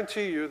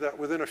guarantee you that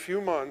within a few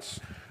months,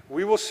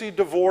 we will see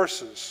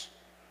divorces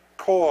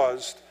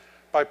caused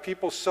by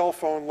people's cell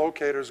phone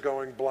locators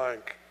going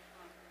blank.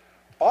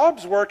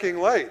 Bob's working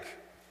late.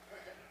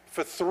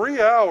 For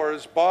 3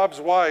 hours, Bob's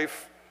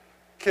wife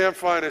can't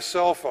find his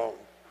cell phone.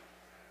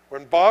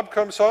 When Bob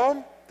comes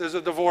home, there's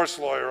a divorce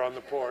lawyer on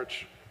the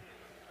porch.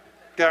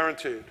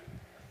 Guaranteed.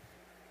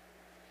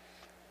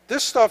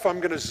 This stuff I'm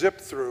going to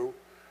zip through,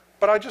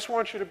 but I just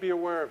want you to be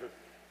aware of it.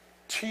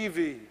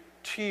 TV,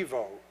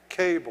 TiVo,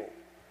 cable.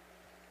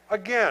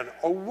 Again,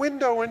 a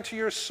window into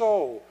your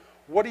soul.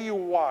 What do you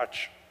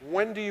watch?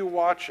 When do you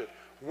watch it?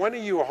 When are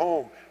you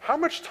home? How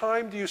much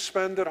time do you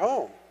spend at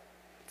home,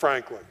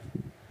 frankly?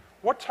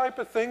 What type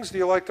of things do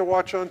you like to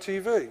watch on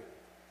TV?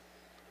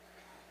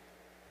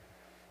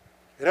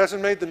 It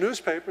hasn't made the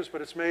newspapers, but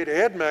it's made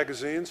ad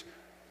magazines.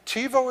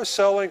 TiVo is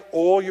selling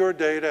all your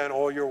data and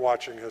all your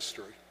watching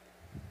history.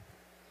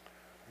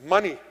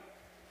 Money.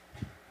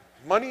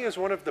 Money is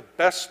one of the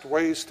best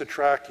ways to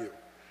track you,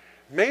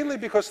 mainly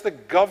because the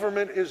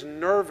government is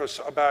nervous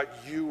about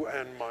you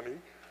and money,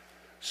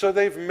 so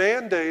they've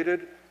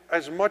mandated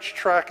as much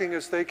tracking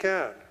as they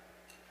can.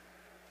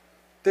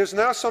 There's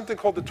now something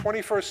called the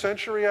 21st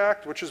Century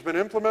Act, which has been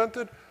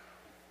implemented.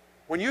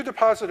 When you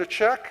deposit a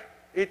check,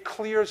 it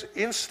clears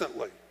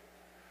instantly.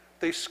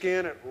 They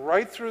scan it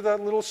right through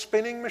that little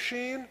spinning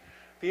machine.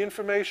 The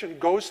information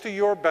goes to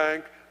your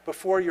bank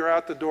before you're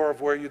out the door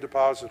of where you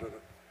deposited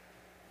it.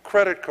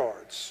 Credit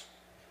cards.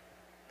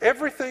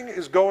 Everything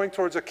is going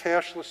towards a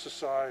cashless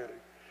society.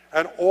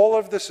 And all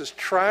of this is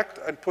tracked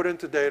and put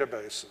into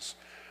databases.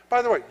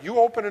 By the way, you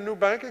open a new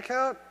bank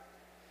account,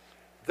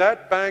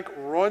 that bank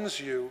runs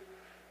you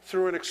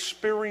through an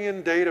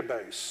Experian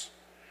database.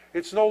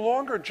 It's no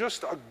longer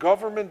just a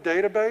government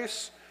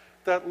database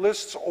that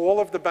lists all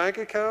of the bank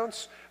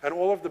accounts and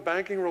all of the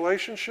banking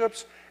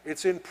relationships.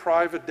 It's in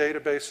private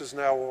databases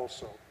now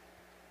also.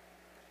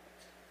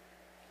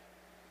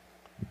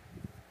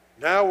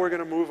 Now we're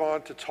going to move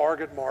on to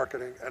target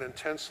marketing and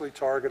intensely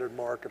targeted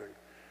marketing.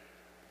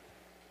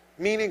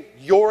 Meaning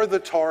you're the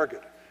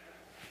target.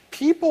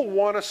 People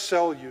want to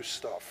sell you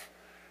stuff.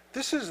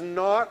 This is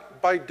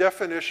not, by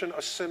definition,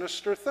 a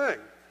sinister thing.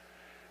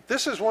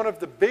 This is one of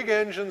the big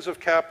engines of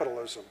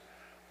capitalism.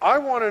 I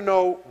want to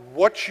know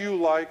what you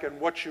like and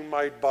what you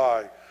might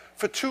buy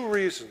for two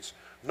reasons.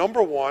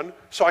 Number one,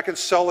 so I can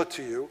sell it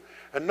to you.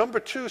 And number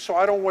two, so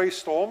I don't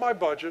waste all my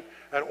budget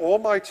and all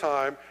my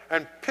time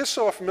and piss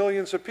off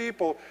millions of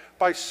people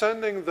by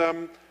sending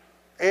them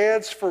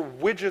ads for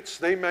widgets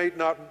they may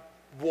not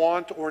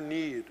want or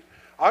need.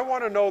 I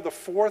want to know the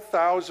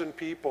 4,000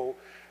 people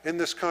in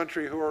this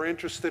country who are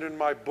interested in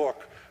my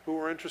book, who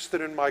are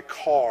interested in my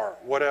car,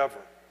 whatever.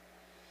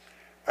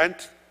 And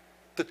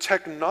the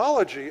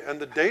technology and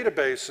the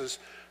databases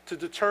to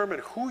determine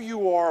who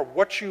you are,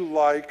 what you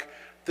like,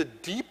 the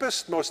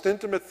deepest, most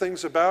intimate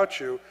things about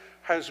you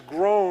has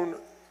grown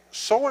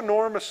so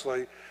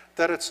enormously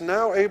that it's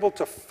now able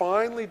to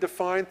finally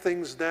define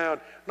things down,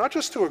 not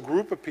just to a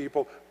group of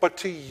people, but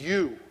to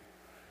you.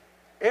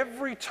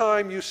 Every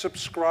time you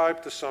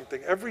subscribe to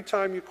something, every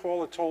time you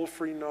call a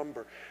toll-free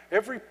number,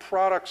 every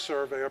product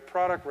survey or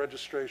product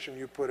registration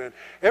you put in,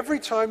 every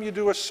time you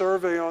do a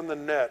survey on the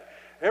net,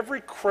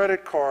 every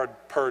credit card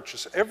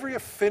purchase, every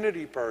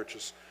affinity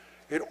purchase,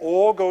 it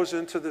all goes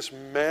into this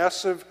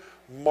massive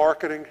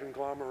marketing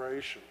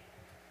conglomeration.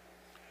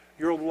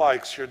 Your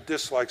likes, your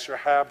dislikes, your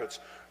habits,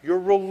 your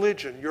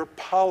religion, your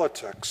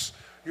politics,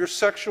 your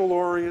sexual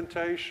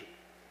orientation.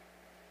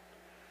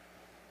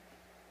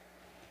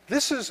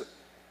 This is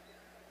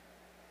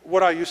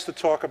what I used to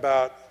talk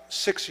about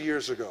 6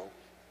 years ago,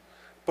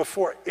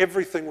 before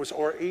everything was,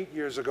 or 8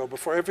 years ago,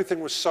 before everything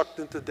was sucked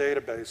into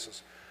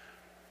databases.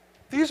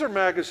 These are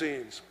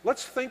magazines.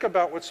 Let's think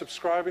about what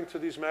subscribing to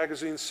these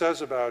magazines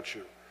says about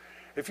you.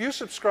 If you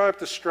subscribe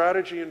to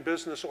Strategy in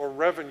Business or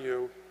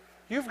Revenue,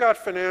 you've got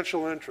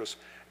financial interests.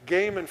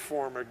 Game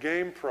Informer,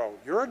 Game Pro,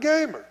 you're a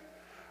gamer.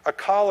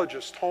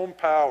 Ecologist, Home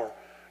Power,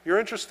 you're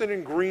interested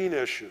in green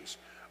issues.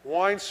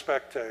 Wine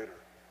Spectator,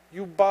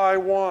 you buy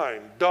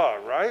wine, duh,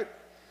 right?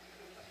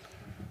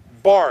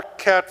 Bark,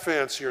 Cat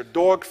Fancier,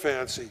 Dog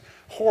Fancy,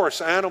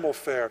 Horse, Animal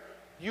Fair,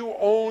 you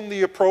own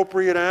the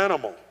appropriate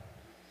animal.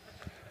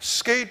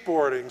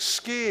 Skateboarding,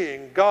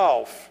 skiing,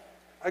 golf,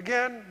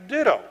 again,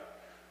 ditto.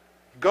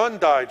 Gun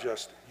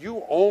Digest,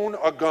 you own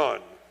a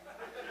gun.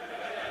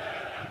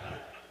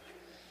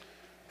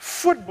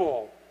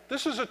 Football,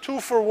 this is a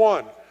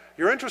 2-for-1.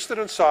 You're interested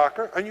in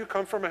soccer and you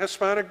come from a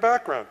Hispanic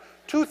background.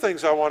 2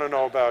 things I want to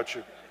know about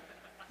you.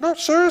 No,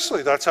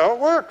 seriously, that's how it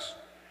works.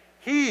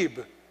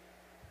 Hebe,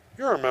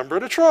 you're a member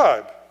of the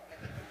tribe.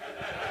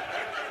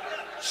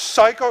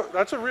 Psycho,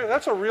 that's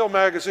a real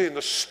magazine,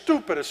 the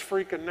stupidest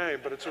freaking name,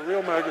 but it's a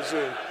real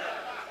magazine.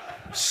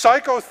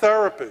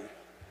 Psychotherapy.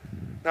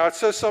 Now it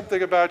says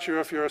something about you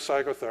if you're a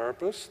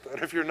psychotherapist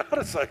and if you're not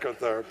a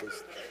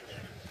psychotherapist.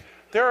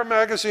 There are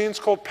magazines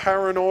called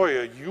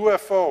Paranoia,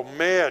 UFO,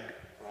 Mad.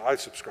 Well, I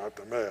subscribe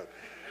to Mad.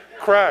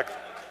 Cracked.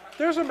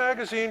 There's a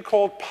magazine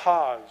called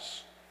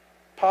Pause.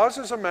 Pause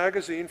is a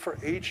magazine for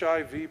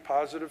HIV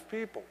positive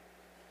people.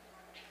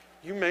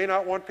 You may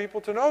not want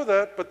people to know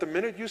that, but the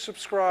minute you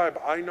subscribe,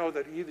 I know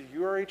that either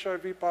you are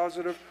HIV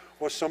positive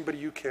or somebody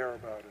you care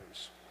about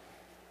is.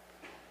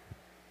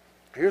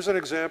 Here's an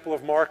example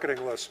of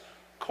marketing lists.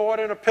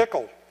 Caught in a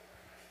pickle.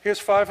 Here's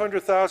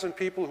 500,000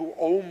 people who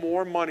owe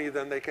more money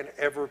than they can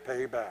ever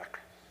pay back.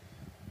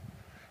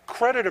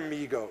 Credit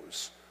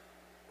Amigos.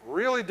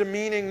 Really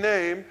demeaning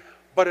name,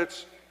 but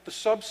it's the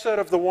subset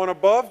of the one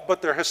above,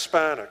 but they're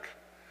Hispanic.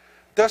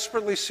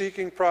 Desperately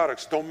seeking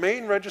products.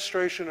 Domain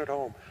registration at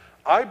home.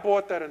 I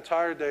bought that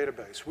entire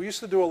database. We used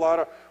to do a lot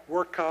of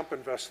work comp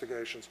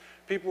investigations.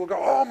 People will go,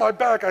 oh, my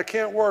back, I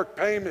can't work,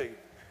 pay me.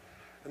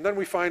 And then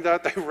we find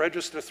out they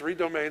register 3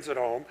 domains at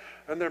home,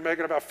 and they're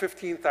making about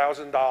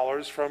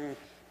 $15,000 from,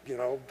 you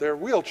know, their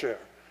wheelchair.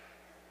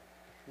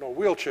 No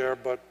wheelchair,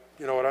 but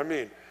you know what I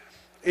mean.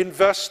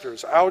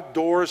 Investors,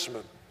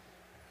 outdoorsmen.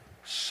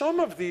 Some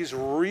of these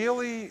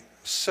really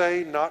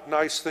say not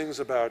nice things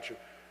about you.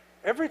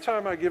 Every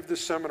time I give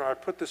this seminar, I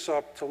put this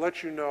up to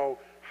let you know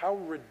how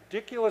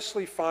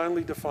ridiculously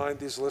finely defined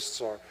these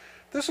lists are.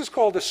 This is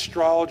called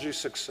astrology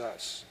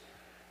success.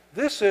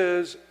 This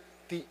is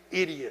the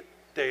idiot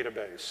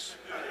database.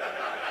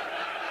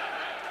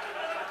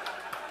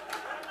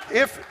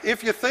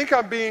 If you think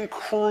I'm being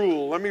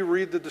cruel, let me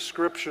read the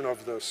description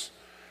of this.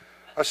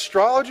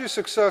 Astrology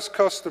success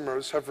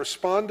customers have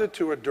responded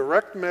to a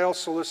direct mail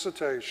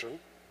solicitation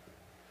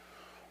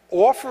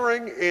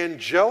offering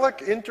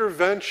angelic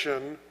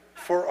intervention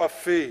for a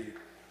fee.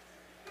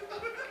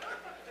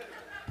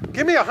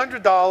 Give me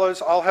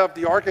 $100, I'll have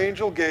the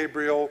Archangel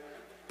Gabriel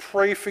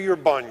pray for your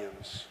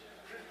bunions.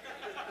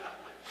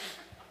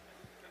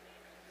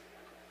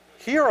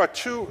 Here are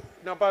 2,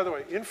 now by the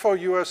way, Info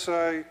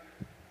USA,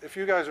 if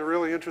you guys are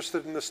really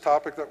interested in this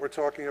topic that we're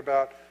talking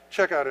about,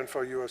 check out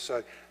Info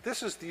USA.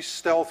 This is the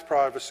stealth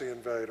privacy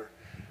invader.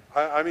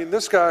 I mean,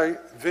 this guy,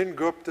 Vin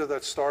Gupta,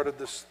 that started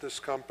this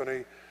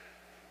company,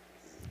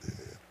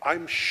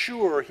 I'm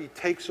sure he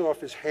takes off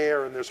his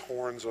hair and there's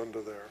horns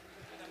under there.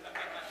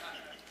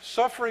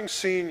 Suffering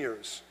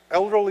seniors,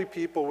 elderly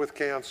people with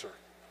cancer,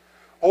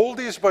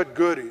 oldies but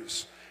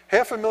goodies,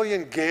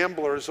 500,000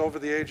 gamblers over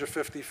the age of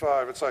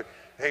 55. It's like,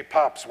 hey,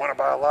 Pops, want to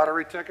buy a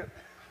lottery ticket?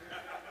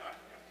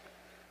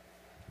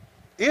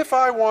 If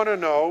I want to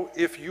know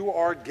if you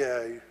are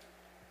gay,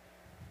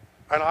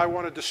 and I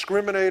want to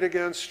discriminate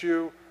against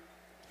you,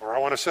 or I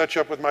want to set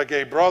you up with my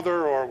gay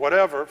brother, or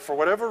whatever, for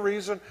whatever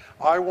reason,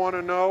 I want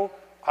to know,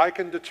 I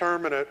can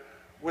determine it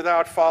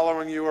without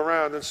following you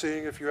around and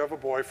seeing if you have a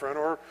boyfriend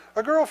or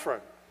a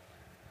girlfriend.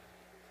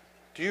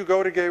 Do you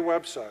go to gay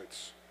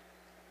websites?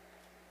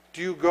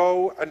 Do you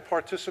go and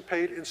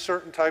participate in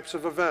certain types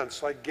of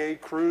events like gay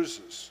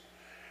cruises?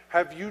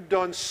 Have you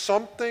done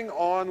something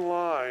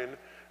online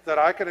that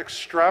I can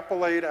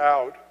extrapolate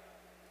out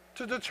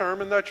to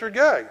determine that you're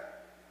gay?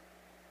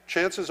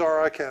 Chances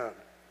are I can.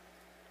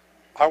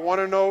 I want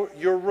to know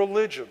your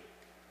religion.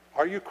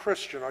 Are you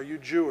Christian? Are you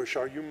Jewish?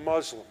 Are you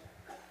Muslim?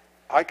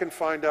 I can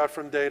find out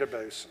from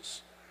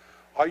databases.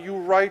 Are you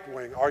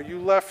right-wing? Are you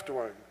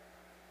left-wing?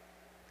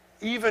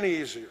 Even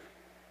easier.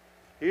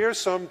 Here's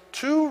some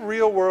 2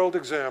 real-world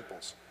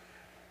examples.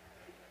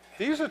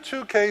 These are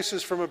 2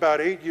 cases from about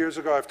 8 years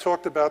ago. I've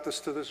talked about this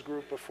to this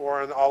group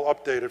before, and I'll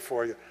update it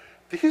for you.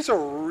 These are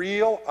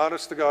real,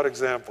 honest-to-God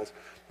examples.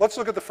 Let's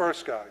look at the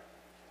first guy.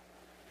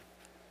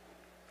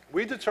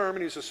 We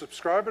determined he's a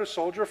subscriber to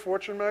Soldier of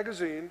Fortune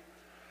magazine,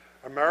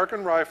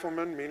 American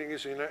Rifleman, meaning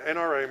he's an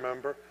NRA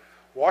member,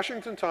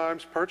 Washington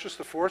Times, purchased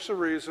The Force of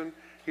Reason,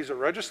 he's a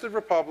registered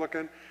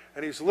Republican,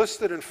 and he's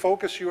listed in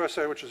Focus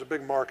USA, which is a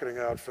big marketing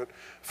outfit,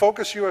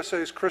 Focus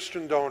USA's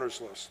Christian donors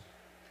list.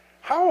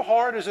 How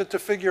hard is it to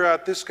figure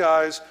out this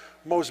guy's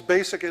most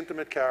basic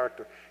intimate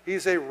character?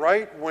 He's a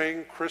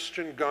right-wing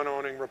Christian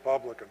gun-owning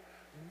Republican.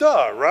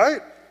 Duh,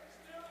 right?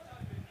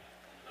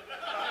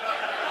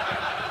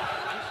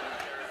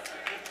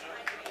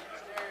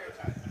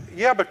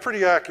 Yeah, but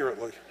pretty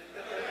accurately.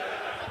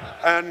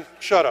 And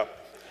shut up.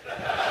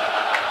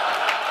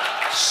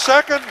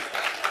 Second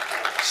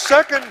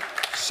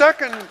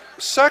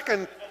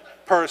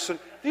person,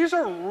 these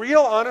are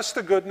real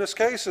honest-to-goodness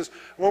cases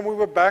when we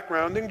were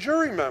backgrounding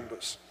jury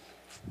members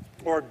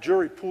or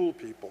jury pool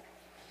people.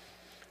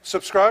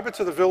 Subscriber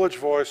to the Village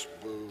Voice,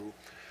 boo.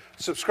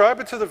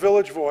 Subscriber to the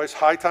Village Voice,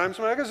 High Times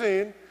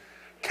Magazine,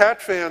 cat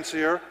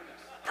fancier,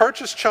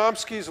 purchased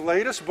Chomsky's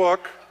latest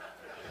book.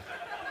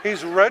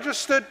 He's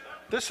registered,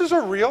 this is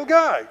a real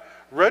guy,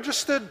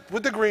 registered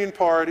with the Green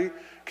Party,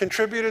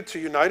 contributed to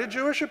United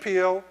Jewish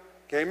Appeal,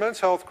 Gay Men's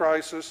Health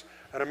Crisis,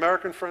 and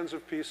American Friends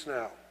of Peace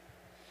Now.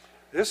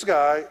 This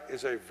guy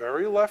is a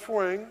very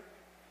left-wing,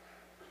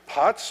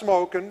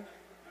 pot-smoking,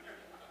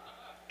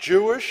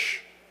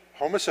 Jewish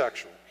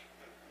homosexual.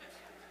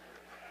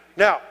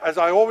 Now, as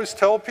I always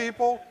tell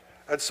people,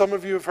 and some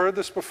of you have heard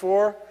this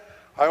before,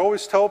 I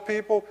always tell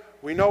people,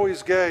 we know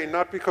he's gay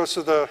not because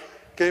of the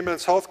Gay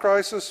Men's Health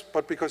Crisis,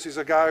 but because he's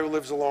a guy who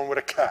lives alone with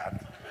a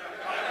cat.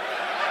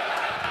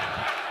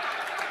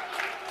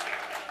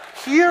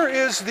 Here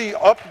is the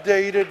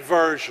updated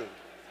version.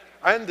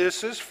 And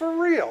this is for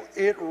real.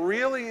 It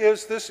really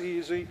is this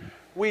easy.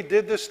 We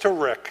did this to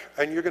Rick,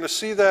 and you're going to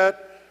see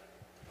that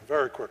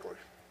very quickly.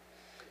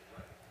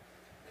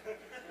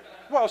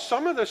 Well,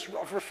 some of this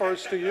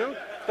refers to you,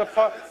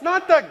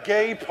 not the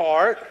gay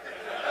part.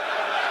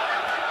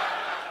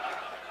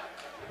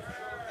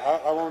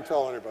 I won't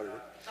tell anybody.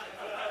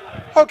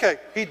 Okay,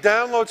 he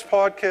downloads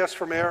podcasts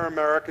from Air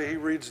America. He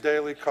reads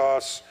daily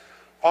costs,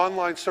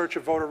 online search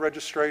of voter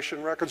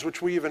registration records,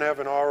 which we even have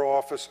in our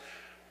office.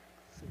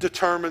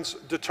 Determines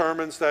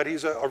that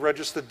he's a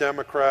registered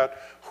Democrat,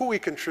 who he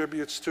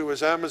contributes to,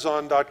 his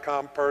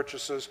Amazon.com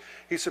purchases.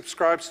 He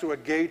subscribes to a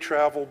gay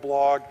travel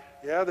blog.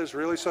 Yeah, there's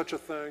really such a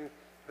thing.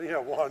 Yeah,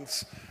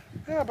 once.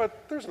 Yeah,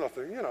 but there's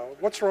nothing, you know.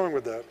 What's wrong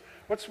with that?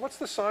 What's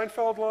the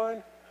Seinfeld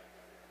line?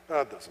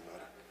 That doesn't matter.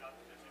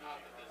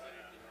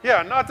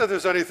 Yeah, not that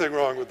there's anything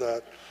wrong with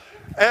that.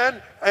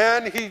 And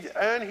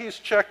he's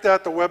checked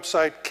out the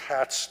website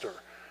Catster.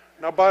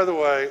 Now, by the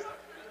way,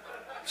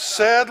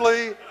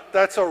 sadly,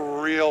 that's a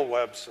real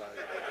website.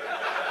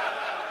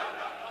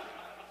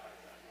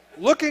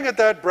 Looking at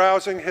that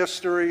browsing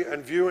history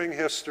and viewing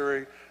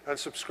history and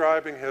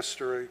subscribing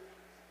history,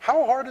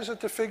 how hard is it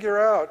to figure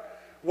out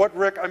what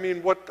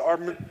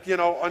our,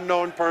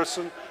 unknown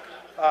person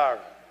are?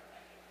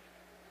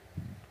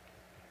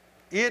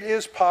 It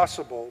is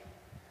possible.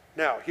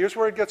 Now, here's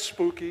where it gets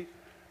spooky.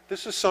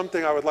 This is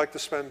something I would like to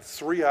spend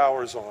 3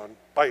 hours on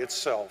by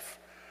itself,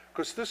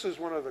 because this is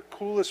one of the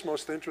coolest,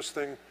 most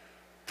interesting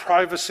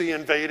privacy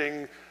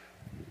invading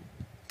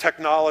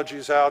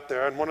technologies out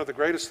there, and one of the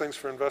greatest things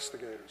for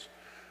investigators.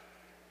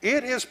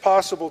 It is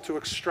possible to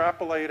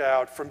extrapolate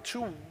out from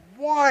two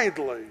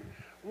widely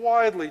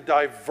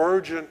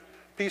divergent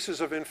pieces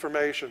of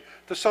information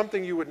to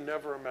something you would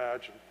never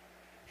imagine.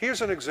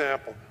 Here's an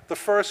example. The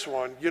first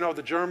one,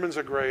 the Germans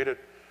are great at,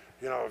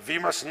 we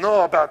must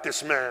know about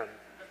this man.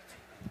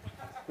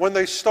 When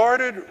they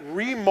started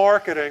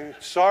remarketing,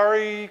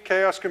 sorry,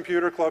 Chaos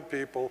Computer Club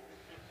people,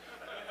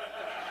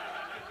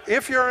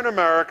 if you're an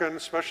American,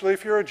 especially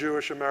if you're a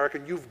Jewish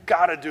American, you've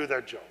got to do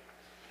that joke.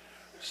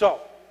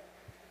 So,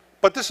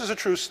 but this is a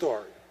true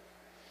story.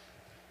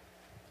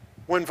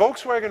 When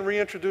Volkswagen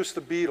reintroduced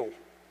the Beetle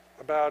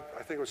about,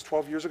 I think it was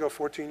 12 years ago,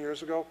 14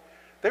 years ago,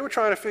 they were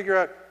trying to figure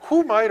out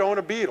who might own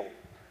a Beetle.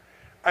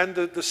 And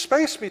the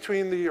space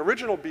between the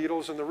original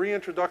Beetles and the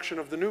reintroduction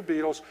of the new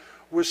Beetles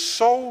was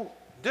so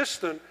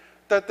distant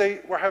that they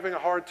were having a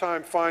hard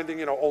time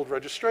finding, old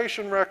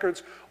registration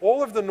records.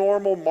 All of the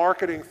normal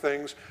marketing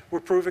things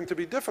were proving to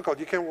be difficult.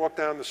 You can't walk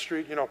down the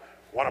street,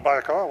 want to buy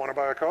a car, want to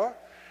buy a car?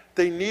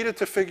 They needed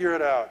to figure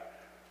it out.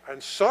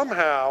 And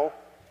somehow,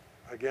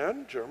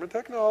 again, German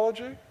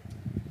technology,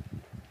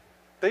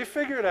 they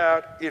figured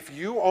out if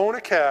you own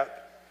a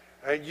cat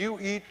and you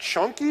eat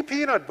chunky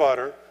peanut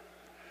butter,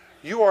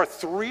 you are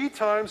 3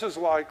 times as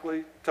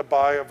likely to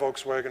buy a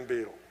Volkswagen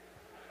Beetle.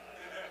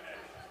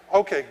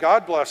 Okay,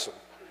 God bless them.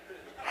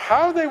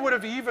 How they would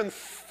have even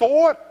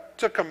thought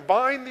to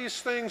combine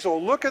these things or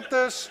look at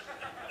this,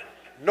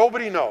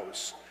 nobody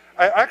knows.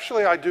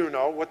 Actually, I do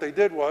know. What they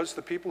did was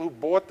the people who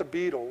bought the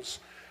Beetles,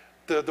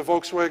 the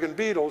Volkswagen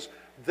Beetles,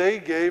 they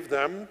gave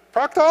them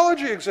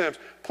proctology exams.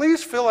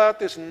 Please fill out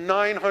this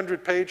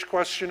 900-page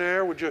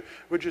questionnaire. Would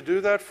you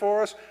do that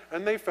for us?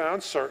 And they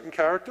found certain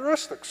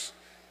characteristics.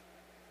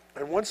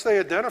 And once they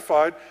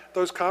identified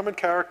those common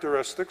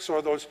characteristics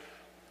or those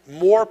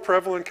more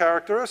prevalent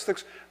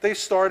characteristics, they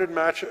started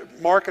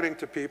marketing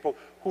to people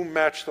who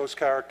match those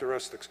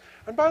characteristics.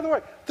 And by the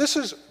way, this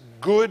is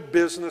good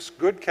business,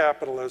 good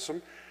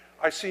capitalism.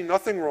 I see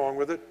nothing wrong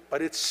with it,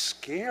 but it's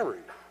scary.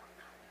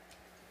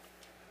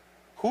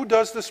 Who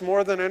does this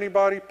more than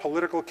anybody?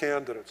 Political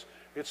candidates.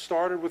 It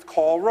started with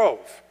Karl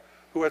Rove,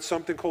 who had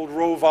something called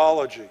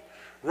Rovology.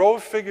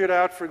 Rove figured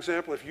out, for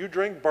example, if you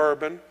drink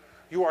bourbon,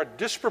 you are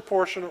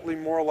disproportionately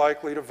more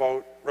likely to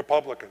vote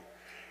Republican.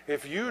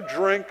 If you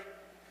drink,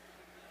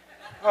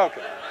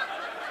 okay.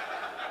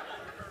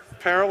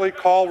 Apparently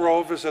Karl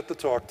Rove is at the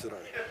talk today.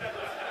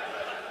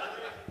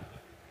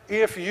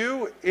 If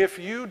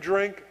you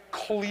drink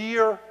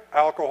clear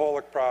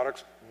alcoholic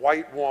products,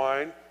 white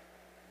wine,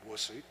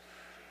 wussy,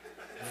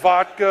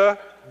 vodka,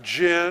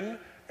 gin,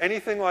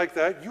 anything like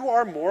that, you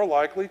are more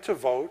likely to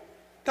vote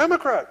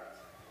Democrat.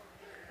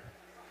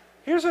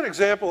 Here's an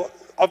example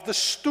of the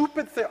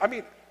stupid thing. I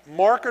mean,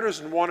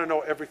 marketers want to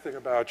know everything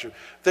about you.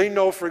 They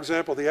know, for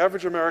example, the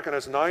average American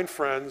has 9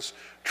 friends,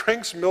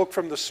 drinks milk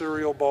from the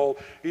cereal bowl,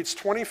 eats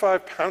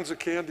 25 pounds of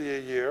candy a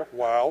year,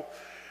 wow,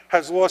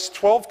 has lost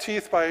 12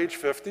 teeth by age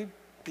 50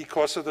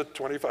 because of the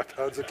 25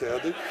 pounds of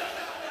candy,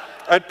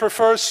 and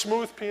prefers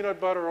smooth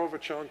peanut butter over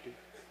chunky.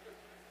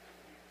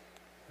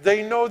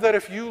 They know that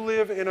if you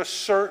live in a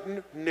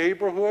certain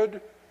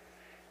neighborhood,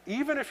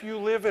 even if you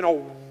live in a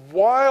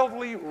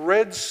wildly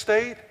red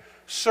state,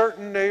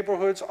 certain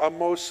neighborhoods are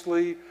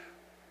mostly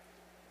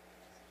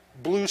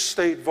blue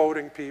state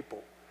voting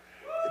people.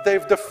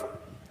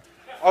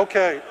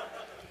 Okay,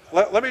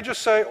 let me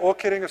just say, all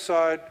kidding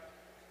aside,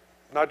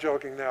 not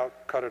joking now,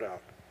 cut it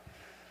out.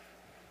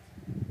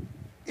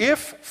 If,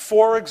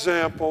 for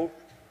example,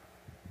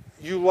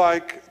 you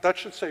like, that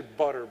should say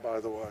butter, by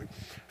the way.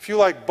 If you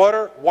like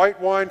butter, white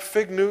wine,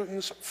 fig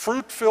Newtons,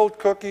 fruit-filled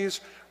cookies,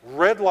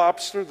 Red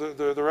Lobster,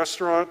 the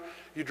restaurant,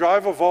 you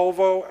drive a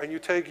Volvo and you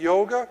take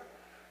yoga,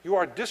 you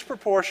are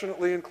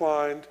disproportionately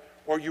inclined,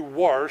 or you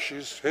were,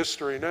 she's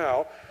history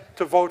now,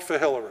 to vote for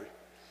Hillary.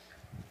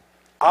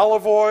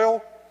 Olive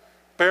oil,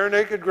 bare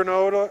naked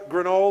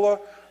granola,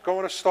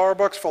 going to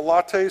Starbucks for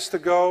lattes to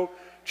go,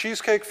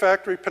 Cheesecake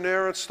Factory,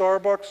 Panera, and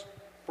Starbucks,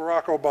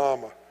 Barack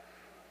Obama.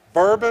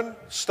 Bourbon,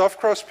 stuffed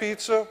crust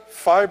pizza,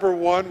 Fiber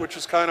One, which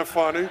is kind of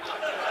funny.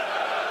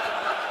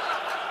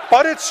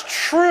 But it's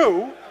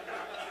true.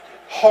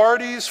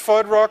 Hardee's,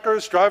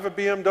 Fuddruckers, drive a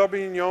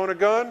BMW and you own a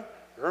gun,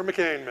 you're a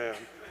McCain man.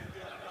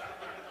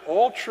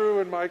 All true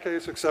in my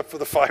case except for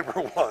the Fiber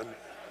One.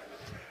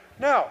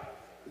 Now,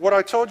 what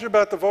I told you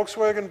about the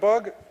Volkswagen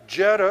Bug,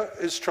 Jetta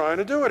is trying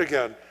to do it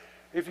again.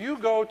 If you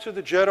go to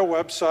the Jetta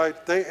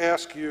website, they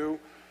ask you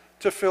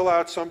to fill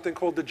out something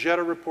called the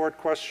Jetta Report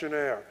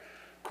Questionnaire.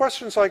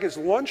 Questions like, is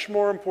lunch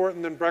more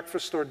important than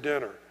breakfast or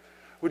dinner?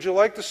 Would you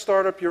like to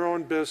start up your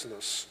own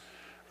business?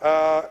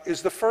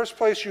 Is the first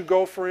place you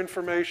go for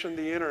information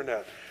the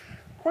internet?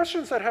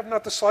 Questions that have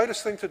not the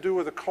slightest thing to do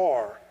with a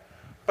car,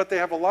 but they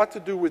have a lot to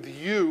do with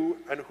you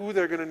and who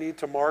they're going to need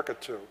to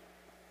market to.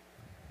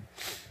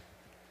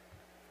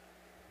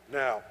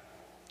 Now,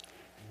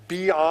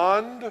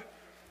 beyond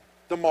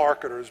the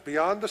marketers,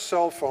 beyond the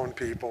cell phone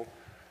people,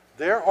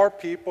 there are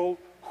people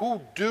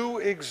who do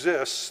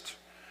exist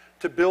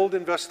to build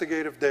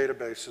investigative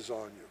databases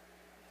on you.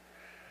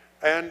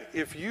 And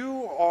if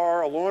you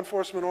are a law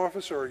enforcement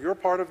officer or you're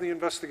part of the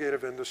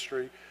investigative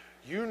industry,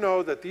 you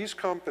know that these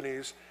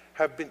companies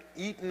have been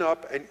eaten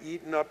up and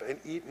eaten up and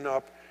eaten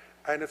up,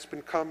 and it's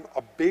become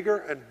a bigger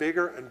and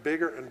bigger and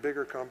bigger and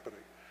bigger company.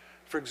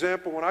 For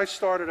example, when I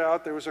started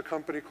out, there was a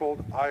company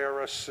called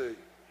IRSC,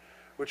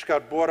 which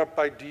got bought up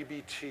by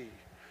DBT,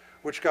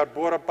 which got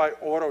bought up by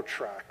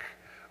AutoTrack,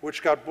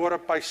 which got bought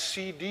up by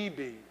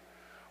CDB,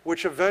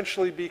 which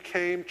eventually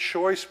became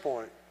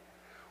ChoicePoint,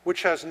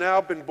 which has now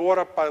been bought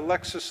up by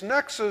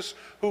LexisNexis,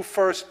 who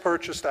first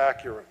purchased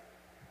Accurate.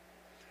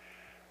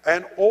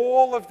 And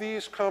all of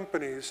these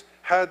companies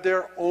had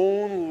their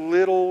own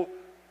little,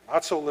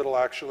 not so little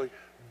actually,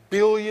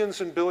 billions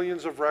and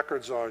billions of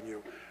records on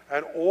you.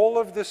 And all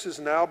of this is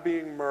now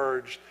being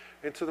merged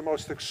into the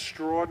most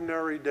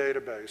extraordinary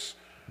database.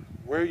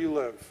 Where you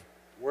live,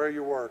 where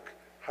you work,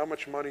 how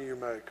much money you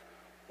make,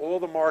 all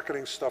the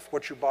marketing stuff,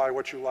 what you buy,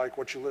 what you like,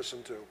 what you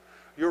listen to,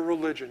 your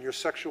religion, your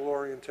sexual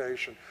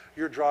orientation,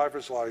 your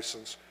driver's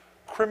license,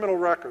 criminal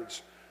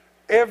records.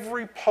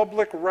 Every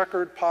public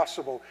record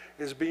possible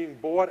is being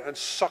bought and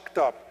sucked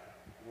up.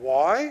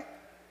 Why?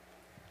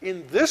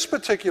 In this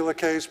particular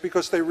case,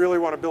 because they really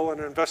want to build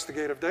an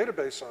investigative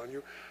database on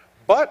you,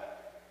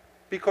 but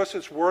because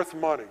it's worth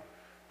money.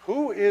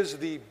 Who is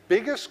the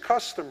biggest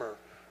customer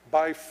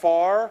by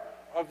far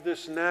of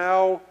this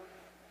now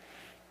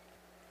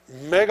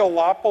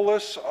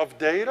megalopolis of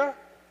data?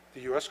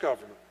 The US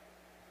government.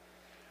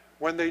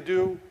 When they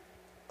do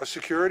a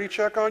security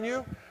check on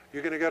you,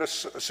 you're going to get a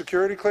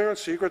security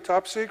clearance, secret,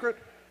 top secret.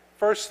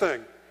 First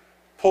thing,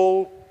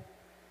 pull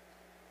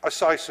a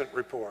SISENT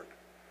report.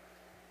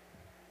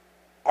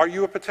 Are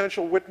you a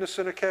potential witness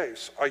in a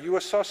case? Are you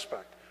a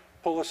suspect?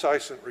 Pull a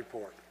SISENT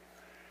report.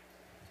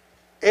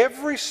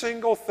 Every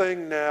single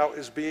thing now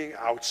is being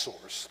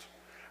outsourced.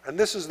 And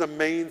this is the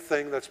main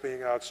thing that's being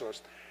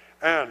outsourced.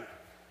 And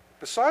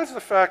besides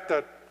the fact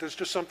that there's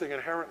just something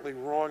inherently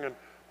wrong and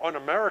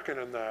un-American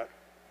in that,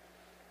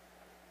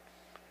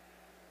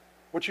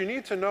 what you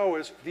need to know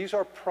is these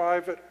are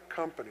private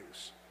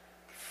companies.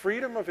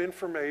 Freedom of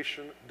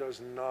information does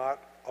not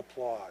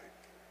apply.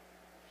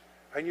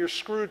 And you're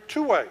screwed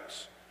two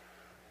ways.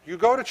 You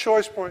go to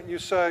ChoicePoint and you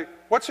say,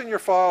 what's in your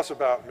files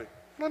about me?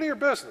 None of your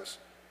business.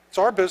 It's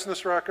our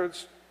business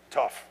records.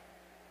 Tough.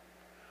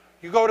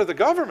 You go to the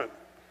government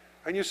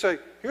and you say,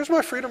 here's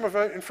my Freedom of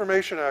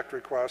Information Act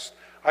request.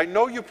 I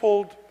know you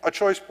pulled a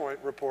ChoicePoint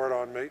report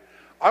on me.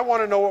 I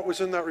want to know what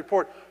was in that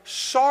report.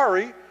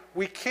 Sorry,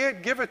 we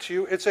can't give it to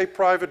you. It's a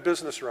private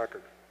business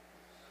record.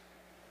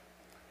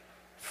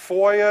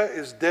 FOIA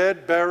is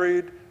dead,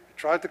 buried. It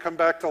tried to come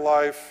back to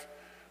life.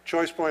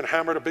 ChoicePoint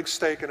hammered a big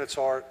stake in its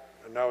heart,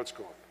 and now it's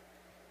gone.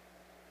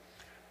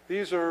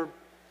 These are,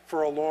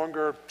 for a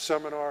longer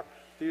seminar,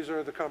 these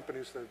are the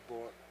companies they've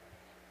bought.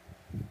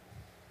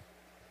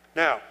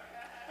 Now,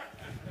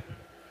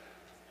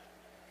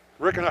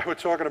 Rick and I were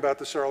talking about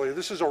this earlier.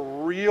 This is a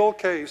real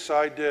case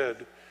I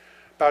did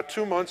about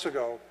 2 months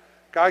ago.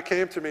 Guy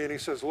came to me and he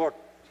says, look,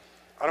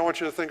 I don't want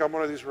you to think I'm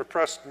one of these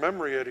repressed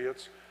memory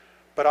idiots,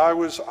 but I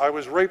was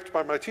raped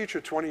by my teacher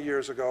 20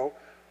 years ago.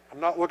 I'm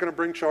not looking to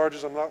bring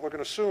charges, I'm not looking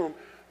to sue him,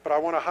 but I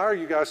want to hire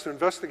you guys to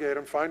investigate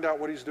him, find out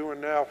what he's doing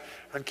now,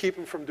 and keep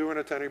him from doing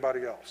it to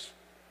anybody else.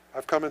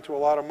 I've come into a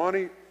lot of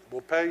money,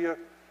 we'll pay you.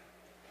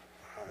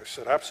 I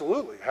said,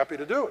 absolutely, happy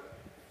to do it.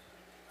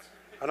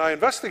 And I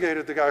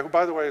investigated the guy, who,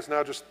 by the way, is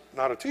now just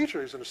not a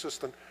teacher, he's an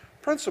assistant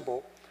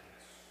principal.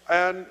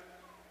 And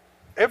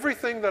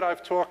everything that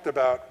I've talked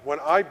about, when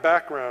I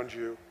background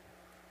you,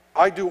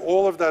 I do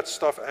all of that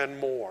stuff and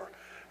more.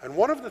 And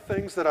one of the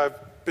things that I've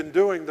been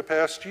doing the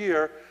past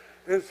year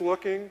is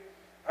looking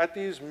at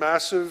these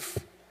massive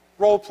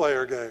role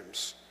player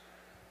games.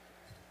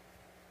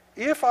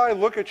 If I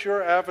look at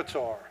your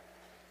avatar,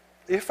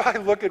 if I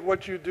look at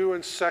what you do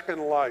in Second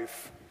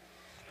Life,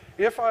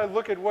 if I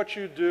look at what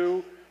you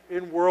do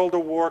in World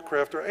of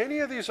Warcraft or any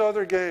of these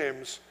other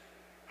games,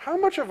 how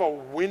much of a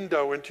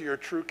window into your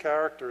true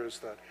character is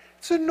that?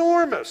 It's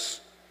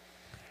enormous.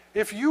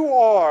 If you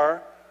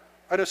are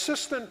an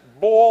assistant,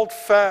 bald,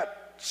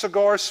 fat,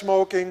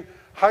 cigar-smoking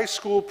high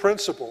school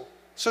principal,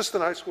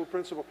 assistant high school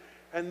principal,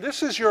 and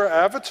this is your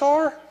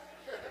avatar,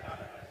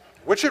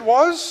 which it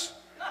was?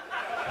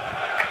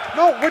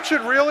 No, which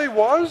it really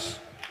was?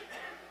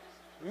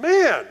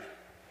 Man,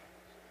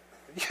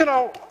 you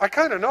know, I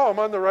kind of know I'm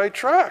on the right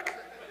track.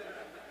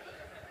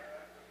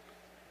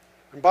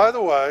 And by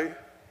the way,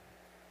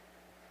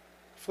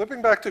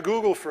 flipping back to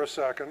Google for a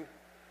second,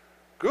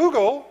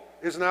 Google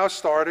is now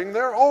starting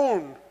their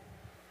own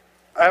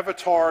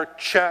avatar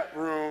chat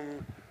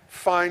room,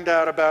 find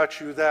out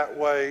about you that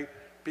way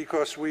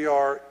because we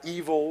are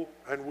evil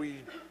and we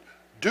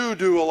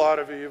do a lot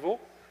of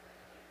evil,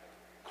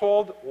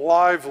 called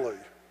Lively.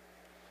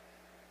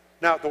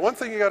 Now, the one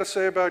thing you got to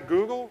say about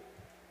Google,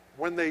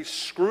 when they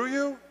screw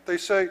you, they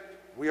say,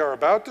 we are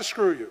about to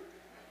screw you.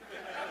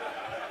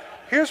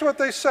 Here's what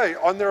they say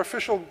on their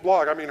official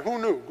blog. I mean, who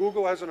knew?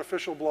 Google has an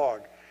official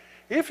blog.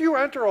 If you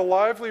enter a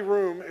Lively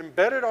room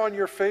embedded on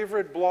your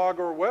favorite blog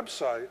or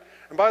website,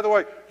 and by the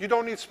way, you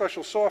don't need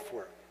special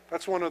software.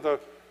 That's one of the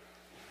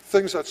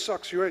things that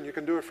sucks you in. You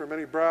can do it from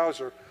any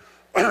browser.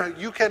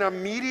 You can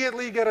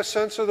immediately get a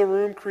sense of the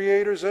room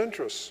creator's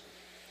interests.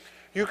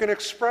 You can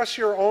express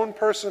your own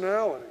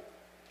personality.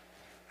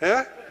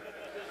 Yeah?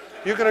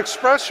 You can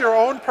express your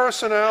own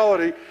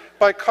personality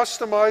by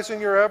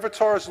customizing your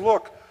avatar's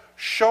look,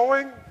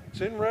 showing,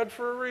 it's in red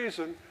for a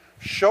reason,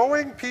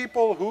 showing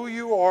people who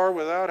you are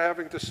without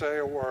having to say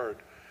a word.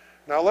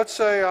 Now let's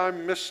say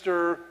I'm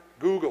Mr.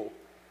 Google.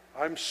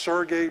 I'm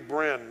Sergey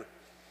Brin.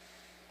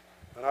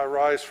 And I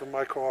rise from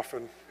my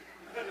coffin.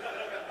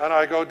 And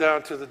I go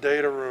down to the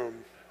data room.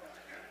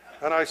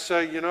 And I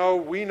say, you know,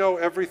 we know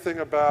everything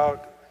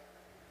about,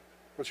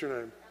 what's your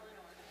name?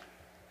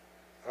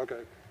 Okay,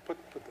 put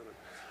that in.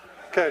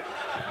 Okay,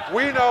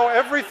 we know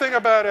everything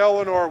about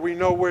Eleanor. We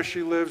know where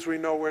she lives. We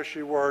know where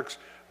she works.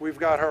 We've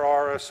got her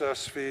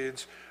RSS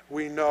feeds.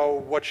 We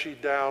know what she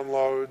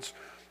downloads.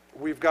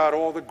 We've got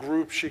all the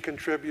groups she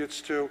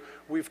contributes to.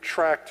 We've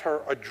tracked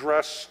her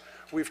address.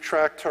 We've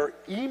tracked her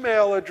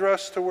email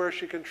address to where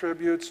she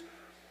contributes.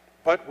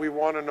 But we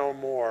want to know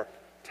more.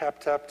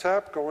 Tap, tap,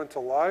 tap, go into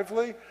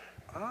Lively.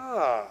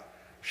 Ah,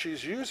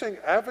 she's using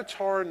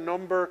avatar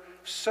number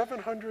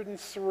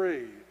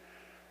 703.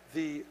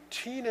 The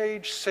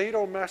teenage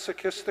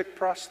sadomasochistic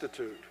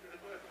prostitute.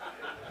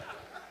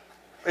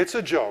 It's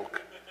a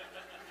joke.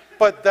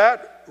 But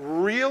that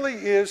really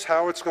is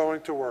how it's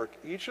going to work.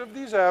 Each of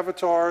these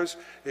avatars,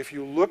 if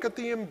you look at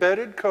the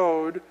embedded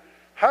code,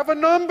 have a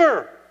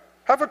number,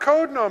 have a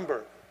code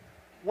number.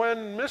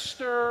 When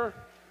Mr.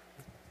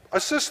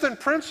 Assistant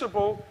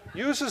Principal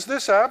uses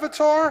this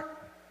avatar,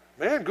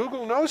 man,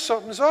 Google knows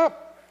something's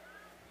up.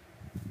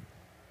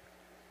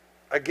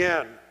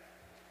 Again,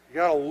 you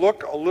got to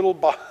look a little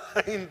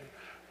behind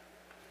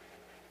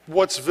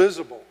what's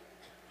visible.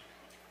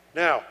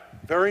 Now,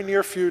 very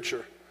near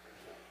future,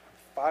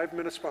 5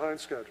 minutes behind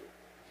schedule.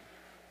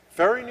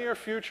 Very near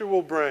future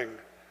will bring.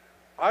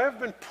 I have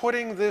been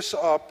putting this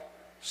up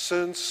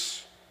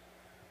since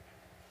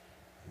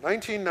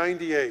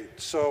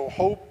 1998, so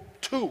Hope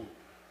 2.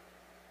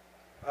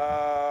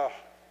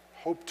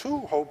 Hope 2,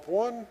 Hope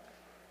 1,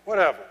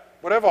 whatever.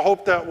 Whatever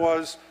Hope that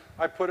was,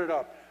 I put it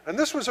up. And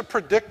this was a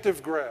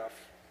predictive graph.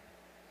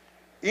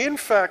 In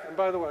fact, and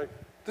by the way,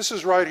 this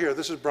is right here.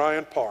 This is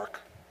Bryant Park.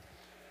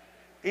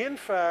 In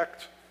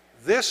fact,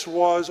 this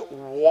was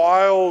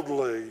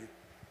wildly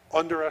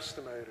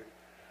underestimating.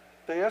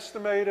 They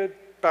estimated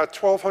about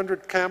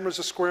 1,200 cameras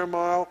a square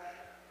mile.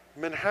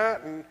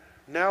 Manhattan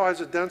now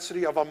has a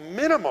density of a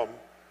minimum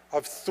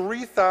of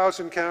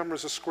 3,000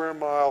 cameras a square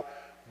mile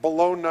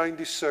below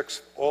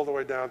 96th all the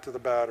way down to the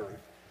Battery.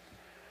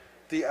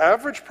 The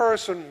average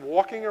person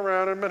walking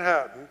around in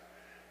Manhattan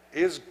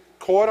is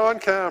caught on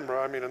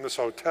camera, I mean in this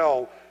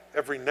hotel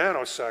every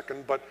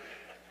nanosecond, but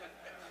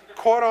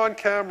caught on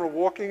camera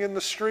walking in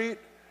the street,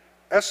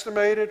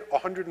 estimated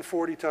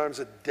 140 times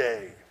a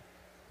day.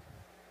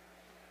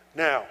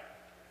 Now,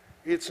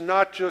 it's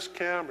not just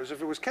cameras.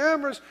 If it was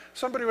cameras,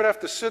 somebody would have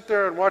to sit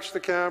there and watch the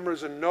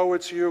cameras and know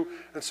it's you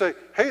and say,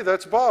 hey,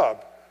 that's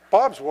Bob.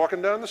 Bob's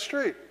walking down the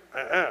street.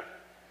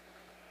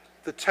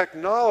 The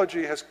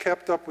technology has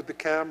kept up with the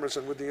cameras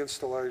and with the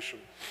installation.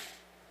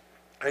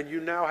 And you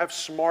now have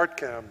smart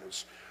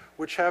cameras,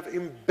 which have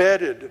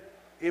embedded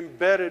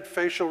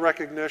facial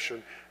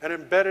recognition and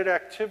embedded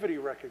activity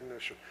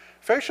recognition.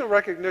 Facial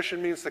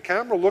recognition means the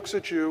camera looks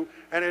at you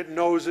and it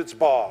knows it's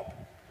Bob.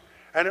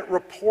 And it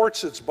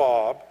reports it's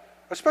Bob,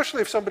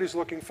 especially if somebody's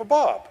looking for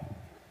Bob.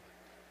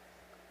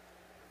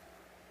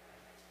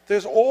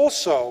 There's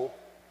also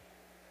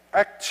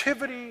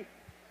activity.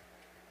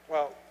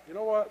 Well, you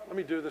know what? Let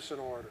me do this in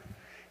order.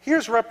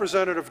 Here's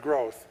representative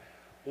growth.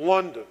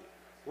 London.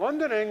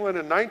 London, England,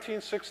 in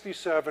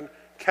 1967,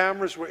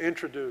 cameras were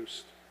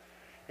introduced.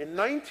 In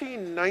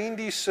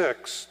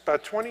 1996,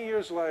 about 20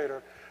 years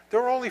later,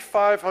 there were only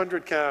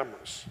 500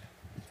 cameras.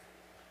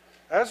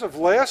 As of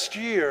last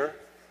year,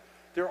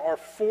 there are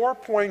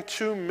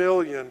 4.2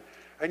 million,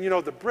 and you know,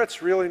 the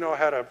Brits really know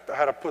how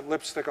to put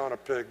lipstick on a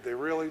pig. They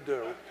really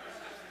do.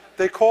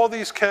 They call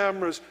these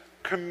cameras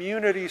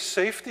community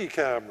safety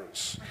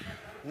cameras,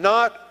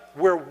 not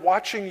we're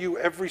watching you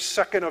every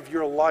second of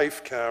your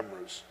life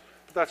cameras.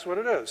 But that's what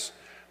it is.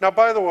 Now,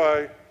 by the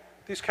way,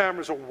 these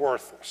cameras are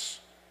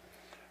worthless.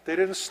 They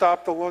didn't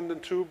stop the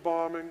London tube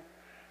bombing.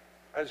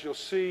 As you'll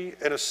see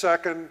in a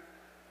second,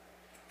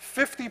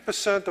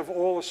 50% of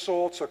all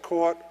assaults are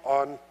caught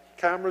on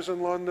cameras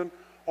in London.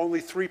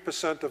 Only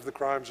 3% of the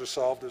crimes are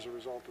solved as a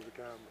result of the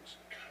cameras.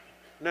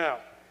 Now,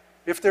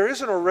 if there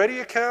isn't already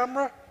a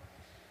camera,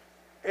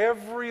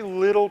 every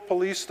little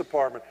police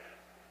department.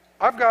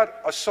 I've got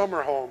a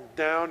summer home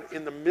down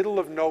in the middle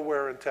of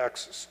nowhere in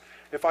Texas.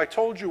 If I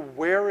told you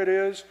where it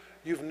is,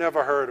 you've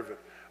never heard of it.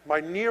 My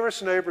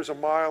nearest neighbor is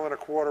 1.25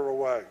 miles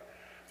away.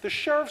 The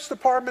sheriff's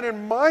department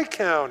in my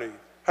county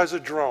has a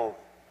drone.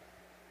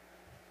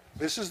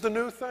 This is the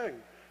new thing.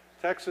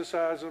 Texas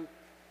has them.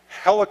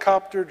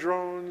 Helicopter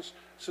drones.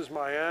 This is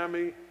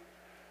Miami.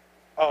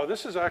 Oh,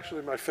 this is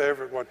actually my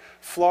favorite one.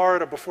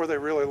 Florida, before they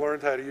really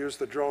learned how to use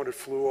the drone, it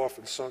flew off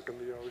and sunk in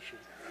the ocean.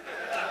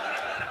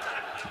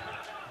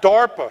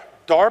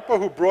 DARPA,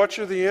 who brought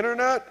you the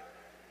internet,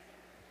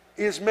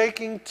 is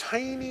making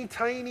tiny,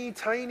 tiny,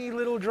 tiny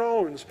little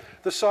drones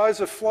the size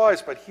of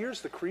flies. But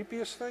here's the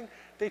creepiest thing.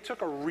 They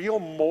took a real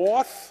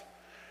moth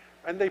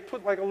and they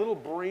put like a little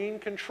brain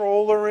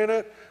controller in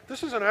it.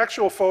 This is an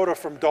actual photo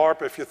from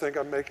DARPA, if you think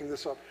I'm making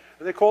this up.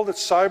 And they called it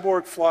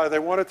Cyborg Fly. They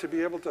wanted to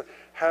be able to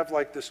have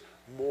like this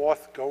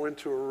moth go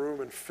into a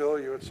room and fill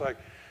you. It's like,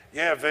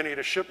 yeah, Vinny,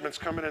 the shipment's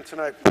coming in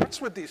tonight.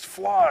 What's with these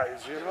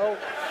flies, you know?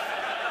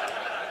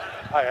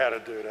 I had to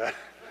do that.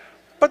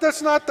 But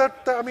that's not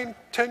that, I mean,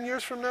 10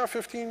 years from now,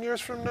 15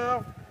 years from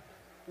now,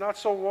 not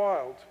so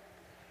wild.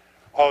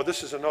 Oh,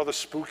 this is another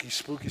spooky,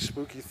 spooky,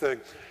 spooky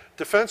thing.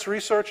 Defense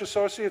Research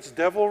Associates,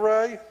 Devil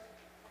Ray.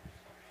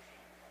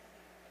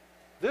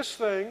 This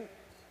thing,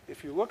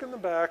 if you look in the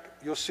back,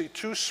 you'll see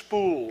 2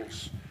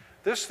 spools.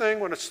 This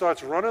thing, when it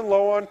starts running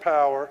low on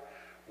power,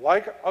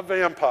 like a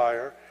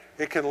vampire,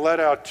 it can let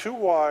out 2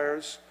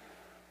 wires,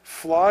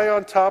 fly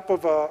on top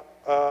of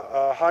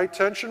a high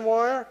tension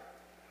wire,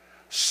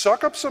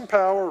 suck up some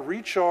power,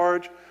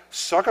 recharge,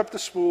 suck up the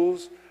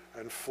spools,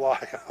 and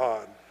fly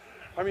on.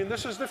 I mean,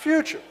 this is the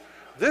future.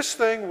 This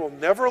thing will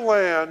never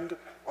land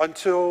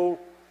until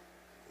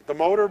the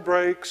motor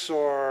breaks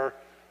or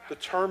the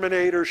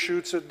Terminator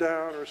shoots it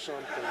down or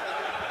something.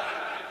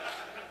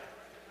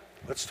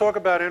 Let's talk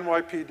about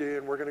NYPD,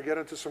 and we're going to get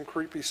into some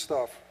creepy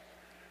stuff.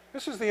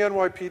 This is the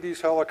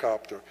NYPD's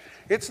helicopter.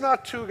 It's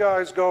not 2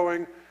 guys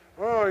going,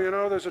 oh, you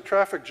know, there's a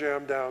traffic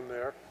jam down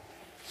there.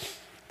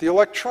 The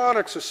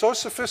electronics are so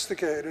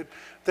sophisticated,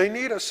 they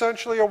need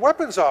essentially a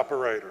weapons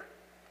operator.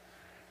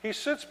 He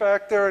sits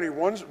back there and he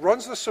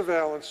runs the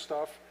surveillance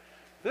stuff.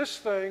 This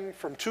thing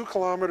from 2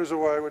 kilometers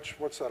away, which,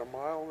 what's that, a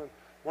mile?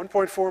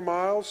 1.4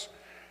 miles,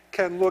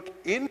 can look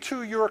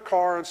into your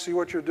car and see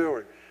what you're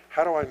doing.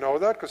 How do I know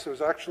that? Because there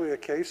was actually a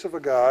case of a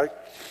guy a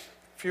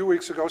few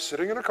weeks ago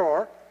sitting in a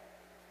car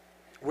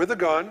with a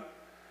gun.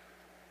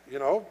 You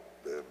know,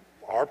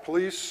 our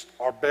police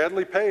are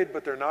badly paid,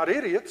 but they're not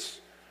idiots.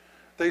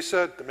 They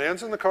said, the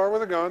man's in the car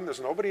with a gun, there's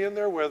nobody in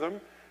there with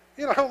him.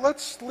 You know,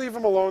 let's leave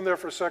him alone there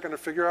for a second and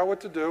figure out what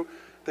to do.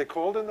 They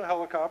called in the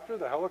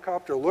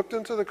helicopter looked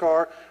into the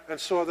car and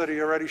saw that he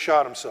already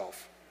shot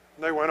himself.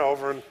 And they went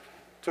over and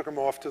took him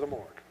off to the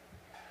morgue.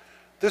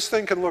 This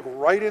thing can look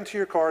right into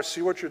your car,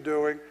 see what you're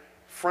doing.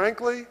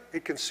 Frankly,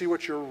 it can see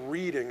what you're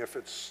reading if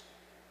it's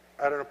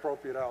at an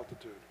appropriate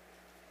altitude.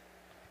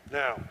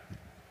 Now,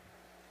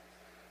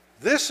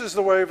 this is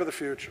the wave of the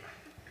future.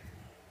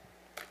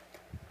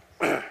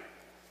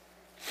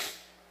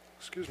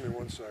 Excuse me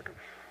one second.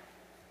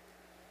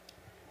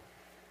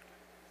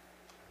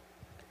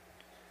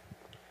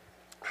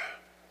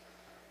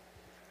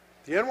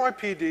 The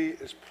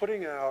NYPD is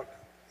putting out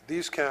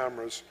these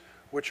cameras,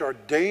 which are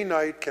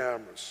day-night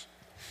cameras.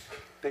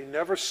 They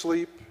never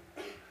sleep.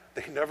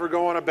 They never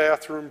go on a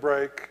bathroom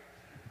break.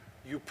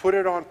 You put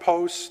it on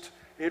post,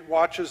 it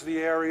watches the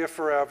area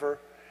forever.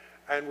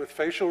 And with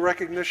facial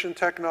recognition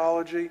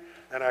technology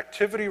and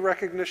activity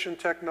recognition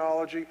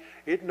technology,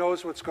 it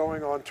knows what's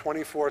going on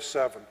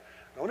 24/7.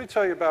 Now, let me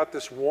tell you about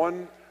this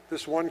one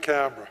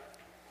camera.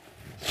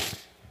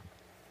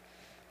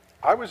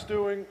 I was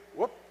doing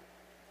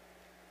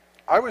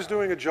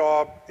a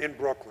job in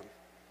Brooklyn.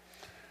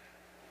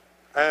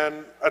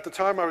 And at the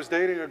time, I was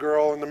dating a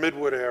girl in the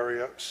Midwood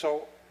area,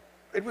 so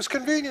it was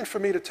convenient for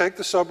me to take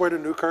the subway to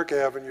Newkirk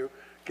Avenue,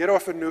 get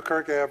off at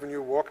Newkirk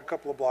Avenue, walk a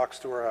couple of blocks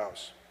to her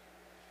house.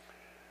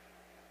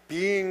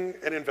 Being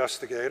an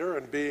investigator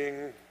and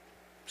being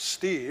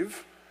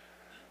Steve,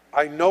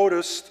 I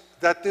noticed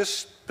that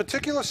this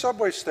particular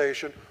subway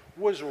station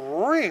was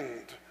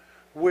ringed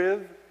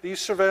with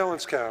these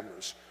surveillance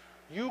cameras.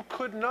 You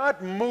could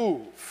not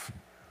move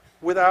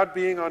without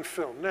being on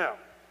film. Now,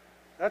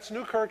 that's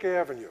Newkirk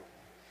Avenue.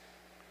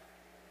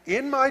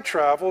 In my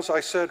travels, I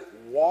said,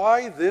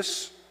 why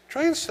this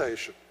train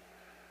station?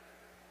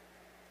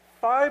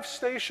 5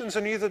 stations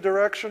in either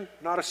direction,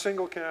 not a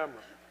single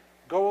camera.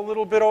 Go a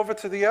little bit over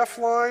to the F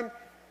line,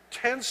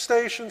 10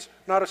 stations,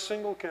 not a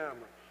single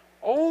camera.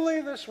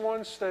 Only this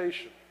one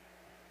station,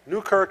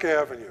 Newkirk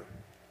Avenue.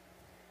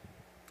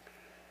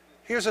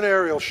 Here's an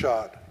aerial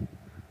shot.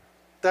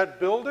 That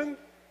building,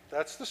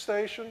 that's the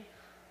station.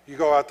 You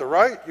go out the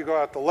right, you go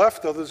out the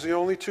left, those are the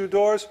only 2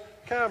 doors,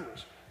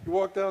 cameras. You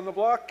walk down the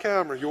block,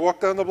 camera. You walk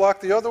down the block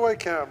the other way,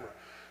 camera.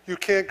 You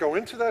can't go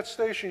into that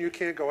station, you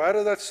can't go out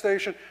of that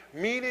station,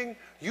 meaning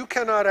you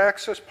cannot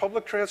access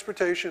public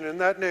transportation in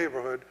that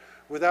neighborhood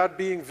without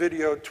being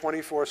videoed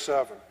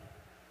 24/7.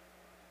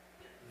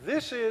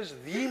 This is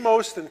the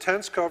most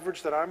intense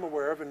coverage that I'm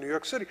aware of in New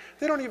York City.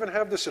 They don't even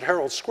have this at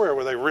Herald Square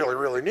where they really,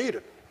 really need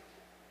it.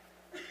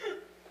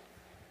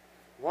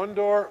 One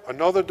door,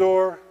 another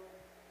door,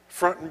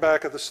 front and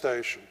back of the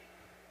station.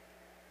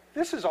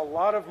 This is a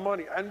lot of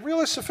money and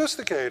really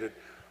sophisticated.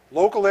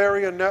 Local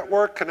area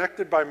network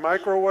connected by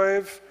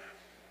microwave.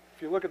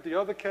 If you look at the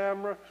other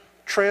camera,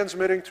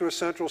 transmitting to a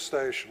central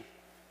station.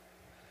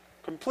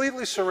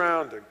 Completely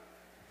surrounding.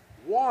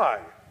 Why?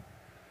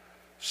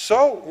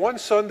 So one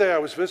Sunday I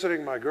was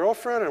visiting my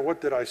girlfriend, and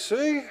what did I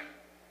see?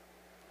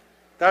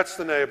 That's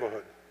the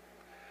neighborhood.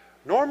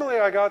 Normally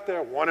I got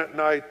there 1 at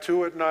night,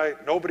 2 at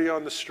night, nobody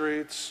on the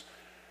streets.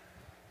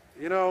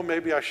 You know,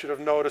 maybe I should have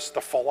noticed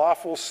the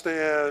falafel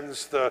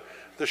stands, the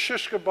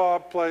shish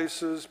kebab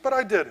places, but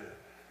I didn't.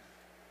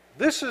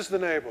 This is the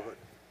neighborhood.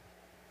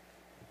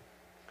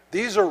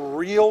 These are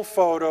real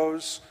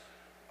photos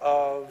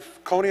of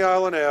Coney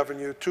Island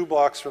Avenue, 2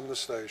 blocks from the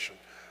station,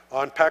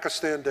 on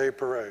Pakistan Day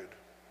Parade.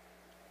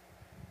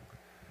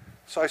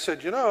 So I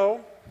said, you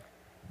know,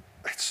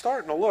 it's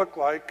starting to look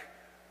like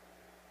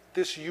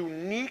this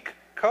unique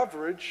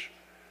coverage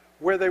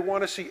where they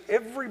want to see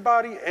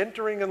everybody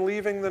entering and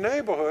leaving the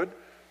neighborhood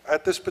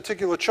at this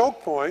particular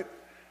choke point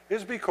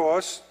is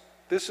because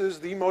this is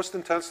the most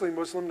intensely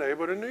Muslim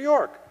neighborhood in New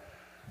York.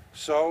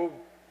 So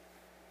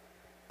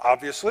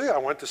obviously I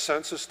went to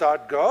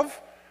census.gov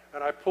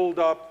and I pulled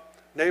up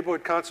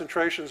neighborhood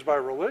concentrations by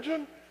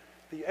religion.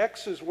 The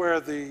X is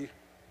where the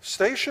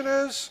station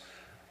is.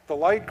 The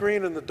light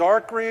green and the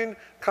dark green,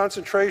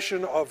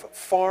 concentration of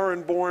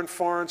foreign-born,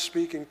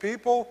 foreign-speaking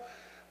people.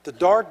 The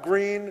dark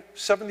green,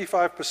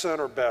 75%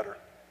 or better.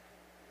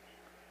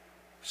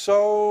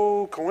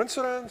 So,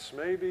 coincidence?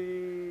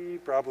 Maybe,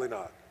 probably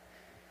not.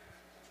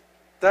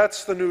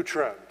 That's the new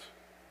trend.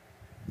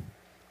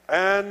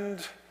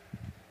 And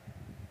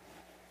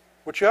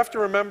what you have to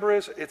remember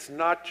is it's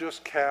not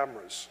just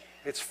cameras.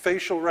 It's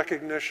facial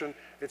recognition,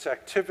 it's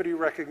activity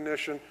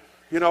recognition.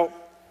 You know,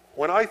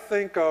 when I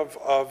think of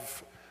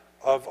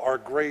our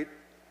great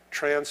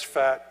trans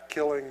fat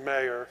killing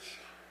mayor,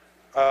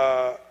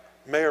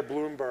 Mayor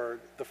Bloomberg,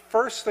 the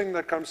first thing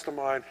that comes to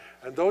mind,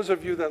 and those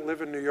of you that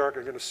live in New York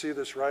are going to see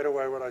this right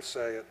away when I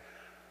say it,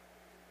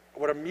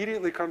 what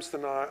immediately comes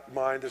to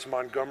mind is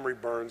Montgomery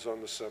Burns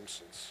on The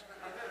Simpsons.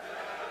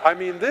 I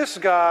mean, this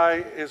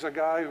guy is a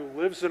guy who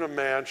lives in a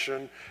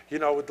mansion, you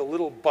know, with the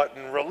little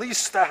button,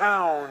 release the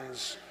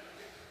hounds,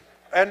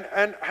 and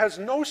has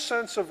no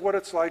sense of what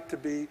it's like to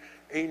be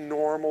a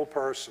normal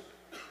person.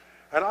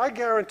 And I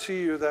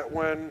guarantee you that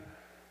when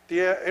the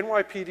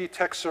NYPD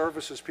Tech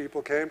Services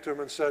people came to him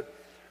and said,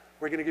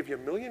 we're going to give you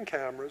 1 million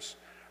cameras,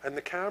 and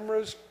the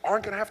cameras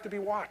aren't going to have to be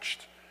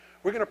watched.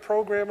 We're going to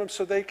program them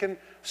so they can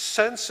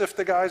sense if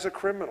the guy's a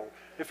criminal,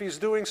 if he's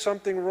doing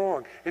something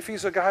wrong, if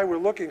he's a guy we're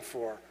looking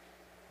for.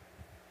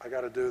 I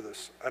got to do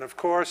this. And of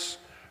course,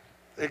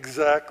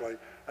 exactly.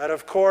 And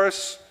of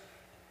course,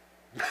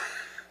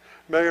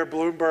 Mayor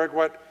Bloomberg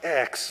went,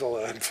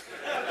 excellent.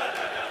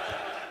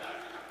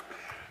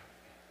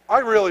 I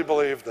really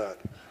believe that.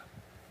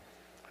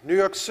 New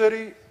York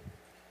City,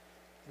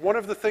 one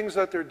of the things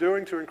that they're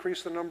doing to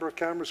increase the number of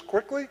cameras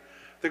quickly,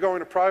 they're going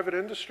to private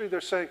industry.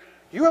 They're saying,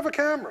 you have a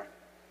camera.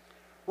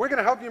 We're going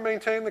to help you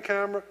maintain the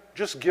camera.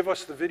 Just give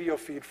us the video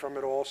feed from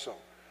it also.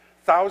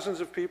 Thousands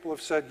of people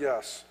have said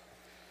yes.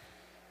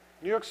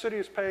 New York City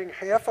is paying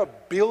 $500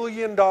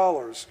 million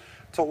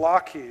to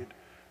Lockheed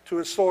to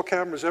install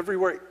cameras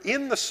everywhere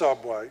in the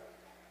subway,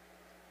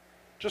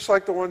 just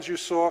like the ones you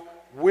saw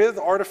with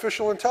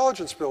artificial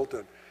intelligence built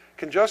in.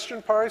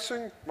 Congestion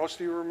pricing, most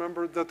of you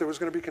remember that there was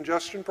going to be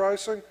congestion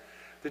pricing.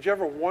 Did you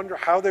ever wonder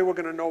how they were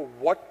going to know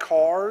what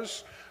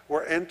cars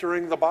were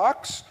entering the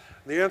box?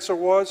 The answer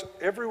was,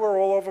 everywhere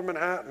all over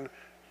Manhattan,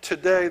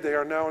 today they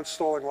are now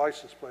installing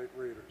license plate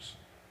readers.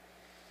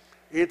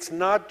 It's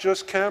not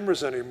just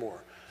cameras anymore.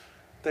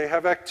 They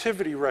have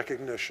activity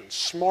recognition,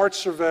 smart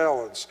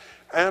surveillance,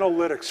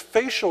 analytics,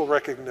 facial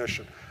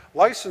recognition,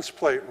 license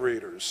plate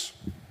readers.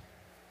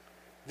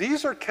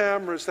 These are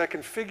cameras that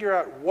can figure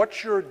out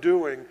what you're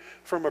doing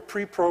from a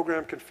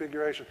pre-programmed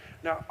configuration.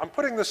 Now, I'm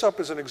putting this up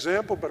as an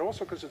example, but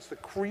also because it's the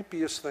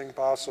creepiest thing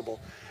possible.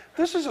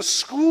 This is a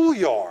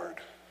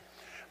schoolyard.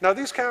 Now,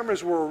 these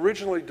cameras were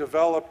originally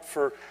developed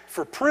for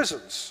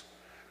prisons.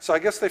 So I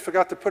guess they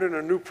forgot to put in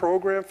a new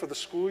program for the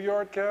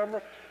schoolyard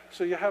camera.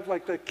 So you have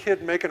like that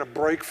kid making a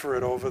break for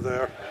it over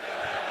there.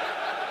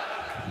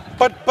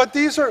 But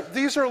these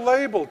are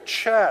labeled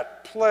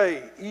chat,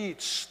 play,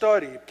 eat,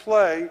 study,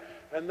 play,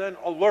 and then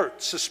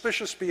alert,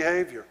 suspicious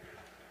behavior.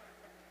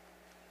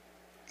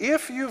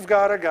 If you've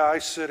got a guy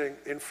sitting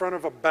in front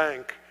of a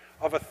bank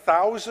of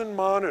 1,000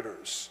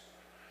 monitors,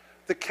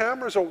 the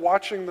cameras are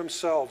watching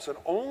themselves, and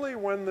only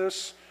when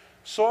this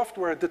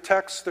software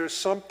detects there's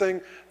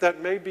something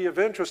that may be of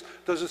interest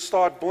does it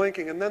start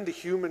blinking, and then the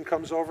human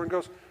comes over and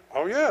goes,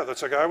 oh yeah,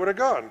 that's a guy with a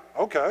gun,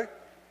 okay.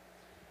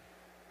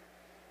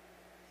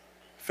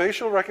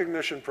 Facial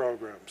recognition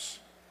programs.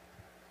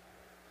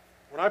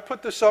 When I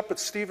put this up at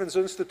Stevens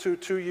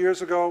Institute 2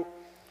 years ago,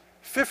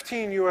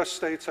 15 US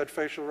states had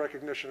facial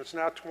recognition. It's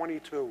now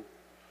 22.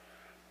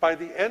 By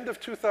the end of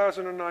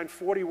 2009,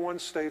 41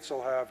 states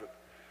will have it.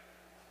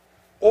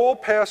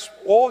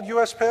 All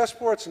US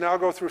passports now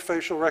go through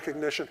facial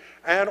recognition,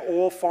 and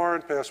all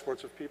foreign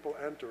passports of people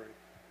entering.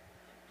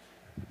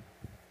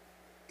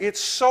 It's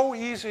so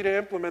easy to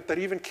implement that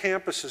even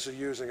campuses are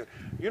using it.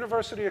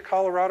 University of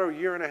Colorado, a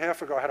year and a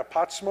half ago, had a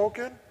pot smoke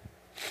in.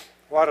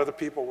 A lot of the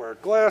people wear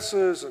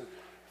glasses, and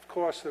of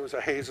course there was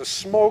a haze of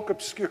smoke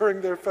obscuring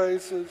their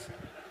faces.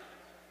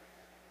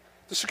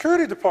 The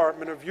security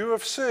department of U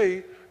of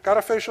C got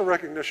a facial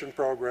recognition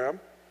program,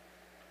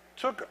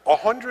 took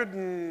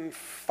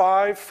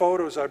 105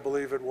 photos, I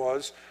believe it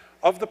was,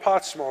 of the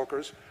pot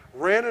smokers,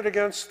 ran it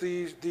against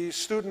the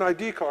student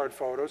ID card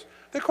photos.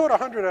 They caught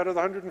 100 out of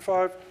the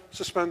 105,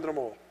 suspended them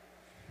all.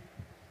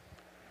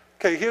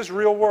 Okay, here's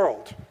real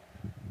world.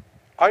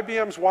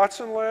 IBM's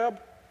Watson Lab,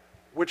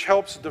 which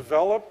helps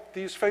develop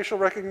these facial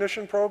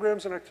recognition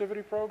programs and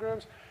activity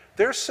programs,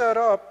 they're set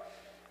up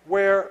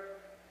where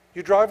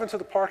you drive into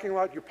the parking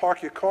lot, you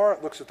park your car,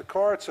 it looks at the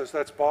car, it says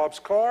that's Bob's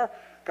car.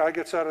 Guy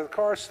gets out of the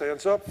car,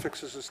 stands up,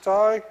 fixes his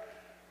tie.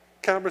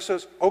 Camera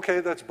says,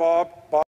 okay, that's Bob. Bob